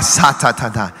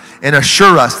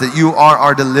assure us that you are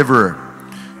our deliverer.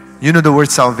 You know the word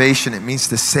salvation, it means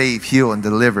to save, heal, and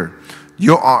deliver.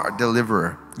 You are our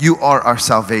deliverer. You are our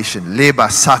salvation. Leba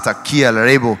sata kia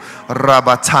rebo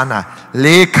rabatana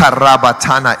leka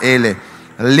rabatana ele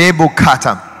lebo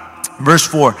kata. Verse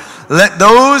 4. Let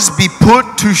those be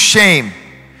put to shame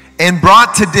and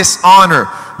brought to dishonor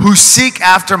who seek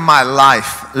after my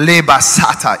life. Leba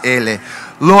sata ele.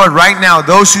 Lord, right now,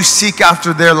 those who seek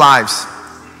after their lives,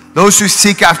 those who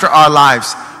seek after our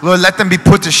lives, Lord, let them be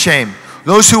put to shame.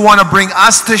 Those who want to bring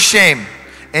us to shame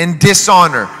and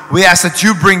dishonor, we ask that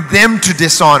you bring them to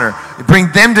dishonor, bring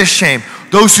them to shame.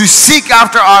 Those who seek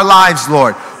after our lives,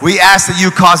 Lord, we ask that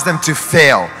you cause them to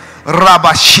fail.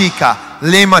 Rabashika,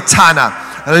 lematana,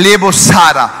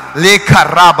 lebosada,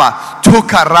 lekaraba,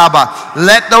 tokaraba.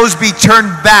 Let those be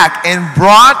turned back and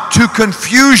brought to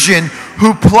confusion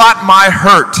who plot my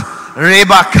hurt.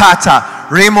 Rebakata,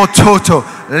 remototo,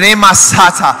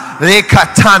 lemasata,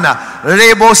 lekatana,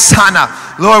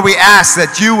 rebosana. Lord, we ask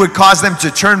that you would cause them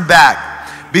to turn back,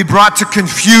 be brought to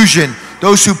confusion.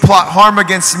 Those who plot harm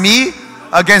against me,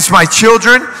 against my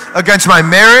children, against my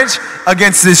marriage,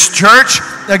 against this church,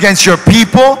 against your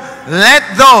people. Let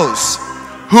those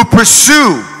who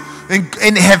pursue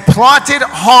and have plotted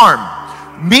harm,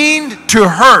 mean to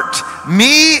hurt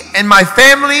me and my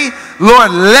family,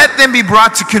 Lord, let them be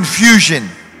brought to confusion.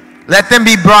 Let them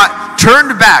be brought,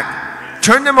 turned back.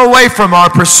 Turn them away from our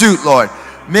pursuit, Lord.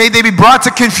 May they be brought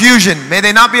to confusion. May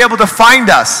they not be able to find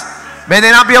us. May they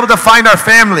not be able to find our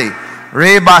family.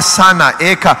 Rebasana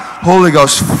eka. Holy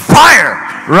Ghost, fire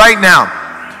right now.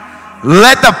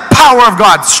 Let the power of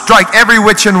God strike every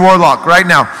witch and warlock right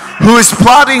now who is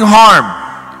plotting harm.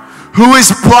 Who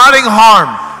is plotting harm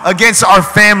against our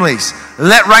families.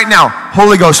 Let right now,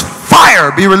 Holy Ghost,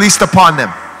 fire be released upon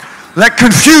them. Let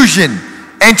confusion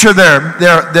enter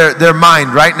their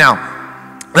mind right now.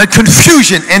 Let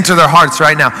confusion enter their hearts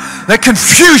right now. Let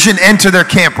confusion enter their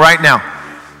camp right now.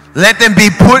 Let them be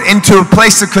put into a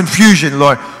place of confusion,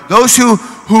 Lord. Those who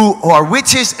are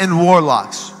witches and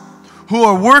warlocks, who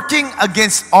are working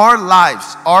against our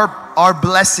lives, our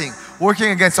blessing,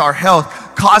 working against our health,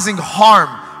 causing harm,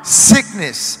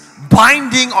 sickness,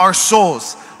 binding our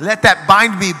souls. Let that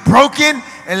bind be broken,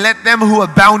 and let them who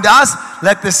have bound us,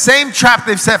 let the same trap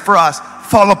they've set for us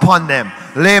fall upon them.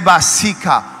 Leba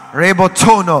sika.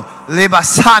 Rebotono,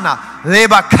 Lebasana,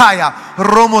 Lebakaya,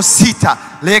 Romosita,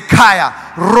 Lekaya,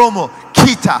 Romo,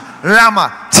 Kita,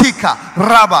 Rama, Tika,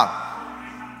 Raba.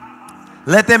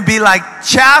 Let them be like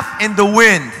chaff in the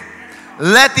wind.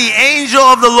 Let the angel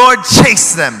of the Lord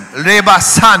chase them.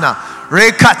 Rebasana,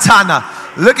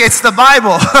 Rekatana. Look, it's the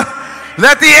Bible.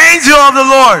 Let the angel of the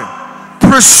Lord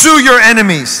pursue your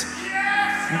enemies.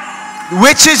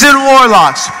 Witches and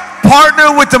warlocks,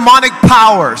 partner with demonic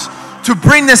powers to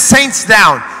bring the saints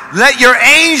down. Let your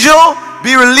angel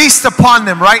be released upon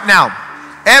them right now.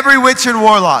 Every witch and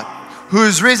warlock who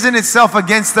has risen itself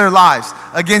against their lives,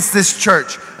 against this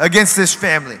church, against this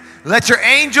family. Let your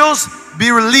angels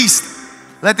be released.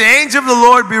 Let the angel of the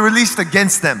Lord be released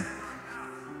against them.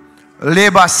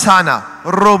 Lebasana,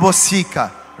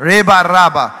 Robosika, Reba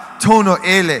Raba, Tono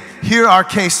Ele. Hear our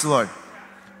case, Lord.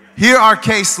 Hear our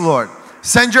case, Lord.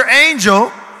 Send your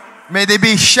angel. May they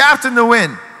be shafted in the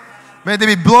wind. May they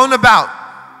be blown about,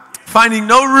 finding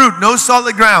no root, no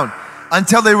solid ground,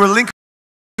 until they relinquish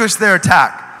their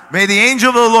attack. May the angel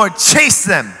of the Lord chase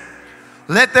them.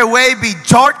 Let their way be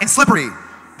dark and slippery.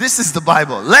 This is the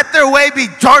Bible. Let their way be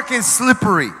dark and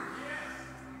slippery.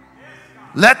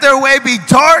 Let their way be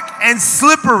dark and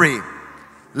slippery.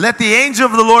 Let the angel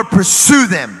of the Lord pursue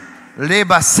them.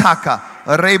 Lebasaka,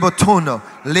 Rebotono,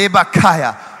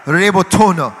 Lebakaya,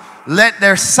 Rebotono. Let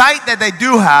their sight that they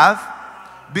do have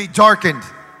be darkened.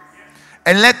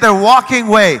 And let their walking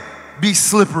way be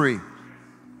slippery.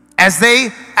 As they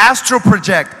astral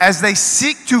project, as they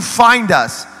seek to find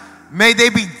us, may they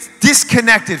be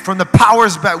disconnected from the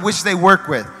powers by which they work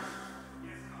with.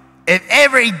 And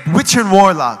every witch and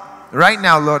warlock, right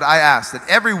now, Lord, I ask that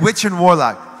every witch and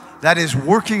warlock that is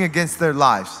working against their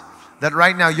lives, that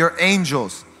right now your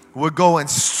angels would go and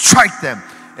strike them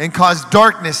and cause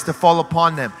darkness to fall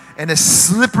upon them and a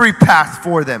slippery path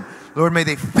for them. Lord, may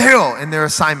they fail in their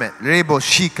assignment. Rebo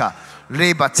Shika,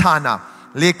 Rebatana,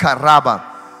 Leka Raba.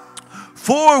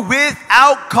 For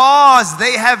without cause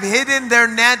they have hidden their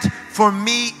net for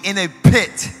me in a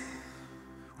pit,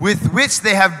 with which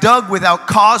they have dug without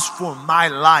cause for my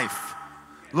life.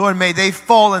 Lord, may they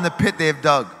fall in the pit they have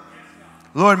dug.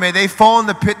 Lord, may they fall in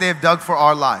the pit they have dug for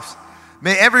our lives.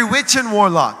 May every witch and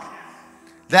warlock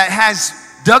that has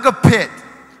dug a pit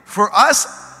for us,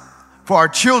 for our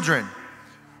children,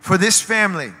 for this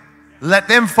family, let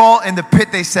them fall in the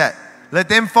pit they set. Let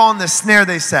them fall in the snare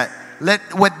they set. Let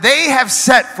what they have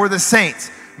set for the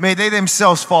saints, may they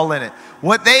themselves fall in it.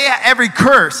 What they, every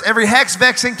curse, every hex,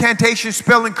 vex, incantation,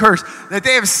 spell, and curse that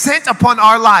they have sent upon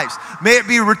our lives, may it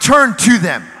be returned to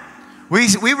them.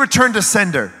 We return to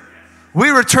sender. We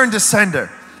return to sender.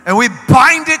 And we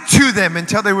bind it to them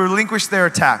until they relinquish their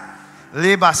attack.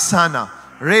 Lebasana,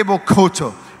 Rebo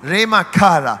Koto,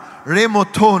 Remakara,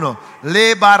 Remotono,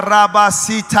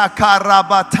 Lebarabasita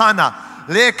Karabatana,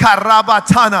 Le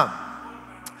Karabatana.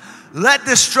 Let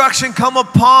destruction come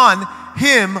upon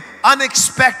him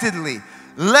unexpectedly.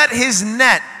 Let his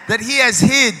net that he has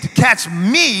hid to catch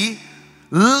me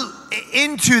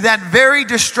into that very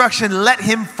destruction, let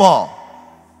him fall.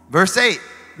 Verse 8,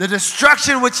 the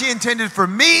destruction which he intended for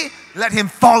me, let him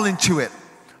fall into it.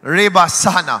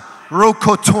 Rebasana,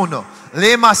 Rokotono,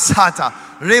 Lemasata,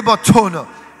 Rebotono.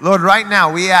 Lord, right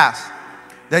now we ask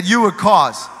that you would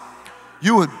cause,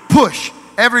 you would push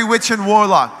every witch and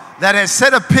warlock that has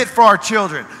set a pit for our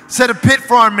children, set a pit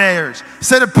for our marriage,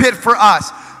 set a pit for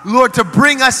us, Lord, to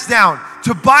bring us down,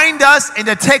 to bind us and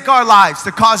to take our lives,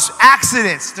 to cause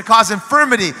accidents, to cause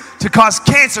infirmity, to cause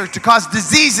cancer, to cause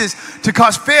diseases, to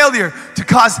cause failure, to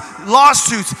cause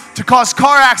lawsuits, to cause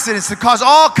car accidents, to cause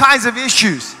all kinds of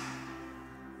issues.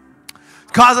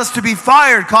 Cause us to be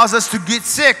fired, cause us to get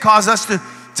sick, cause us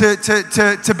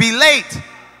to be late.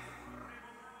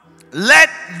 Let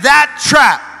that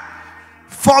trap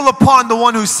fall upon the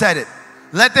one who said it.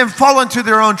 Let them fall into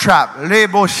their own trap.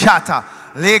 Rebo shata,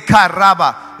 le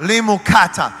karaba, le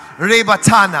mukata,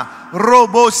 rebatana,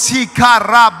 robo sika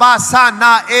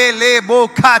rabasana e lebo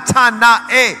katana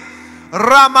e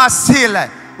ramasile,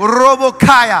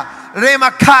 robokaya,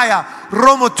 remakaya,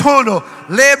 romotono,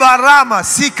 lebarama,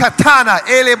 sikatana,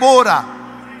 elebora.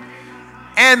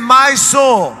 And my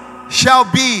soul shall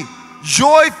be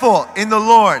joyful in the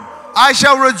Lord. I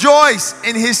shall rejoice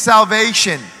in his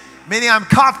salvation. Meaning I'm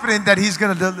confident that he's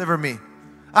going to deliver me.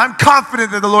 I'm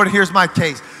confident that the Lord hears my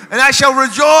case. And I shall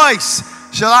rejoice,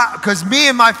 because me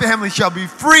and my family shall be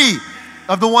free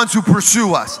of the ones who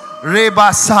pursue us.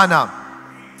 Rebasana.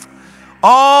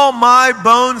 All my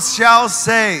bones shall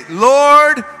say,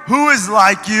 Lord, who is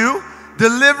like you,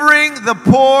 delivering the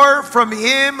poor from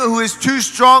him who is too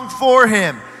strong for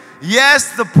him.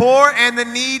 Yes, the poor and the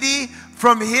needy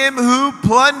from him who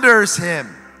plunders him.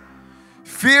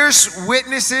 Fierce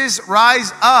witnesses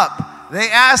rise up. They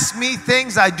ask me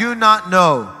things I do not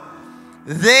know.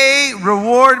 They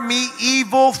reward me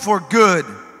evil for good,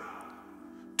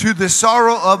 to the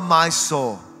sorrow of my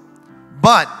soul.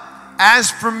 But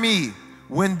as for me,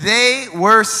 when they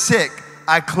were sick,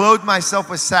 I clothed myself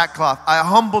with sackcloth. I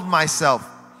humbled myself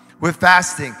with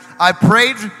fasting. I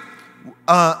prayed,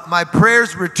 my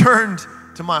prayers returned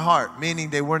to my heart,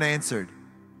 meaning they weren't answered.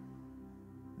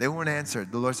 They weren't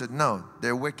answered. The Lord said, no,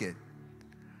 they're wicked.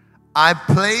 I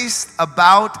paced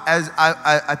about as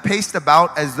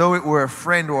though it were a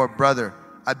friend or a brother.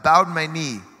 I bowed my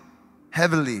knee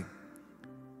heavily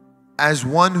as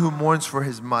one who mourns for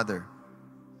his mother.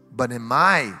 But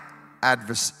my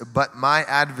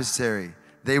adversary,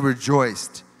 they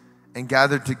rejoiced and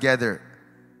gathered together.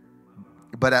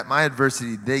 But at my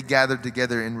adversity, they gathered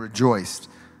together and rejoiced.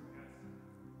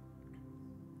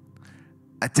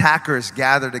 Attackers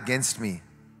gathered against me.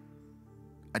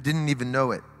 I didn't even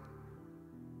know it.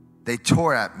 They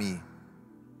tore at me.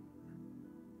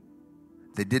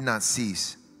 They did not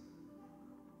cease.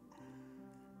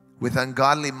 With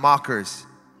ungodly mockers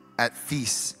at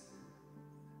feasts,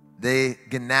 they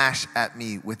gnash at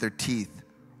me with their teeth.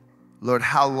 Lord,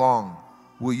 how long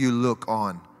will you look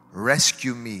on?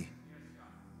 Rescue me.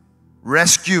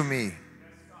 Rescue me.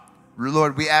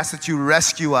 Lord, we ask that you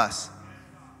rescue us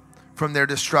from their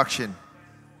destruction.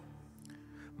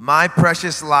 My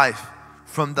precious life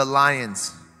from the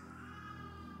lions.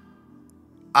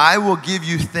 I will give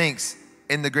you thanks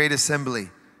in the great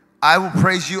assembly. I will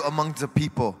praise you among the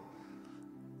people.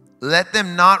 Let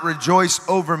them not rejoice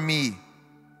over me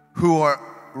who are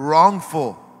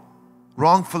wrongfully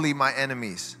my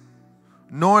enemies,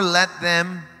 nor let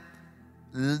them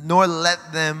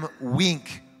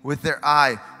wink with their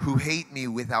eye who hate me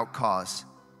without cause.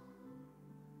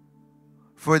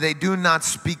 For they do not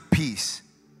speak peace,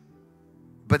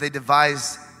 but they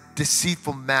devise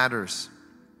deceitful matters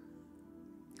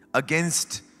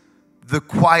against the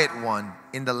quiet one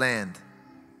in the land.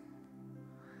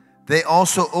 They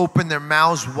also open their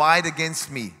mouths wide against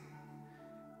me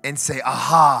and say,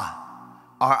 aha,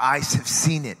 our eyes have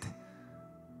seen it.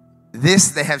 This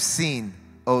they have seen,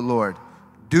 O Lord.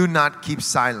 Do not keep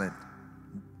silent.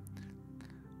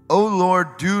 O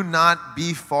Lord, do not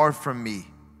be far from me.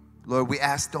 Lord, we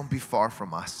ask, don't be far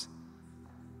from us.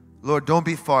 Lord, don't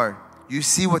be far. You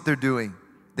see what they're doing.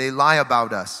 They lie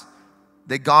about us.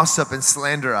 They gossip and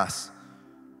slander us.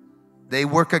 They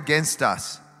work against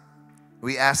us.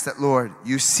 We ask that, Lord,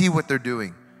 you see what they're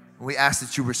doing. We ask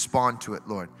that you respond to it,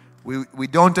 Lord. We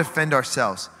don't defend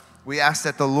ourselves. We ask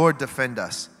that the Lord defend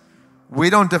us. We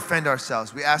don't defend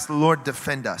ourselves. We ask the Lord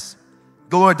defend us.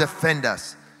 The Lord defend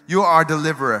us. You are our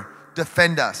deliverer.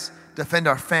 Defend us. Defend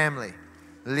our family.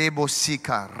 Lebo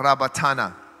sika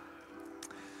rabatana.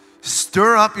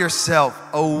 Stir up yourself.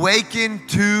 Awaken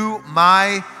to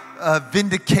my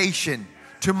vindication,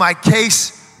 to my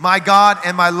case, my God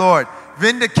and my Lord.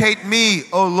 Vindicate me,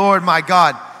 O Lord my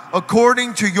God,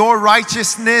 according to your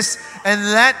righteousness, and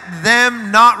let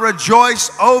them not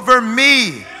rejoice over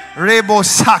me. Rebo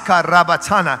saka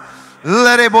rabatana.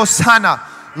 Lerebo sana.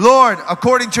 Lord,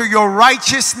 according to your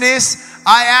righteousness,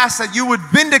 I ask that you would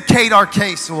vindicate our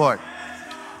case, Lord.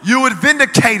 You would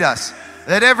vindicate us.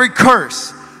 Let every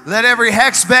curse, let every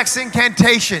hex, vex,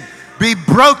 incantation be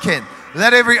broken.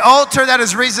 Let every altar that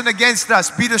is risen against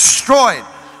us be destroyed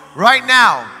right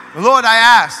now. Lord, I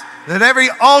ask that every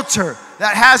altar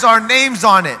that has our names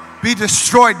on it be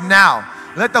destroyed now.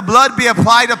 Let the blood be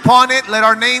applied upon it. Let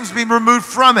our names be removed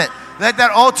from it. Let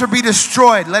that altar be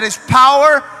destroyed. Let its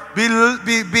power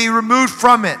be removed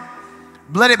from it.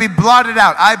 Let it be blotted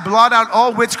out. I blot out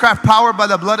all witchcraft power by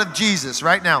the blood of Jesus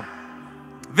right now.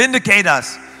 Vindicate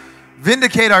us.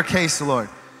 Vindicate our case, Lord.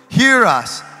 Hear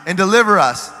us and deliver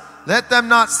us. Let them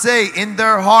not say in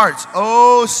their hearts,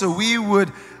 oh, so we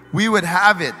would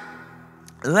have it.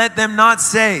 Let them not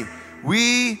say,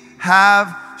 we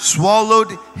have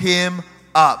swallowed him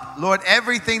up. Lord,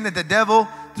 everything that the devil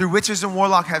through witches and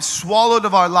warlock have swallowed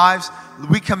of our lives,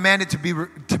 we command it to be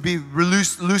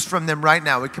loose from them right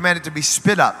now. We command it to be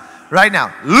spit up right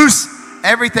now. Loose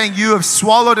everything you have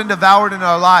swallowed and devoured in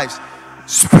our lives.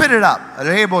 Spit it up.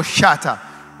 Rebo shata,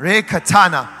 re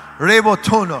katana, rebo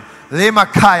tono, le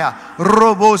makaya,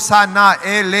 robo sana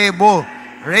elebo,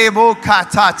 rebo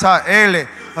katata ele,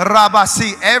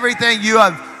 rabasi. Everything you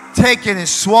have taken and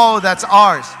swallowed that's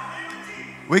ours,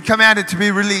 we command it to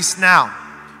be released now.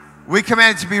 We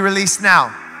command it to be released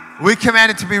now. We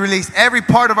command it to be released. Every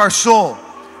part of our soul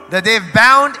that they have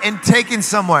bound and taken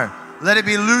somewhere, let it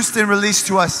be loosed and released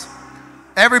to us.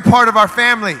 Every part of our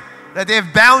family that they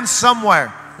have bound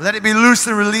somewhere, let it be loosed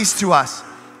and released to us.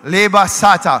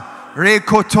 Lebasata,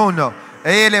 Rekotono,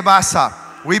 Elebasa.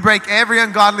 We break every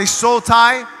ungodly soul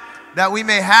tie that we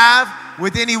may have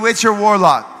with any witch or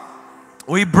warlock.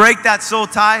 We break that soul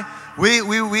tie.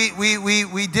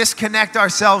 We disconnect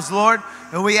ourselves, Lord,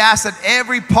 and we ask that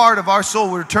every part of our soul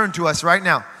will return to us right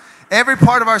now. Every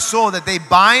part of our soul that they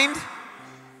bind,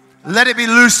 let it be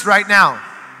loosed right now.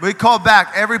 We call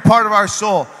back every part of our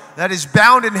soul that is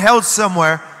bound and held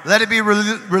somewhere. Let it be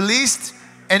released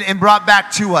and brought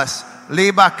back to us.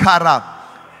 Leba kara.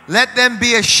 Let them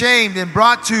be ashamed and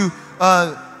brought to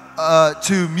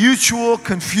mutual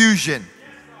confusion.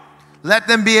 Let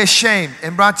them be ashamed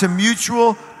and brought to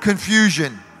mutual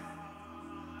confusion.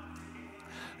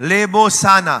 Lebo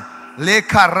sana, le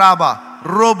karaba,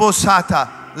 robosata.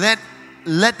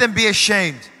 Let them be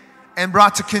ashamed and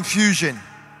brought to confusion.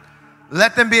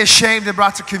 Let them be ashamed and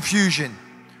brought to confusion.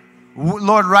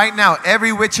 Lord, right now,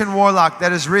 every witch and warlock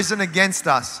that has risen against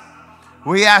us,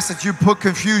 we ask that you put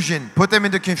them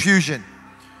into confusion.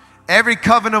 Every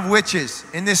coven of witches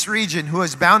in this region who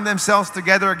has bound themselves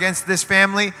together against this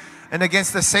family and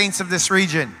against the saints of this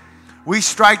region, we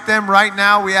strike them right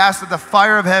now. We ask that the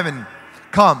fire of heaven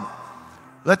come.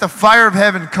 Let the fire of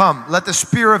heaven come. Let the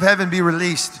spear of heaven be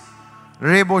released.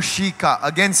 Rebo Shika,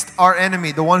 against our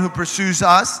enemy, the one who pursues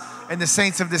us and the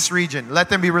saints of this region. Let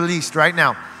them be released right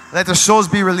now. Let the souls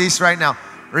be released right now.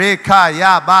 Reka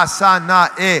ya basana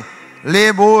e.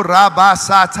 Lebo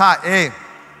rabasata e.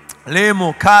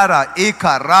 Lemo kara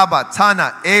eka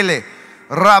rabatana ele.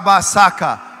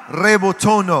 Rabasaka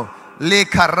rebotono le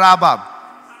karaba.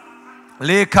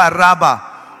 Le karaba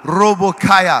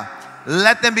robokaya.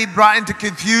 Let them be brought into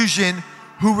confusion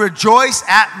who rejoice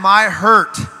at my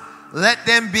hurt. Let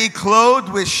them be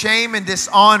clothed with shame and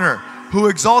dishonor who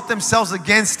exalt themselves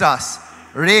against us.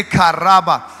 Re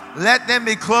karaba. Let them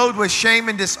be clothed with shame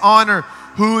and dishonor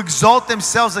who exalt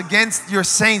themselves against your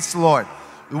saints, Lord.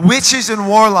 Witches and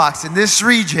warlocks in this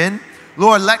region,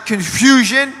 Lord, let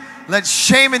confusion, let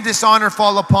shame and dishonor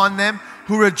fall upon them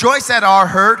who rejoice at our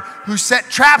hurt, who set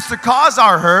traps to cause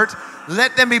our hurt.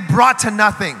 Let them be brought to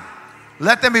nothing.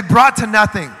 Let them be brought to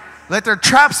nothing. Let their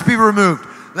traps be removed.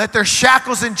 Let their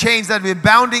shackles and chains that have been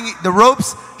bounding, the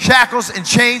ropes, shackles and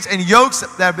chains and yokes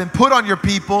that have been put on your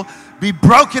people be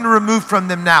broken and removed from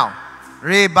them now.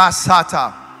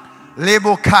 Rebasata,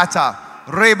 lebokata,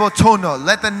 rebotono.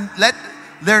 Let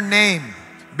their name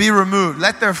be removed.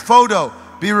 Let their photo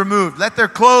be removed. Let their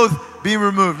clothes be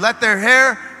removed. Let their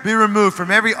hair be removed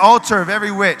from every altar of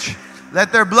every witch.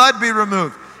 Let their blood be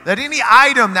removed. Let any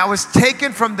item that was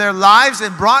taken from their lives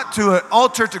and brought to an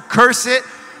altar to curse it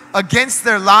against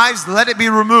their lives, let it be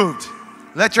removed.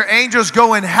 Let your angels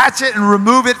go and hatch it and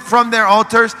remove it from their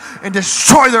altars and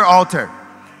destroy their altar.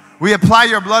 We apply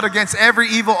your blood against every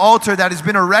evil altar that has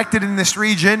been erected in this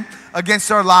region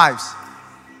against our lives.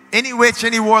 Any witch,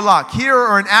 any warlock, here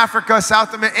or in Africa,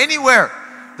 South America, anywhere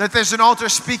that there's an altar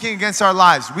speaking against our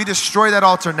lives, we destroy that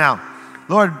altar now.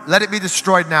 Lord, let it be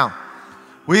destroyed now.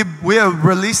 We have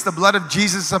released the blood of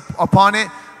Jesus upon it.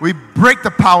 We break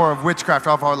the power of witchcraft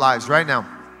off our lives right now.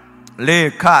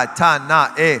 Le ka ta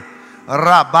na e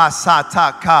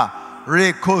rabasata ka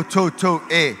re kototo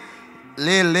e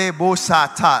le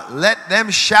bosata. Let them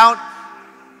shout.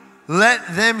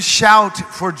 Let them shout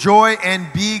for joy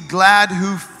and be glad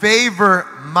who favor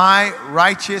my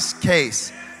righteous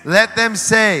case. Let them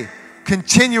say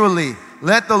continually,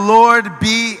 let the Lord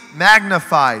be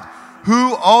magnified,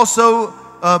 who also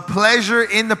pleasure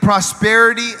in the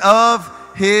prosperity of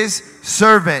his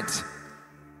servant.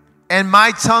 And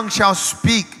my tongue shall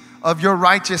speak of your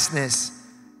righteousness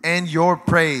and your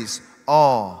praise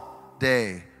all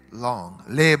day long.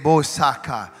 Lebo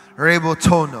saka,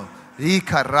 rebotono,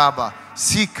 ikaraba,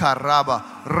 sikaraba,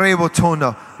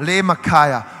 rebotono, le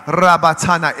makaya,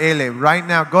 rabatana ele. Right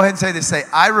now, go ahead and say this. Say,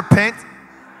 I repent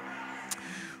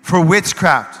for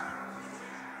witchcraft.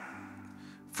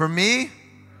 For me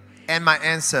and my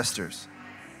ancestors.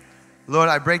 Lord,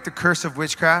 I break the curse of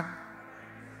witchcraft.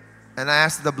 And I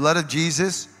ask that the blood of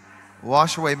Jesus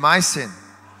wash away my sin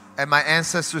and my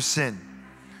ancestors' sin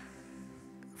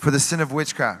for the sin of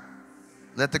witchcraft.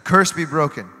 Let the curse be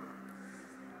broken.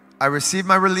 I receive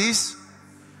my release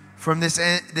from this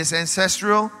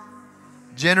ancestral,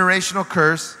 generational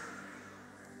curse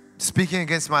speaking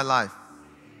against my life.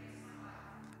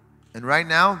 And right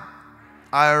now,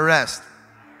 I arrest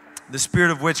the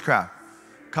spirit of witchcraft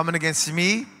coming against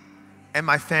me and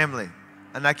my family.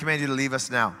 And I command you to leave us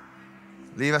now.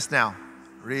 Leave us now.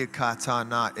 Right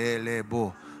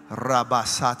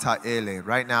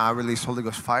now, I release Holy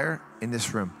Ghost fire in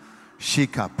this room.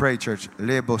 Shika, pray, church.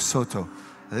 Lebo soto,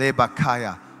 leba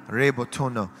kaya, rebo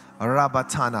tono,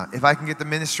 Rabatana. If I can get the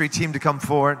ministry team to come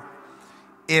forward.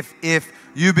 If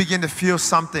you begin to feel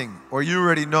something, or you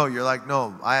already know, you're like,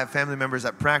 no, I have family members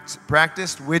that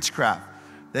practiced witchcraft.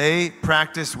 They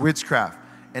practice witchcraft.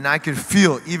 And I can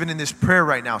feel, even in this prayer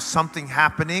right now, something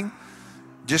happening.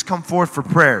 Just come forward for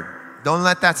prayer. Don't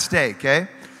let that stay, okay?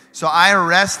 So I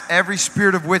arrest every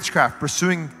spirit of witchcraft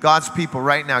pursuing God's people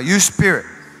right now. You spirit,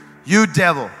 you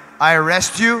devil, I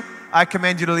arrest you. I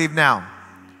command you to leave now.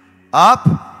 Up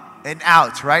and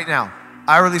out right now.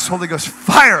 I release Holy Ghost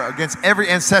fire against every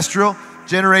ancestral,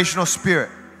 generational spirit.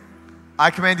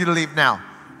 I command you to leave now.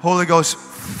 Holy Ghost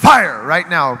fire right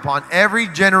now upon every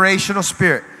generational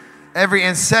spirit, every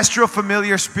ancestral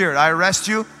familiar spirit. I arrest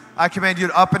you. I command you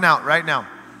to up and out right now.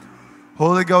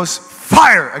 Holy Ghost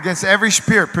fire against every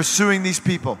spirit pursuing these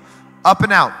people. Up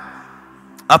and out.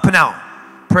 Up and out.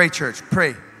 Pray, church.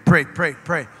 Pray, pray, pray,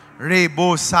 pray.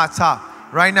 Rebo sata.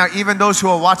 Right now, even those who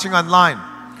are watching online,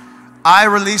 I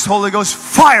release Holy Ghost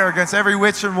fire against every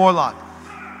witch and warlock.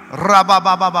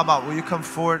 Rababababa. Will you come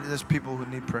forward? There's people who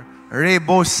need prayer.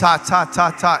 Rebo sata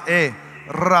ta ta e.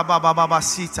 Rabababa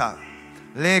sita.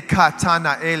 Le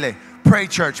katana ele. Pray,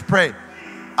 church. Pray.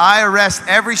 I arrest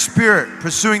every spirit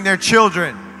pursuing their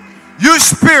children. You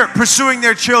spirit pursuing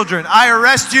their children. I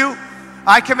arrest you.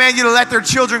 I command you to let their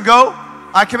children go.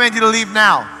 I command you to leave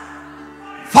now.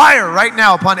 Fire right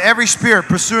now upon every spirit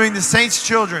pursuing the saints'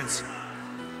 children's.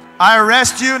 I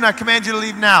arrest you and I command you to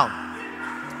leave now.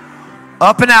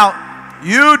 Up and out.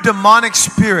 You demonic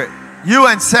spirit. You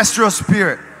ancestral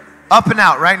spirit. Up and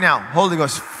out right now. Holy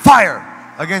Ghost. Fire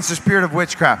against the spirit of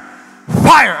witchcraft.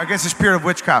 Fire against the spirit of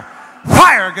witchcraft.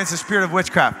 Fire against the spirit of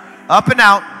witchcraft. Up and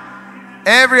out.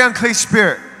 Every unclean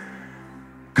spirit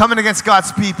coming against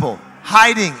God's people.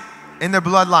 Hiding in their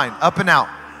bloodline. Up and out.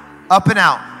 Up and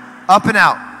out. Up and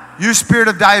out. You spirit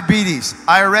of diabetes.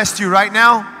 I arrest you right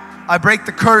now. I break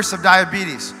the curse of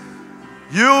diabetes.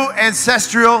 You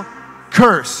ancestral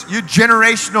curse. You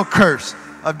generational curse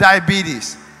of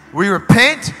diabetes. We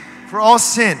repent for all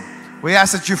sin. We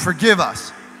ask that you forgive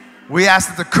us. We ask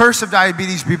that the curse of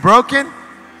diabetes be broken.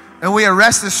 And we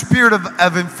arrest the spirit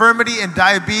of infirmity and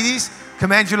diabetes.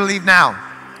 Command you to leave now.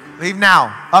 Leave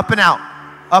now. Up and out.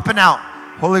 Up and out.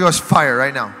 Holy Ghost fire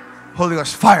right now. Holy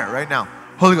Ghost fire right now.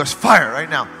 Holy Ghost fire right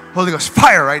now. Holy Ghost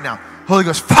fire right now. Holy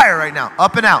Ghost fire right now.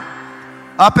 Up and out.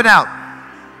 Up and out.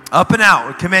 Up and out.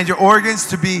 We command your organs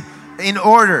to be in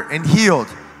order and healed.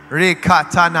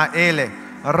 Rekatana ele.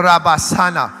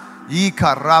 Rabasana.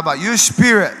 Yika raba. You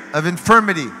spirit of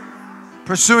infirmity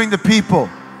pursuing the people.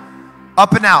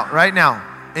 Up and out right now.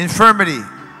 Infirmity.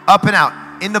 Up and out.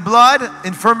 In the blood.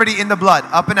 Infirmity in the blood.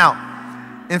 Up and out.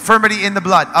 Infirmity in the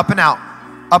blood. Up and out.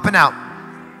 Up and out.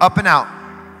 Up and out.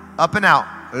 Up and out.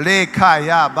 Le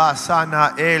kaya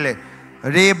basana ele.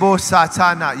 Rebo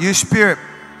satana. You spirit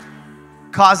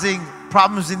causing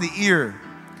problems in the ear.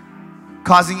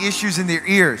 Causing issues in their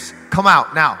ears. Come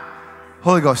out now.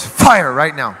 Holy Ghost. Fire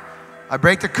right now. I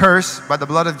break the curse by the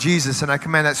blood of Jesus and I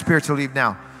command that spirit to leave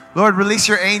now. Lord, release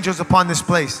your angels upon this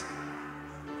place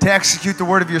to execute the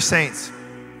word of your saints.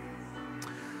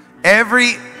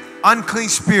 Every unclean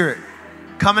spirit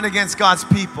coming against God's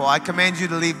people, I command you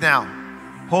to leave now.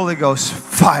 Holy Ghost,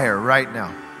 fire right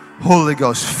now. Holy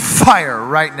Ghost, fire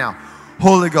right now.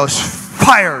 Holy Ghost,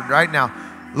 fire right now.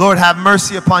 Lord, have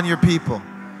mercy upon your people.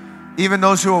 Even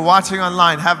those who are watching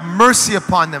online, have mercy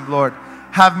upon them, Lord.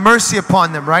 Have mercy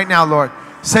upon them right now, Lord.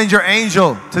 Send your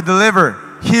angel to deliver,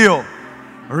 heal.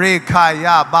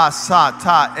 Rekaya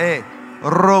basata e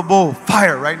robo.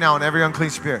 Fire right now on every unclean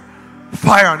spirit.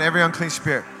 Fire on every unclean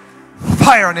spirit.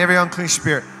 Fire on every unclean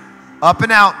spirit. Up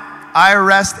and out. I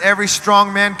arrest every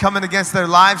strong man coming against their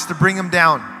lives to bring them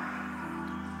down.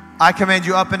 I command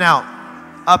you up and out.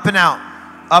 Up and out.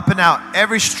 Up and out.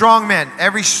 Every strong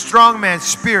man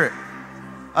spirit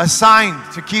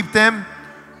assigned to keep them,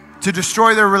 to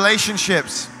destroy their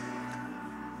relationships.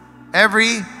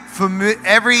 Every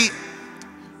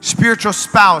spiritual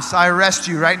spouse, I arrest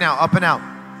you right now. Up and out.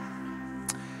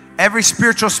 Every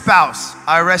spiritual spouse,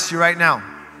 I arrest you right now.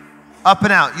 Up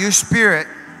and out. You spirit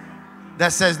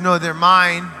that says, no, they're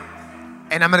mine,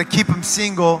 and I'm going to keep them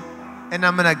single, and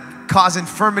I'm going to cause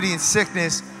infirmity and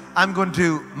sickness. I'm going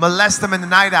to molest them in the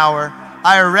night hour.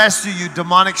 I arrest you, you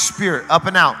demonic spirit. Up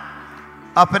and out.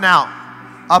 Up and out.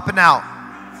 Up and out.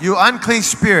 You unclean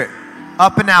spirit.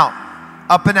 Up and out.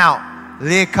 Up and out.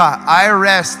 Leka. I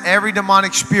arrest every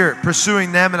demonic spirit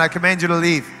pursuing them, and I command you to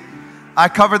leave. I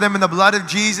cover them in the blood of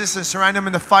Jesus and surround them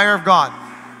in the fire of God.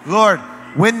 Lord,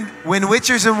 when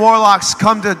witches and warlocks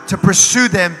come to pursue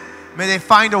them, may they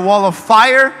find a wall of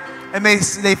fire, and may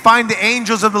they find the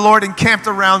angels of the Lord encamped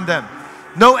around them.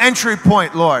 No entry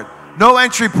point, Lord. No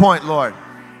entry point, Lord.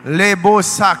 Lebo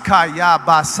sakaya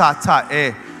basata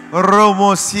e.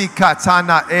 Romo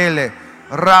sikatana ele.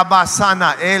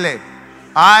 Rabasana ele.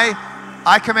 I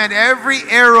command every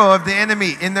arrow of the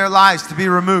enemy in their lives to be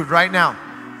removed right now.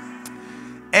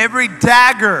 Every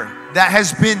dagger that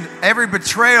has been, every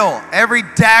betrayal, every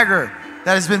dagger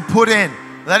that has been put in,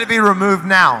 let it be removed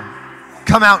now.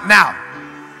 Come out now.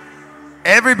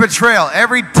 Every betrayal,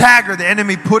 every dagger the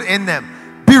enemy put in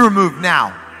them, be removed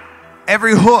now.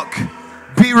 Every hook,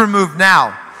 be removed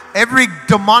now. Every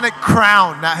demonic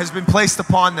crown that has been placed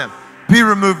upon them, be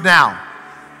removed now.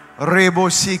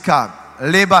 Rebosika,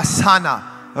 lebasana,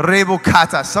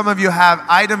 rebokata. Some of you have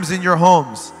items in your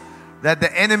homes that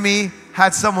the enemy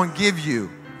had someone give you,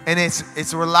 and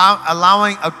it's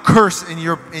allowing a curse in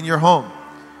your home.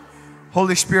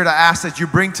 Holy Spirit, I ask that you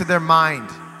bring to their mind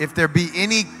if there be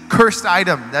any cursed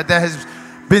item that has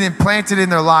been implanted in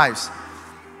their lives.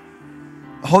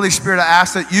 Holy Spirit, I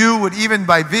ask that you would, even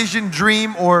by vision,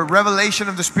 dream, or revelation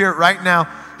of the Spirit right now,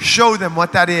 show them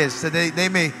what that is, so they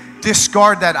may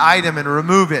discard that item and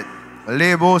remove it.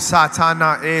 Lebo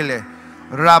satana ele,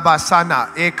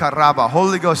 rabasana eka raba.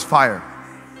 Holy Ghost fire.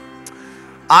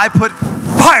 I put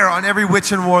fire on every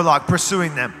witch and warlock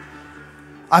pursuing them.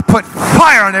 I put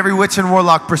fire on every witch and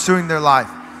warlock pursuing their life.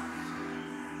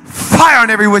 Fire on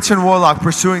every witch and warlock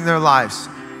pursuing their lives.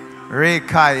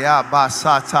 Rekaya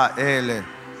basata ele.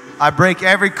 I break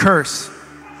every curse.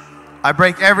 I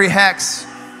break every hex.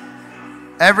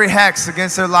 Every hex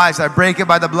against their lives, I break it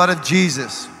by the blood of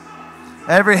Jesus.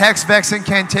 Every hex, vex,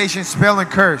 incantation, spell, and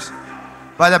curse,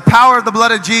 by the power of the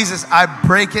blood of Jesus, I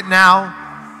break it now.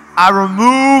 I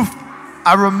remove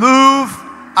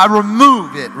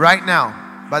it right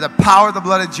now by the power of the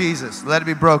blood of Jesus. Let it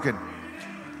be broken.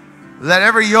 Let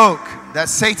every yoke that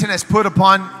Satan has put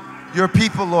upon your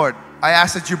people, Lord, I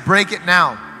ask that you break it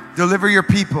now. Deliver your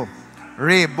people.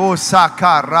 I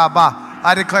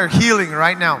declare healing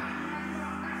right now.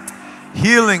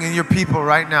 Healing in your people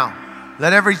right now.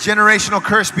 Let every generational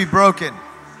curse be broken.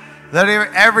 Let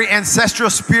every ancestral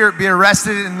spirit be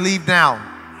arrested and leave now.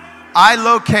 I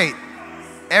locate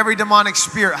every demonic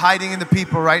spirit hiding in the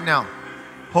people right now.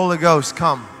 Holy Ghost,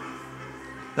 come.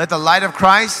 Let the light of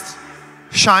Christ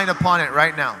shine upon it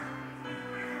right now.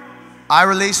 I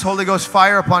release Holy Ghost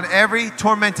fire upon every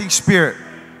tormenting spirit.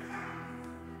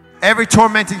 Every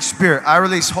tormenting spirit, I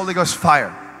release Holy Ghost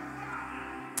fire.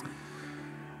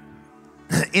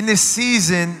 In this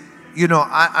season, you know,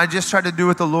 I just try to do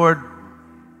what the Lord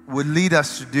would lead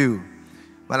us to do.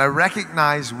 But I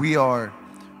recognize we are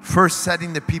first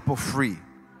setting the people free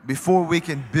before we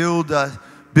can build up,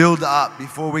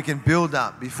 before we can build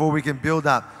up,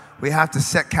 we have to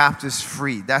set captives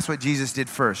free. That's what Jesus did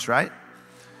first, right?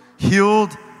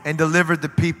 Healed and delivered the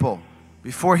people.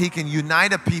 Before he can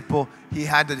unite a people, he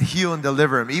had to heal and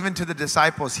deliver them. Even to the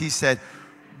disciples, he said,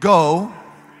 go,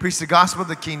 preach the gospel of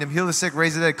the kingdom, heal the sick,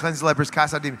 raise the dead, cleanse the lepers,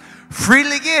 cast out demons.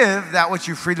 Freely give that which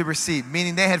you freely receive.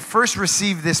 Meaning they had first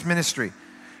received this ministry.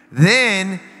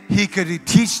 Then he could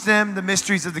teach them the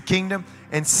mysteries of the kingdom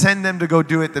and send them to go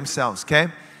do it themselves, okay?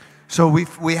 So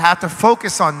we have to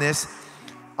focus on this.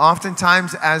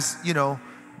 Oftentimes, as you know,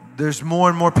 there's more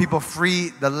and more people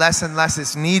free, the less and less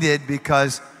it's needed,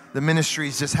 because the ministry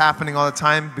is just happening all the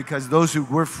time, because those who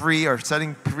were free are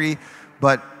setting free.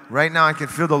 But right now I can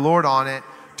feel the Lord on it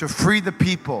to free the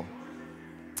people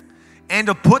and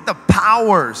to put the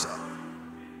powers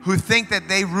who think that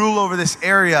they rule over this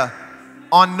area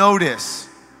on notice.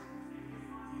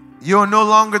 You are no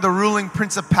longer the ruling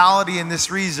principality in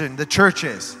this region, the church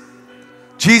is.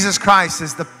 Jesus Christ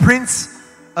is the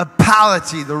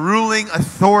principality, the ruling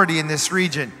authority in this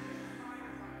region.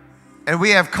 And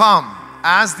we have come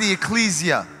as the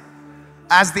ecclesia,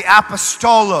 as the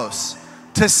apostolos,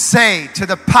 to say to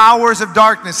the powers of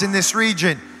darkness in this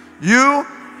region, you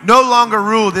no longer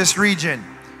rule this region.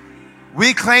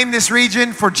 We claim this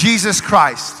region for Jesus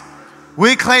Christ.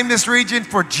 We claim this region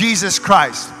for Jesus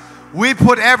Christ. We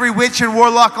put every witch and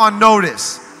warlock on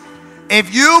notice.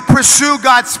 If you pursue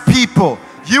God's people,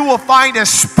 you will find a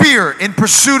spear in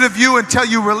pursuit of you until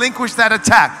you relinquish that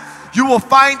attack. You will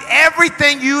find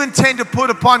everything you intend to put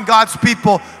upon God's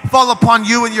people fall upon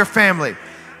you and your family.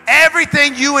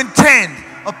 Everything you intend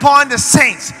upon the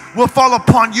saints will fall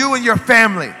upon you and your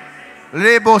family.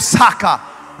 Rebo Saka,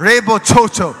 Rebo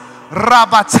Toto,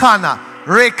 Rabatana,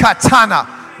 Rekatana,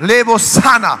 Lebo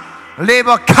Sana,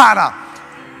 Lebo Kara.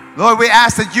 Lord, we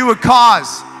ask that you would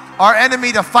cause our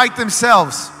enemy to fight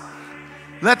themselves.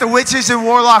 Let the witches and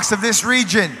warlocks of this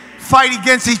region fight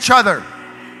against each other.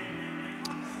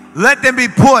 Let them be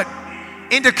put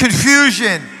into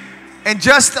confusion And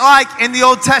just like in the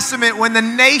Old Testament, when the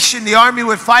nation, the army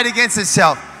would fight against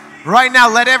itself, right now,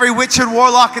 let every witch and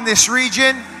warlock in this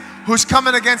region who's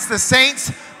coming against the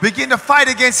saints begin to fight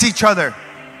against each other.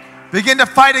 Begin to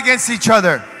fight against each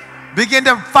other. Begin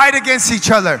to fight against each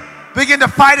other. Begin to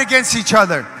fight against each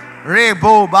other.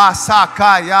 Rebo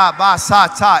basaka ya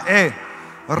basata e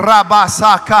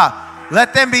rabasaka.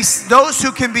 Let them be those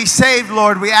who can be saved,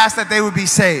 Lord. We ask that they would be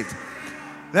saved.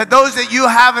 That those that you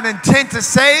have an intent to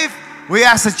save, we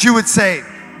ask that you would save.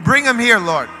 Bring them here,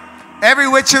 Lord. Every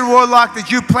witch and warlock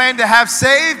that you plan to have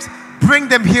saved, bring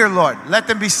them here, Lord. Let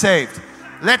them be saved.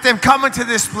 Let them come into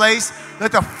this place.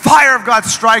 Let the fire of God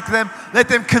strike them. Let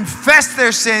them confess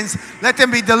their sins. Let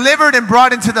them be delivered and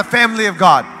brought into the family of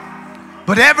God.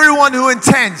 But everyone who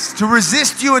intends to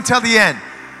resist you until the end,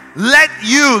 let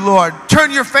you, Lord,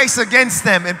 turn your face against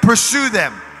them and pursue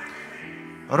them.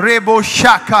 Rebo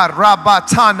shaka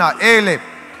rabatana ele.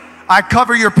 I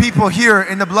cover your people here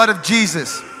in the blood of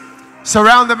Jesus.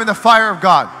 Surround them in the fire of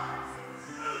God.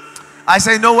 I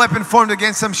say no weapon formed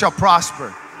against them shall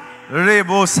prosper.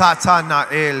 Rebo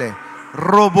satana ele.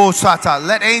 Robo sata.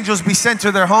 Let angels be sent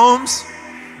to their homes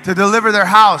to deliver their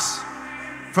house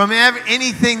from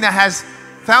anything that has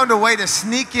found a way to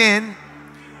sneak in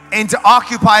and to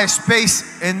occupy a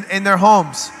space in their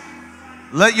homes.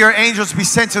 Let your angels be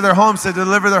sent to their homes to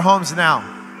deliver their homes now.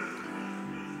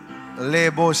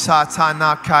 Lebo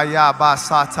satana kaya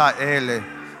basata ele.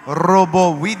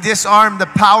 Robo. We disarm the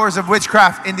powers of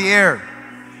witchcraft in the air.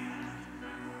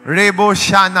 Rebo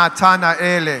shanatana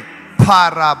ele.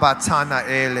 Parabatana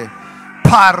ele.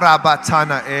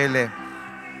 Parabatana ele.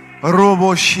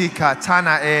 Robo shika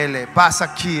tana ele.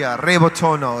 Basakia.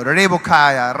 Rebotono.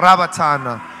 Rebokaya.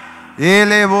 Rabatana.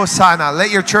 Elebo sana. Let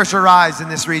your church arise in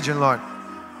this region, Lord.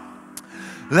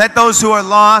 Let those who are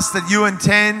lost that you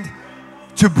intend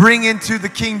to bring into the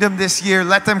kingdom this year,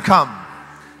 let them come.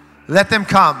 Let them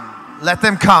come. Let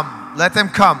them come. Let them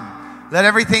come. Let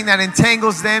everything that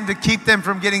entangles them to keep them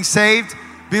from getting saved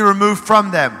be removed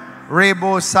from them.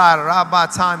 Rebo sa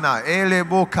rabatana ele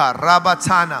boka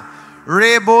rabatana.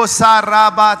 Rebo sa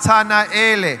rabatana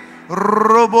ele.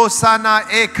 Robo sana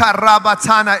eka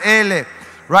rabatana ele.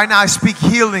 Right now I speak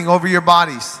healing over your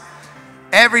bodies.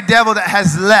 Every devil that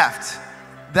has left,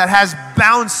 that has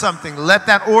bound something, let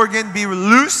that organ be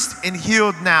loosed and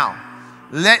healed now.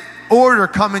 Let order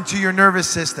come into your nervous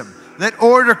system. Let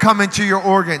order come into your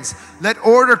organs. Let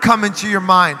order come into your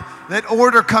mind. Let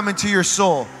order come into your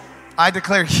soul. I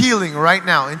declare healing right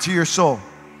now into your soul.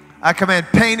 I command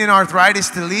pain and arthritis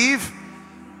to leave.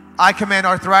 I command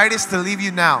arthritis to leave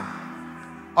you now.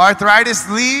 Arthritis,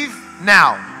 leave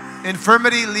now.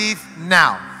 Infirmity, leave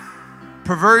now.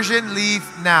 Perversion, leave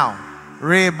now.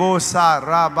 Rebosa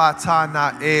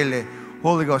rabatana ele.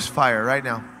 Holy Ghost fire right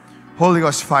now. Holy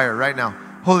Ghost fire right now.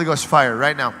 Holy Ghost fire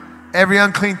right now. Every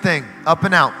unclean thing up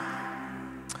and out.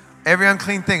 Every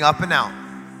unclean thing up and out.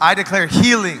 I declare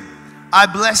healing. I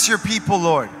bless your people,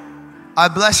 Lord. I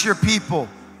bless your people.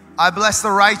 I bless the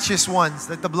righteous ones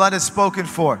that the blood has spoken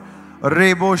for.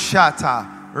 Rebo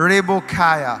shata, rebo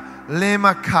kaya,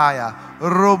 lemakaya,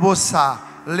 robosa,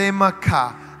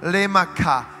 lemaka,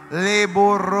 lemaka.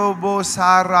 Lebo robo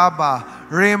saraba,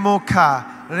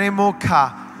 remoka,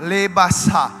 remoka,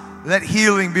 lebasa. Let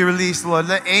healing be released, Lord.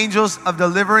 Let angels of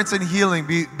deliverance and healing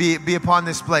be upon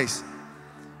this place.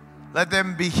 Let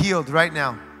them be healed right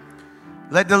now.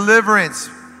 Let deliverance,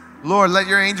 Lord, let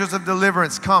your angels of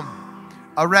deliverance come.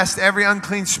 Arrest every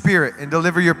unclean spirit and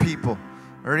deliver your people.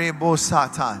 Rebo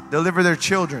sata. Deliver their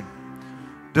children.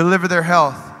 Deliver their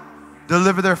health.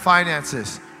 Deliver their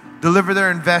finances. Deliver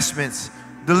their investments.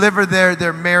 Deliver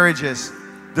their marriages.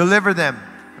 Deliver them.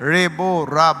 Rebo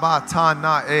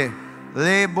rabatana e.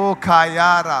 Lebo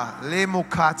kayara.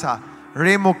 Lemukata.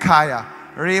 Remukaya.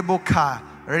 Reboka.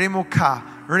 Remuka.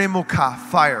 Remuka.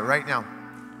 Fire right now.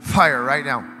 Fire right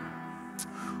now.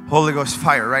 Holy Ghost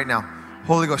fire right now.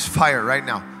 Holy Ghost fire right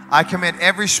now. I command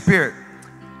every spirit.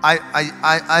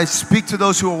 I speak to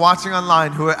those who are watching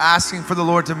online who are asking for the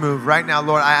Lord to move. Right now,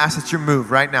 Lord, I ask that you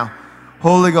move right now.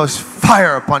 Holy Ghost,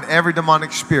 fire upon every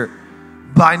demonic spirit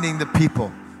binding the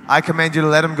people. I command you to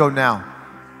let them go now.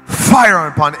 Fire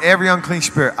upon every unclean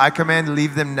spirit. I command to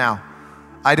leave them now.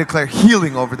 I declare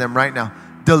healing over them right now.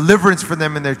 Deliverance for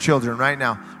them and their children right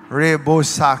now. Rebo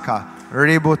saka,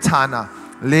 rebo tana,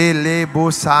 lebo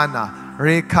sana,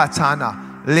 re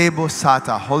katana, lebo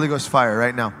sata. Holy Ghost fire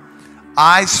right now.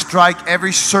 I strike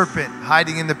every serpent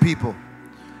hiding in the people.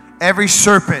 Every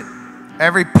serpent,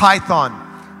 every python,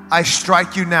 I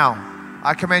strike you now.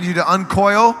 I command you to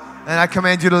uncoil and I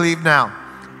command you to leave now.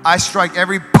 I strike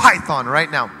every python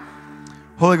right now.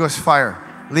 Holy Ghost fire,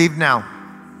 leave now.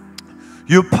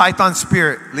 You python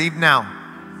spirit, leave now.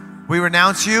 We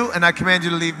renounce you, and I command you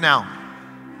to leave now.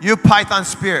 You python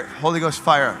spirit, Holy Ghost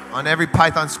fire on every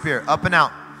python spirit. Up and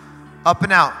out. Up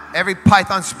and out. Every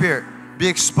python spirit be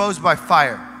exposed by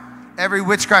fire. Every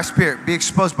witchcraft spirit be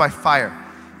exposed by fire.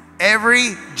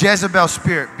 Every Jezebel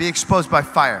spirit be exposed by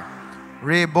fire.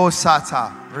 Rebo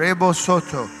sata, rebo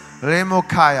soto, remo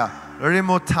kaya,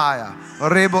 remo taya,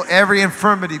 rebo. Every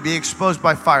infirmity be exposed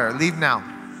by fire. Leave now.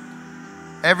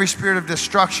 Every spirit of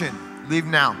destruction, leave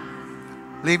now.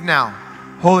 Leave now.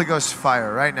 Holy Ghost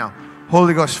fire right now.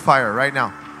 Holy Ghost fire right now.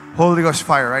 Holy Ghost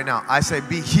fire right now. I say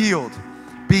be healed.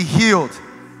 Be healed.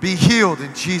 Be healed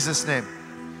in Jesus' name.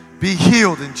 Be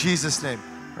healed in Jesus' name.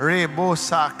 Rebo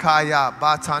sakaya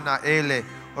batana ele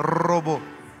robo.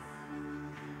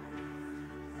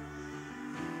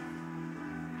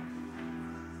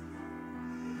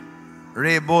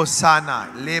 Rebo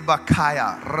sana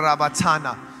lebakaya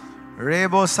rabatana.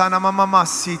 Rebo sana mama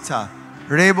sita.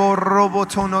 Rebo robo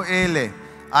tono ele.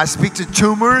 I speak to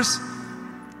tumors,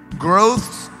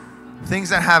 growths, things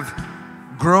that have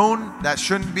grown that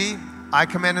shouldn't be. I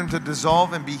command them to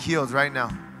dissolve and be healed right now.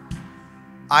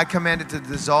 I command it to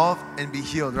dissolve and be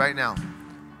healed right now.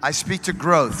 I speak to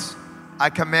growths. I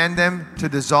command them to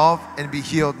dissolve and be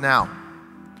healed now.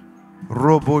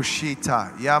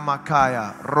 Roboshita,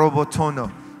 Yamakaya,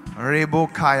 Robotono,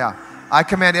 Rebokaya. I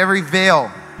command every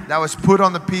veil that was put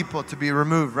on the people to be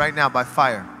removed right now by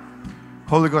fire.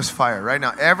 Holy Ghost fire right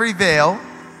now. Every veil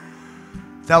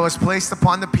that was placed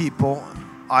upon the people,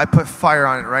 I put fire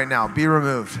on it right now. Be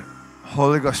removed.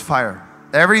 Holy Ghost fire.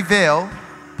 Every veil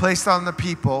placed on the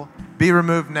people, be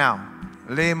removed now.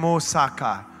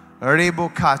 Lemosaka,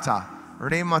 Rebokata,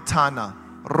 Rematana,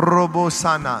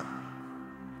 Robosana.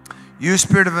 You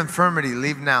spirit of infirmity,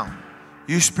 leave now.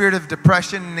 You spirit of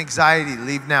depression and anxiety,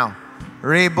 leave now.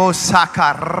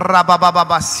 Rebosaka,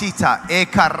 Rabababasita,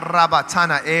 Eka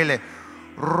Rabatana Ele,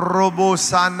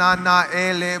 Robosanana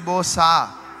Ele Bosa,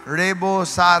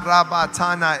 Rebosa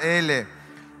Rabatana Ele,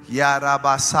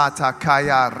 Yarabasata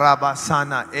Kaya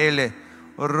Rabasana Ele,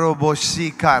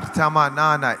 Roboshikar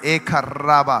Tamanana Eka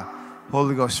Raba.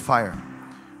 Holy Ghost fire.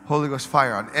 Holy Ghost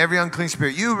fire on every unclean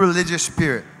spirit. You religious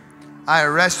spirit, I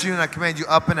arrest you and I command you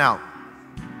up and out.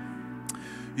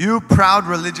 You proud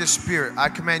religious spirit, I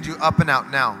command you up and out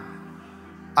now.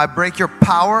 I break your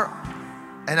power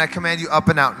and I command you up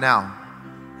and out now.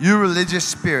 You religious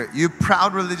spirit, you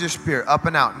proud religious spirit, up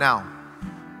and out now.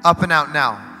 Up and out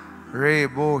now.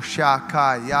 Rebo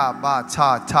shaka ya ba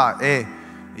ta ta e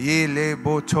ye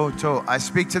bo to to. I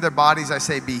speak to their bodies, I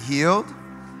say be healed.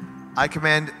 I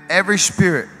command every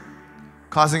spirit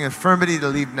causing infirmity to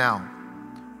leave now.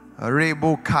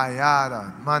 Rebo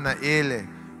kayara mana ele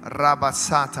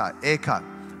rabasata eka.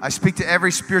 I speak to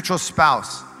every spiritual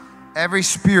spouse, every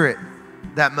spirit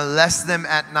that molests them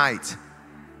at night,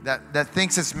 that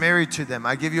thinks it's married to them.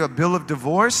 I give you a bill of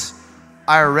divorce.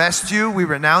 I arrest you. We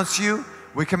renounce you.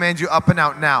 We command you up and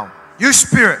out now. You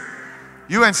spirit,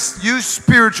 you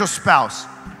spiritual spouse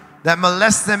that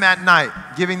molests them at night,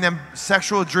 giving them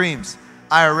sexual dreams.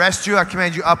 I arrest you. I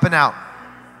command you up and out.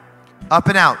 Up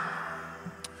and out.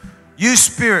 You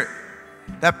spirit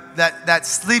that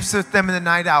sleeps with them in the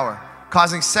night hour,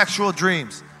 causing sexual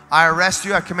dreams. I arrest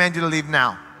you. I command you to leave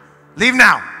now. Leave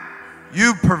now.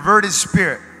 You perverted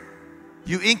spirit.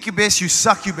 You incubus, you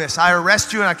succubus. I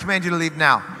arrest you and I command you to leave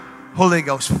now. Holy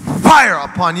Ghost, fire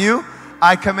upon you.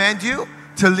 I command you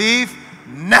to leave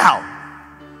now.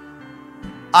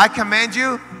 I command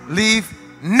you, leave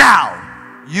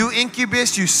now. You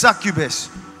incubus, you succubus.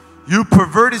 You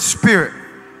perverted spirit.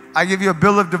 I give you a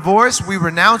bill of divorce. We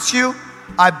renounce you.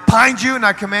 I bind you and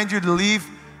I command you to leave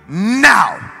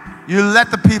now. You let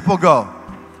the people go.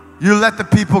 You let the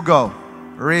people go.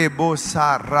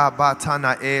 Rebosa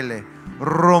rabatana ele.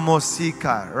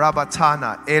 Romosika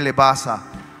rabatana ele basa.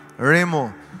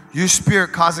 Remo. You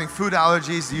spirit causing food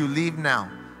allergies, you leave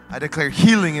now. I declare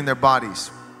healing in their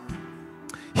bodies.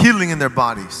 Healing in their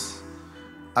bodies.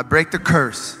 I break the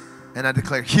curse and I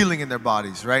declare healing in their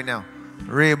bodies right now.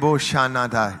 Rebo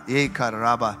shanada eka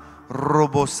raba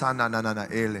robo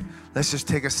sananana ele. Let's just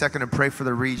take a second and pray for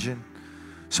the region.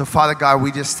 So Father God,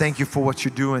 we just thank you for what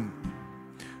you're doing.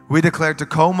 We declare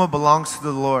Tacoma belongs to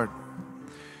the Lord.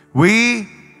 We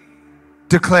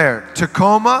declare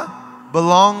Tacoma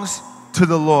belongs to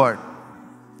the Lord.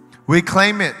 We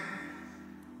claim it.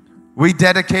 We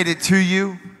dedicate it to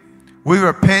you. We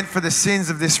repent for the sins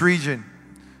of this region,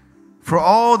 for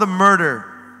all the murder,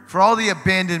 for all the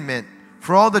abandonment,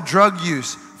 for all the drug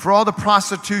use, for all the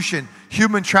prostitution,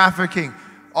 human trafficking,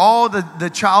 all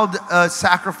the child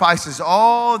sacrifices,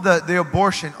 all the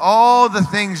abortion, all the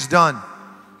things done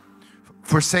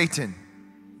for Satan.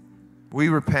 We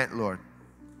repent, Lord.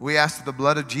 We ask that the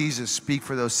blood of Jesus speak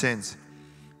for those sins.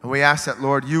 And we ask that,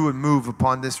 Lord, you would move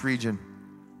upon this region.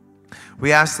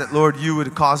 We ask that, Lord, you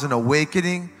would cause an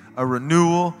awakening, a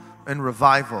renewal, and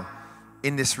revival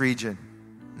in this region.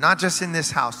 Not just in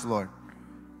this house, Lord,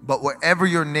 but wherever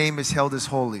your name is held as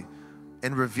holy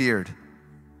and revered.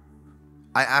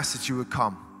 I ask that you would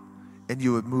come and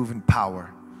you would move in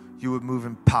power. You would move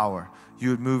in power.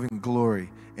 You would move in glory.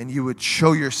 And you would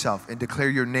show yourself and declare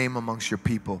your name amongst your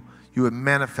people. You would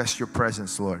manifest your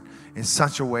presence, Lord, in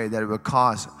such a way that it would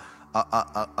cause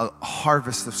a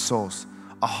harvest of souls.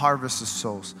 A harvest of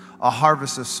souls. A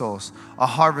harvest of souls. A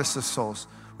harvest of souls.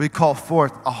 We call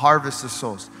forth a harvest of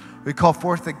souls. We call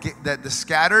forth the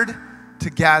scattered to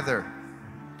gather.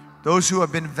 Those who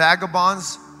have been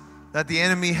vagabonds, that the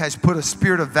enemy has put a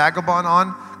spirit of vagabond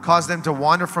on, caused them to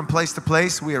wander from place to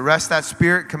place. We arrest that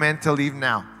spirit, command to leave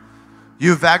now.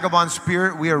 You vagabond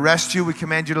spirit, we arrest you, we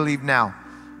command you to leave now.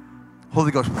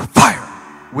 Holy Ghost, fire!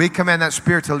 We command that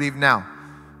spirit to leave now.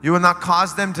 You will not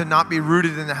cause them to not be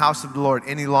rooted in the house of the Lord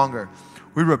any longer.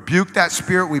 We rebuke that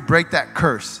spirit, we break that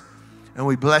curse, and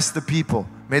we bless the people.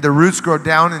 May the roots grow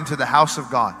down into the house of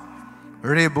God.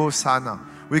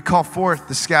 We call forth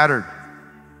the scattered,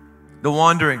 the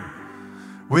wandering.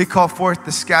 We call forth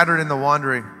the scattered and the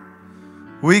wandering.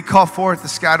 We call forth the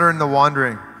scattered and the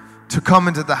wandering to come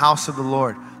into the house of the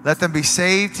Lord. Let them be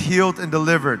saved, healed, and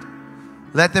delivered.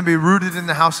 Let them be rooted in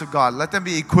the house of God. Let them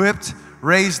be equipped,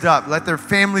 raised up. Let their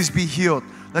families be healed.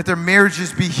 Let their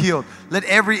marriages be healed. Let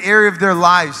every area of their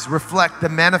lives reflect the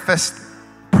manifest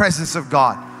presence of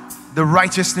God, the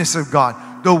righteousness of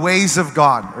God, the ways of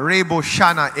God. Rebo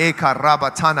shana eka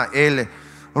rabatana ele.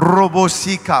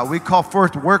 Robosika. We call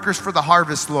forth workers for the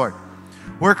harvest, Lord.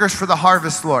 Workers for the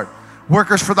harvest, Lord.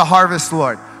 Workers for the harvest,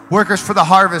 Lord. Workers for the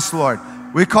harvest, Lord.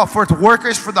 We call forth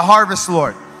workers for the harvest,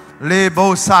 Lord.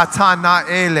 Lebo satana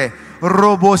ele.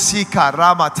 Robosika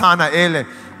ramatana ele.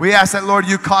 We ask that, Lord,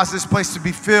 you cause this place to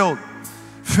be filled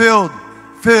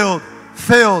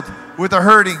with the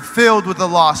hurting, filled with the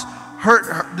lost,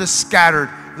 the scattered.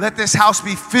 Let this house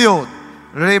be filled.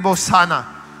 Rebo sana.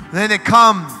 Let it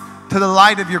come to the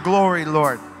light of your glory,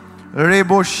 Lord.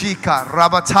 Reboshika,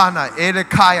 Rabatana,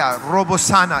 Erekaya,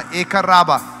 Robosana,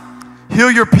 Ekaraba.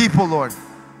 Heal your people, Lord.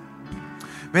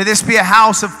 May this be a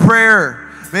house of prayer.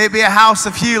 May it be a house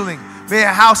of healing. May it be a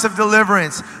house of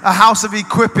deliverance, a house of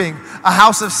equipping, a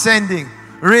house of sending.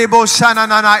 Reboshana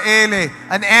nana ele,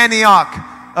 an Antioch,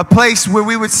 a place where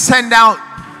we would send out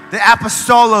the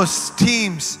apostolos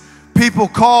teams, people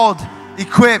called,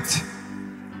 equipped,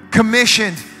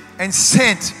 commissioned, and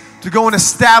sent to go and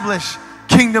establish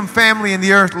kingdom family in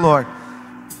the earth, Lord.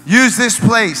 Use this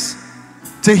place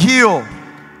to heal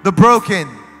the broken,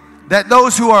 that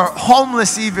those who are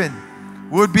homeless even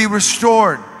would be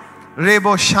restored.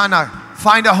 Rebo Shana,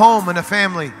 find a home and a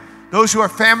family. Those who are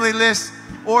familyless,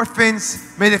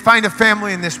 orphans, may they find a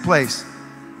family in this place.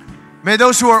 May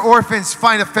those who are orphans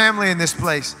find a family in this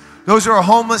place. Those who are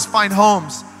homeless find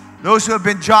homes. Those who have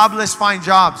been jobless find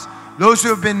jobs. Those who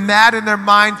have been mad in their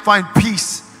mind find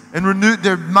peace and renew,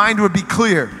 their mind would be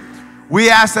clear. We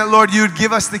ask that, Lord, you would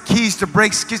give us the keys to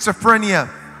break schizophrenia.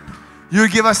 You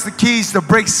would give us the keys to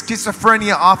break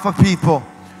schizophrenia off of people.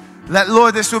 That,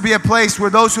 Lord, this will be a place where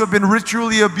those who have been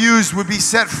ritually abused would be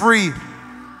set free.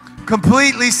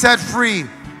 Completely set free.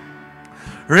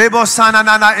 Rebo sana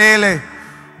nana ele.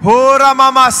 Hora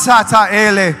mama sata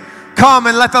ele. Come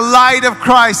and let the light of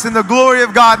Christ and the glory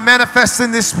of God manifest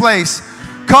in this place.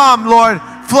 Come, Lord.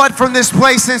 Flood from this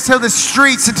place into the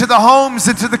streets, into the homes,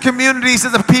 into the communities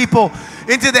of the people,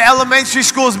 into the elementary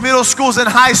schools, middle schools, and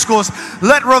high schools.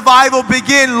 Let revival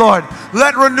begin, Lord.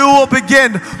 Let renewal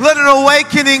begin. Let an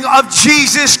awakening of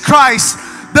Jesus Christ,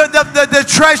 the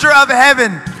treasure of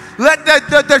heaven. Let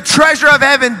the treasure of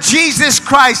heaven, Jesus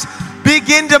Christ,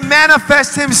 begin to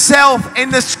manifest himself in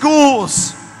the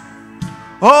schools.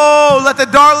 Oh, let the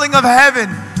darling of heaven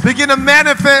begin to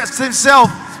manifest himself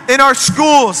in our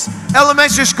schools,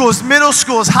 elementary schools, middle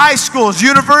schools, high schools,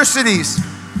 universities.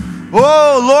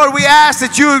 Oh, Lord, we ask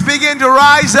that you would begin to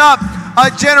rise up a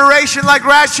generation like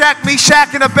Shadrach,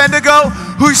 Meshach, and Abednego,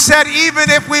 who said, even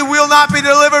if we will not be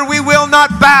delivered, we will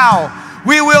not bow.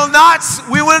 We will not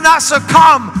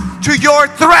succumb to your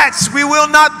threats. We will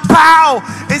not bow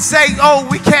and say, oh,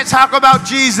 we can't talk about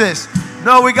Jesus.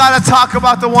 No, we got to talk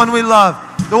about the one we love.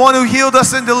 The one who healed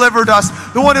us and delivered us.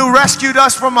 The one who rescued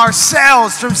us from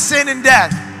ourselves, from sin and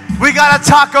death. We got to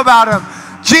talk about him.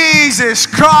 Jesus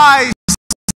Christ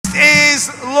is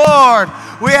Lord.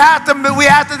 We have to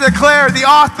declare the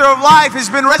author of life has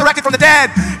been resurrected from the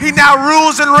dead. He now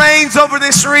rules and reigns over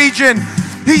this region.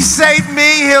 He saved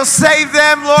me, He'll save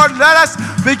them, Lord. Let us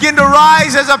begin to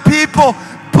rise as a people,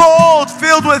 bold,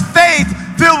 filled with faith,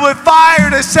 filled with fire,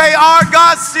 to say our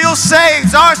God still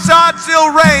saves, our God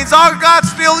still reigns, our God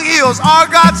still heals, our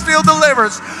God still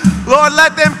delivers. Lord,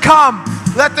 let them come.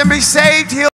 Let them be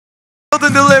saved, healed,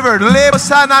 and delivered. May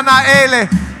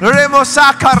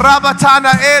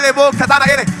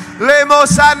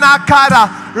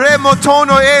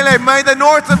the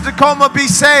north of Tacoma be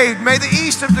saved. May the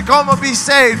east of Tacoma be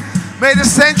saved. May the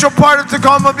central part of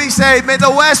Tacoma be saved. May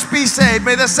the west be saved.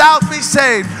 May the south be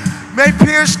saved. May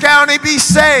Pierce County be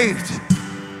saved.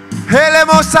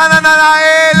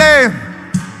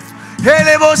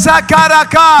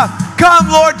 Come,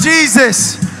 Lord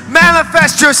Jesus.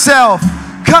 Manifest yourself.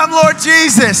 Come, Lord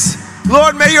Jesus.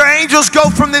 Lord, may your angels go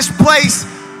from this place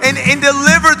and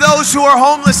deliver those who are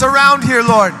homeless around here,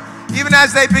 Lord. Even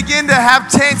as they begin to have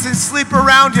tents and sleep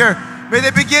around here, may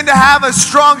they begin to have a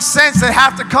strong sense they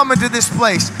have to come into this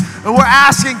place. And we're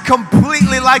asking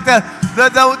completely, like the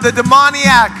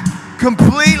demoniac,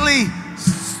 completely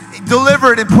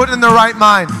delivered and put in the right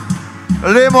mind.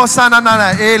 Lemo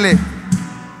sananana ele.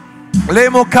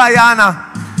 Lemo kayana.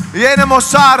 Yene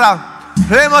mosara.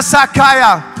 Lemo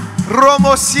sakaya.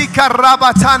 Romo sika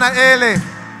rabatana ele.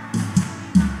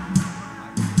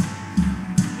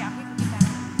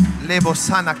 Lebo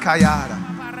sana kayara.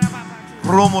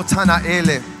 Romo tana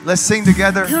ele. Let's sing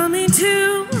together. Coming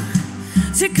to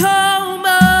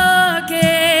Tacoma again.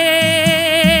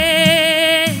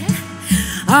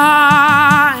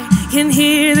 I can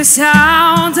hear the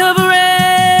sound of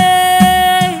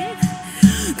rain.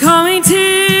 Coming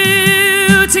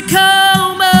to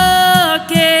Tacoma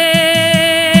again.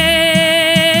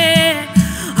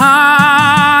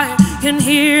 I can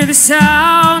hear the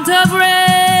sound of rain.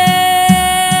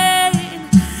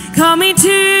 Coming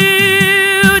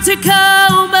to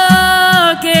Tacoma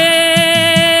again.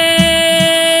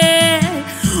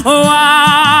 Oh,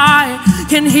 I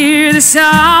can hear the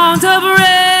sound of rain.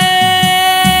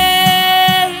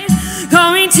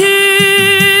 Coming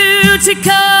to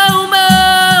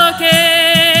Tacoma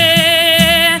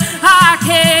again.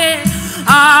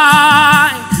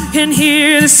 I can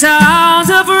hear the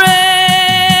sound of rain.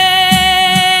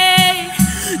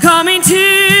 Coming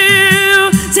to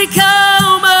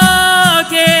Tacoma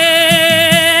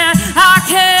again.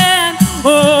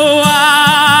 Oh,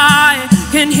 I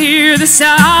can hear the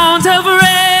sound of rain.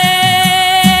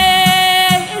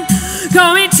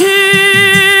 Coming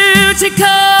to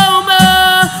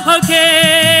Tacoma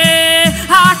again.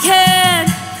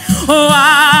 Oh,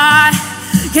 I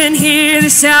can hear the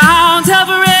sound of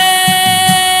rain.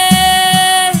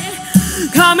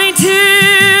 Coming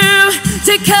to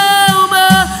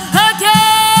Tacoma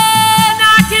again.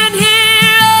 I can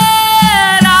hear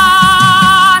it.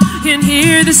 I can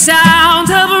hear the sound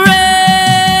of rain.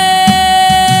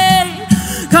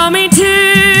 Coming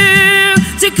to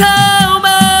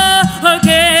Tacoma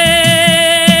again.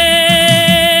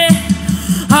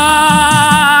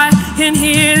 I can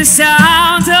hear the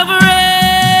sound of rain.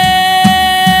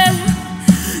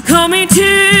 Coming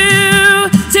to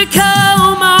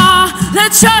Tacoma.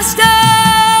 Let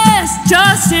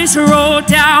justice roll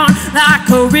down like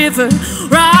a river.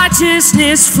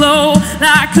 Righteousness flow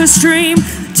like a stream.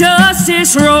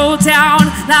 Justice roll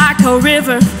down like a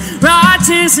river.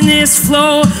 Righteousness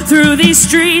flow through these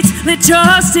streets. Let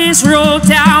justice roll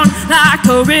down like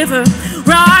a river.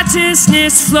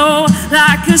 Righteousness flow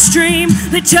like a stream.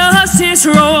 Let justice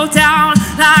roll down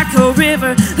like a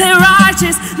river. Let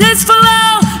righteousness flow.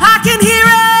 I can hear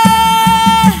it.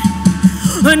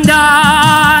 And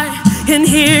I can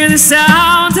hear the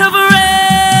sound of rain.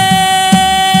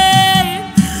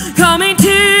 Coming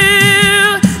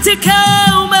to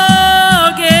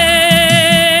Tacoma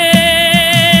again.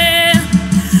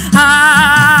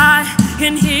 I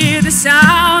can hear the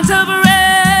sound of rain.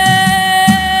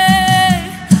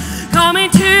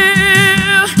 Coming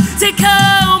to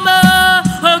Tacoma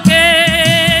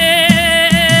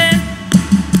again.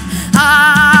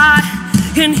 I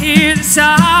can hear the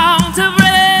sound of rain.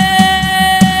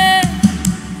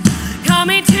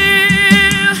 Coming to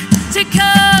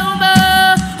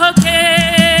Tacoma again.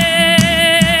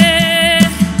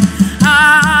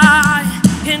 I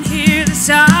can hear the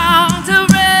sound of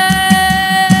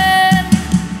rain.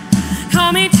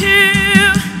 Coming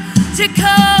to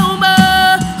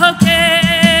Tacoma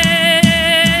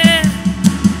again.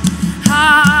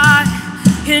 I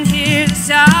can hear the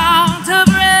sound of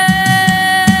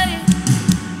rain.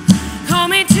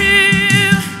 Coming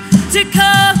to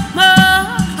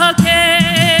Tacoma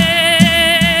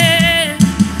again.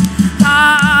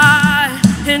 I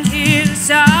can hear the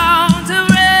sound of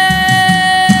rain.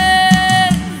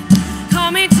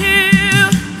 Coming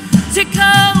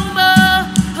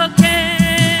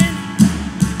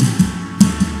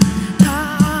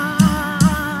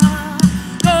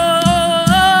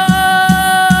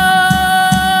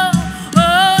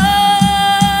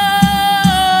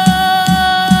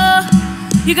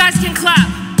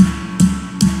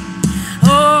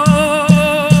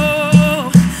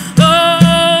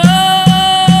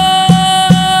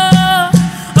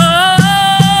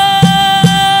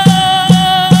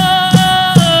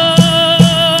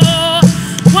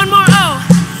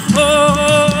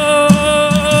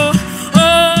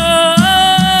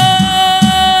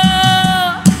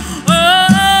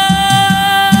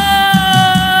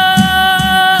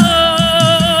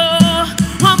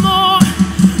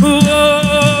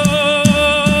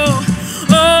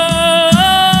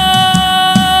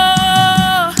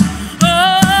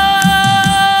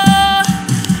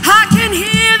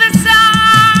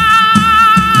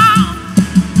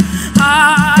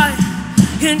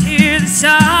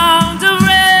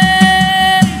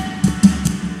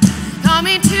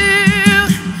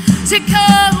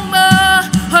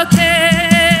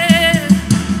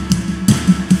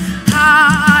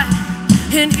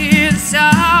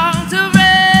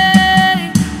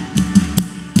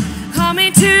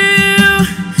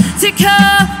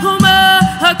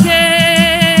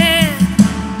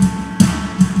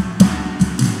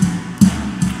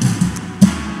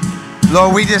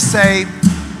Lord, we just say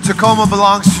Tacoma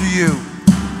belongs to you.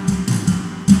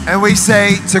 And we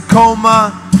say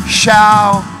Tacoma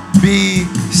shall be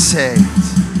saved.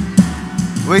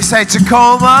 We say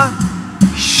Tacoma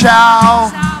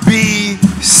shall be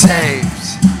saved.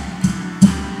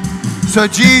 So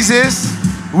Jesus,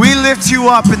 we lift you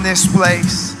up in this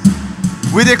place.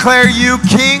 We declare you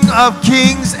King of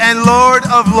kings and Lord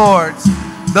of lords,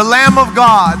 the Lamb of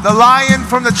God, the Lion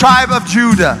from the tribe of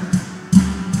Judah.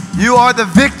 You are the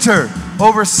victor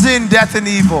over sin, death, and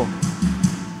evil.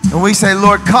 And we say,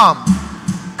 Lord, come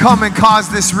and cause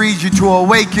this region to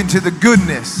awaken to the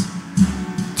goodness,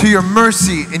 to your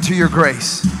mercy, and to your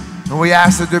grace. And we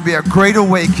ask that there be a great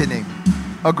awakening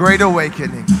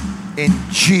in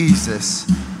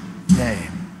Jesus'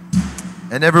 name.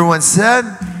 And everyone said,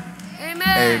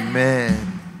 Amen.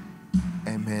 Amen.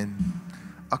 Amen.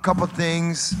 A couple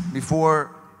things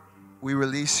before we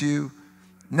release you.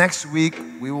 Next week,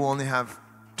 we will only have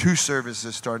 2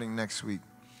 services starting next week.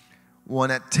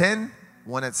 One at 10,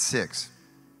 one at 6.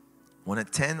 One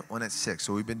at 10, one at 6.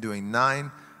 So we've been doing 9,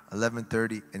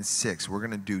 11:30, and 6. We're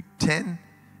going to do 10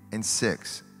 and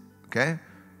 6, okay?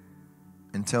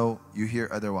 Until you hear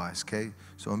otherwise, okay?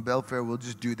 So in Belfair, we'll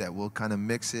just do that. We'll kind of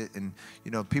mix it. And,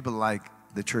 people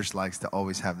the church likes to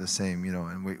always have the same,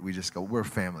 and we just go, we're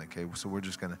family, okay? So we're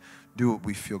just going to do what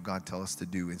we feel God tells us to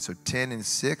do. And so 10 and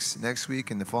 6 next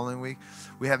week and the following week.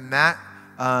 We have Matt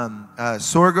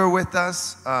Sorger with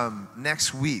us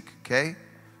next week, okay?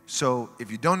 So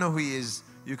if you don't know who he is,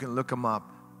 you can look him up.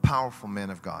 Powerful man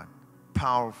of God.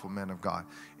 Powerful man of God.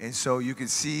 And so you can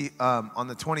see on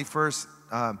the 21st,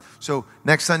 so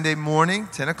next Sunday morning,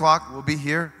 10 o'clock, we'll be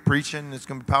here preaching. It's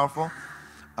going to be powerful.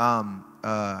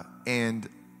 And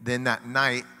then that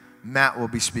night, Matt will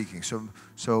be speaking. So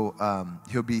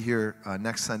he'll be here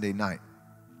next Sunday night.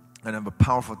 And have a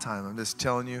powerful time. I'm just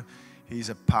telling you, he's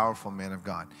a powerful man of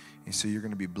God. And so you're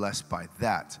going to be blessed by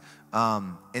that.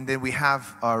 And then we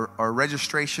have our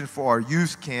registration for our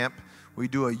youth camp. We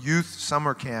do a youth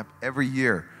summer camp every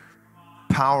year.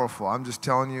 Powerful. I'm just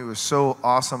telling you, it was so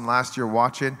awesome last year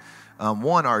watching.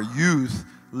 Our youth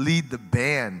lead the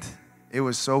band. It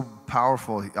was so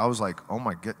powerful. I was like, oh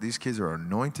my God, these kids are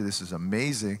anointed. This is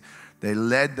amazing. They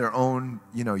led their own,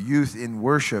 youth in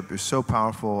worship. It's so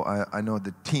powerful. I know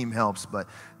the team helps, but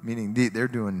meaning they're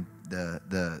doing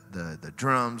the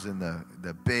drums and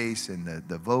the bass and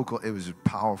the vocal. It was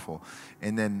powerful.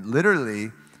 And then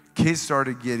literally, kids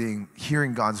started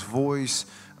hearing God's voice,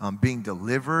 being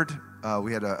delivered.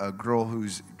 We had a girl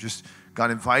who's just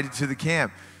got invited to the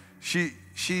camp. She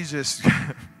just,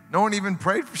 no one even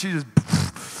prayed for her.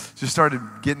 She just started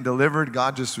getting delivered.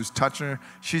 God just was touching her.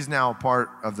 She's now a part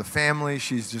of the family.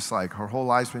 She's just like, her whole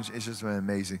life's it's just been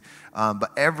amazing.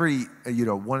 But every,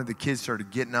 one of the kids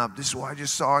started getting up. This is what I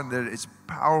just saw, and that it's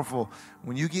powerful.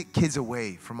 When you get kids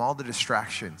away from all the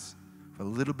distractions for a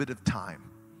little bit of time,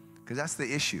 because that's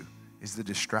the issue, is the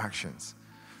distractions.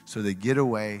 So they get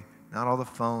away, not all the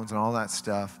phones and all that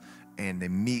stuff, and they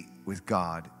meet with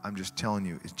God. I'm just telling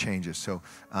you, it changes. So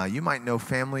you might know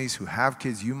families who have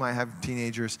kids. You might have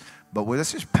teenagers. But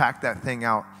let's just pack that thing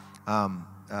out.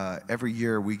 Every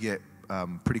year we get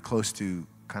pretty close to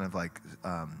kind of like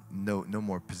no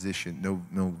more position,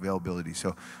 no availability.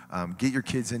 So get your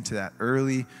kids into that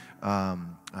early.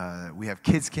 We have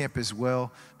kids camp as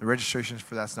well. The registrations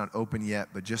for that's not open yet,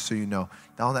 but just so you know,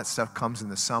 all that stuff comes in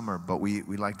the summer, but we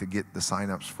like to get the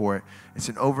signups for it. It's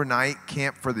an overnight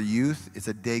camp for the youth. It's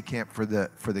a day camp for the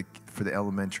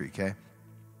elementary, okay?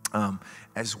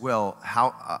 As well,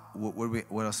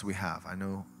 what else do we have? I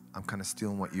know I'm kind of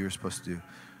stealing what you're supposed to do.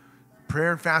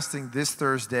 Prayer and fasting this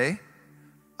Thursday.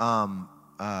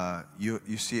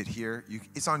 You see it here.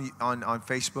 It's on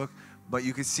Facebook, but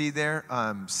you can see there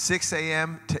 6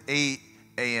 a.m. to 8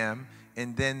 a.m.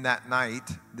 and then that night,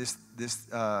 this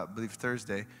I believe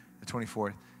Thursday, the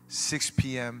 24th, 6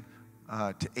 p.m.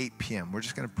 To 8 p.m. We're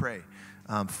just gonna pray,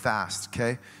 fast.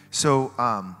 Okay. So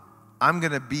I'm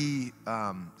gonna be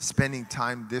spending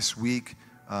time this week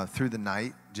through the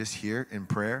night just here in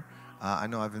prayer. I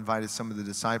know I've invited some of the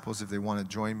disciples if they want to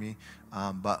join me,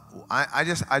 but I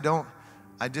just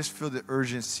feel the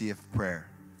urgency of prayer.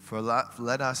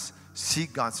 Let us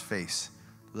seek God's face.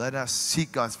 Let us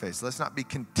seek God's face. Let's not be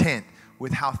content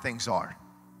with how things are.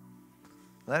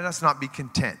 Let us not be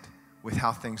content with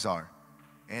how things are.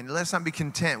 And let's not be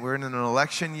content. We're in an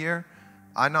election year.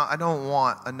 I don't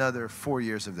want another 4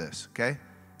 years of this, okay?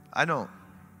 I don't.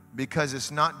 Because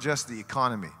it's not just the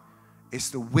economy. It's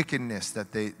the wickedness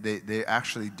that they're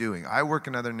actually doing. I work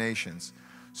in other nations.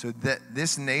 So that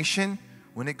this nation,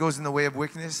 when it goes in the way of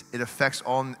wickedness, it affects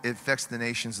the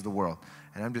nations of the world.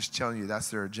 And I'm just telling you, that's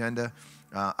their agenda.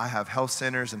 I have health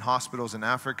centers and hospitals in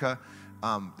Africa.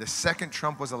 The second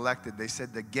Trump was elected, they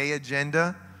said the gay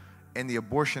agenda and the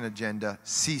abortion agenda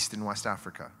ceased in West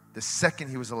Africa. The second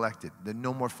he was elected,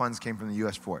 no more funds came from the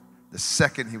U.S. for it. The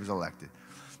second he was elected.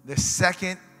 The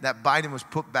second that Biden was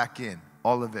put back in,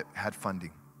 all of it had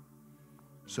funding.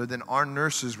 So then our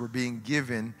nurses were being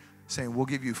given, saying, we'll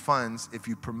give you funds if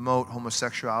you promote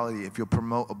homosexuality, if you'll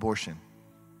promote abortion.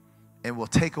 And we'll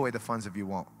take away the funds if you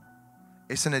won't.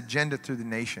 It's an agenda through the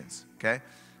nations, okay?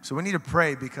 So we need to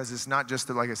pray because it's not just,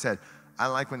 like I said, I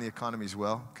like when the economy's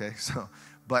well, okay?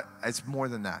 But it's more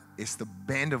than that. It's the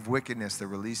band of wickedness they're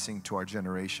releasing to our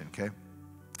generation, okay?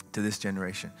 To this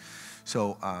generation.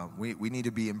 So we need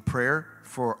to be in prayer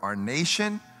for our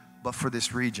nation, but for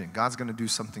this region. God's going to do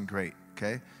something great,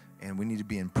 okay? And we need to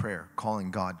be in prayer,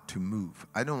 calling God to move.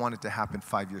 I don't want it to happen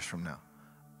 5 years from now.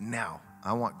 Now,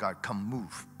 I want God come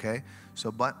move, okay?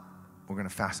 So, but we're going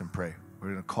to fast and pray. We're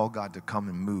going to call God to come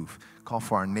and move. Call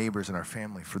for our neighbors and our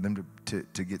family for them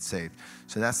to get saved.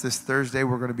 So that's this Thursday.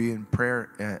 We're going to be in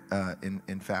prayer,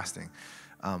 in fasting.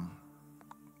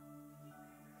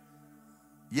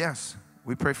 Yes,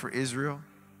 we pray for Israel.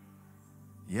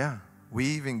 Yeah, we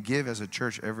even give as a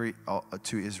church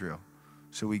to Israel.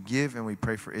 So we give and we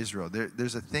pray for Israel.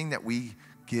 There's a thing that we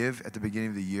give at the beginning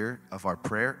of the year of our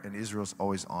prayer, and Israel's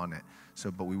always on it. So,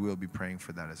 but we will be praying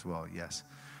for that as well, yes.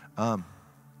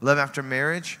 Love after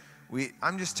marriage.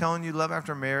 I'm just telling you, love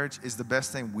after marriage is the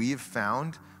best thing we have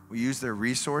found. We use their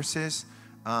resources,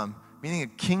 meaning a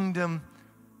kingdom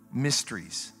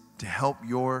mysteries to help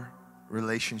your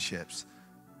relationships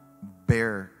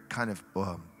bear kind of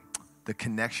the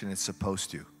connection it's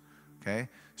supposed to, okay?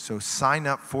 So sign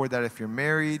up for that if you're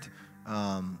married,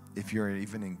 if you're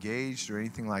even engaged or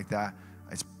anything like that.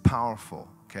 It's powerful,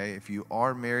 okay? If you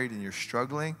are married and you're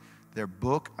struggling, their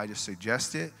book, I just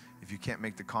suggest it. If you can't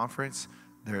make the conference,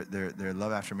 their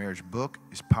Love After Marriage book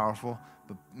is powerful.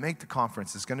 But make the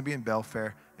conference. It's going to be in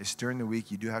Belfair. It's during the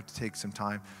week. You do have to take some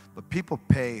time. But people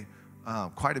pay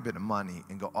quite a bit of money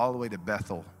and go all the way to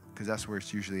Bethel, because that's where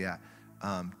it's usually at,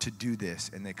 to do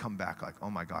this. And they come back like, oh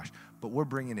my gosh. But we're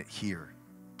bringing it here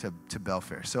to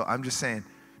Belfair. So I'm just saying,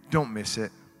 don't miss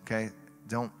it, okay?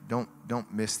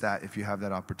 Don't miss that if you have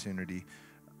that opportunity.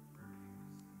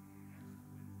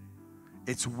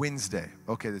 It's Wednesday.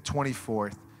 Okay, the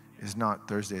 24th is not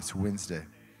Thursday, it's Wednesday.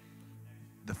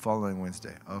 The following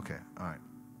Wednesday. Okay, all right.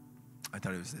 I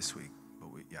thought it was this week, but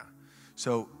yeah.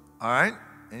 So, all right,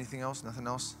 anything else? Nothing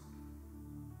else?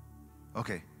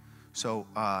 Okay, so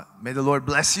may the Lord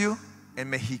bless you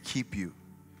and may He keep you.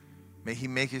 May He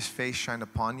make His face shine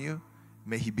upon you.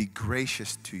 May He be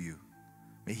gracious to you.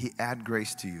 May He add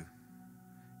grace to you.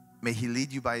 May He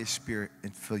lead you by His Spirit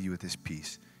and fill you with His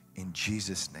peace. In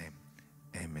Jesus' name.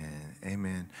 Amen.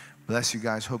 Amen. Bless you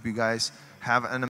guys. Hope you guys have an